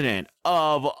president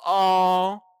of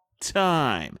all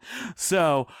time.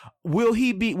 So will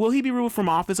he be removed from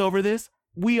office over this?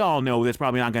 We all know that's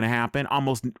probably not going to happen.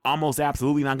 Almost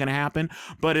absolutely not going to happen.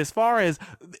 But as far as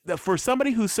for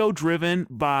somebody who's so driven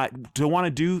to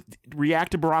want to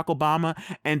react to Barack Obama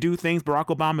and do things Barack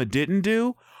Obama didn't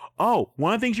do. Oh,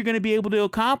 one of the things you're going to be able to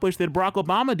accomplish that Barack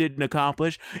Obama didn't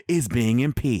accomplish is being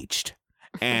impeached.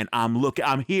 And I'm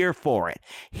here for it.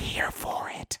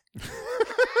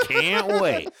 Can't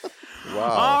wait. Wow.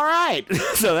 All right.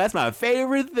 So that's my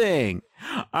favorite thing.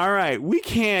 All right. We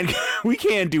can't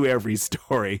do every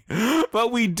story,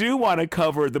 but we do want to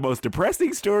cover the most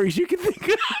depressing stories you can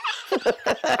think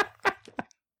of.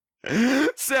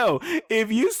 So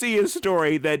if you see a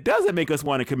story that doesn't make us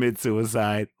want to commit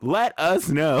suicide, let us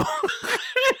know.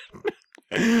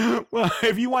 Well,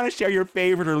 if you want to share your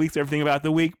favorite or least everything about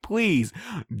the week, please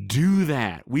do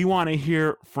that. We want to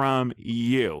hear from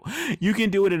you. You can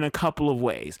do it in a couple of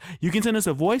ways. You can send us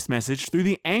a voice message through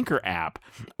the Anchor app,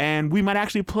 and we might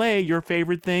actually play your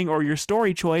favorite thing or your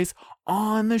story choice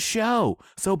on the show.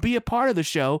 So be a part of the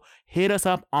show. Hit us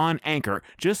up on Anchor.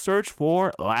 Just search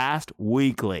for Last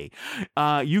Weekly.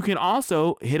 You can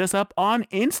also hit us up on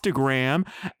Instagram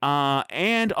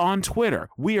and on Twitter.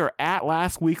 We are at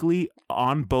Last Weekly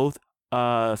on both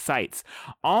sites.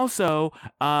 Also,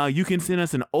 you can send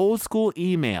us an old school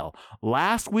email,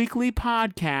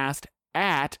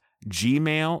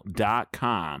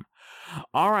 lastweeklypodcast@gmail.com.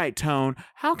 All right, Tone,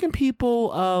 how can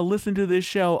people listen to this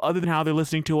show other than how they're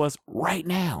listening to us right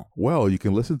now? Well, you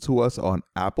can listen to us on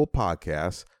Apple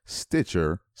Podcasts,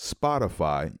 Stitcher,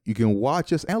 Spotify. You can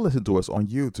watch us and listen to us on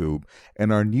YouTube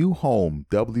and our new home,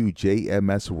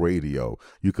 WJMS Radio.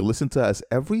 You can listen to us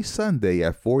every Sunday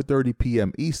at 4:30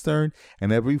 p.m. Eastern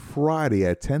and every Friday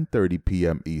at 10:30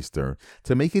 p.m. Eastern.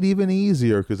 To make it even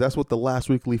easier, because that's what the Last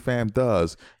Weekly fam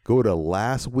does, go to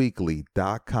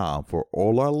lastweekly.com for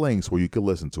all our links where you can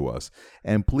listen to us.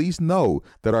 And please know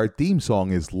that our theme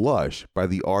song is Lush by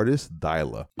the artist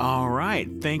Dyla. All right.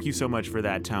 Thank you so much for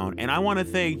that, Tone. And I want to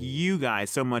thank you guys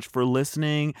so much for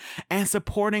listening and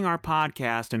supporting our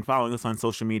podcast and following us on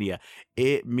social media.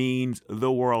 It means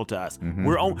the world to us.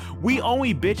 Mm-hmm. We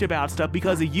only bitch about stuff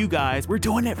because of you guys. We're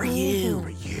doing it for you.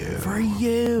 For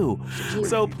you.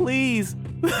 So please,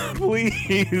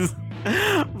 please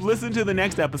listen to the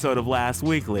next episode of Last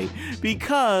Weekly,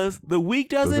 because the week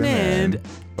doesn't end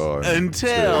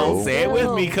until, say it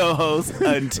with me, co-host,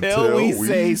 until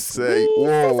we say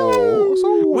whoa.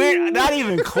 We're not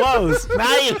even close.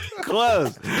 Not even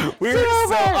close. We're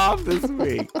so off this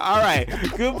week. All right.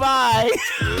 Goodbye.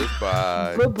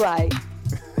 Goodbye.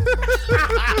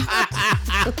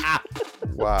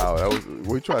 Wow,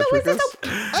 were you trying to trick us?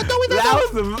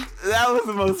 That was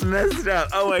the most messed up.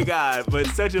 Oh my God. But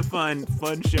such a fun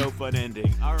show, fun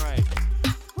ending. All right.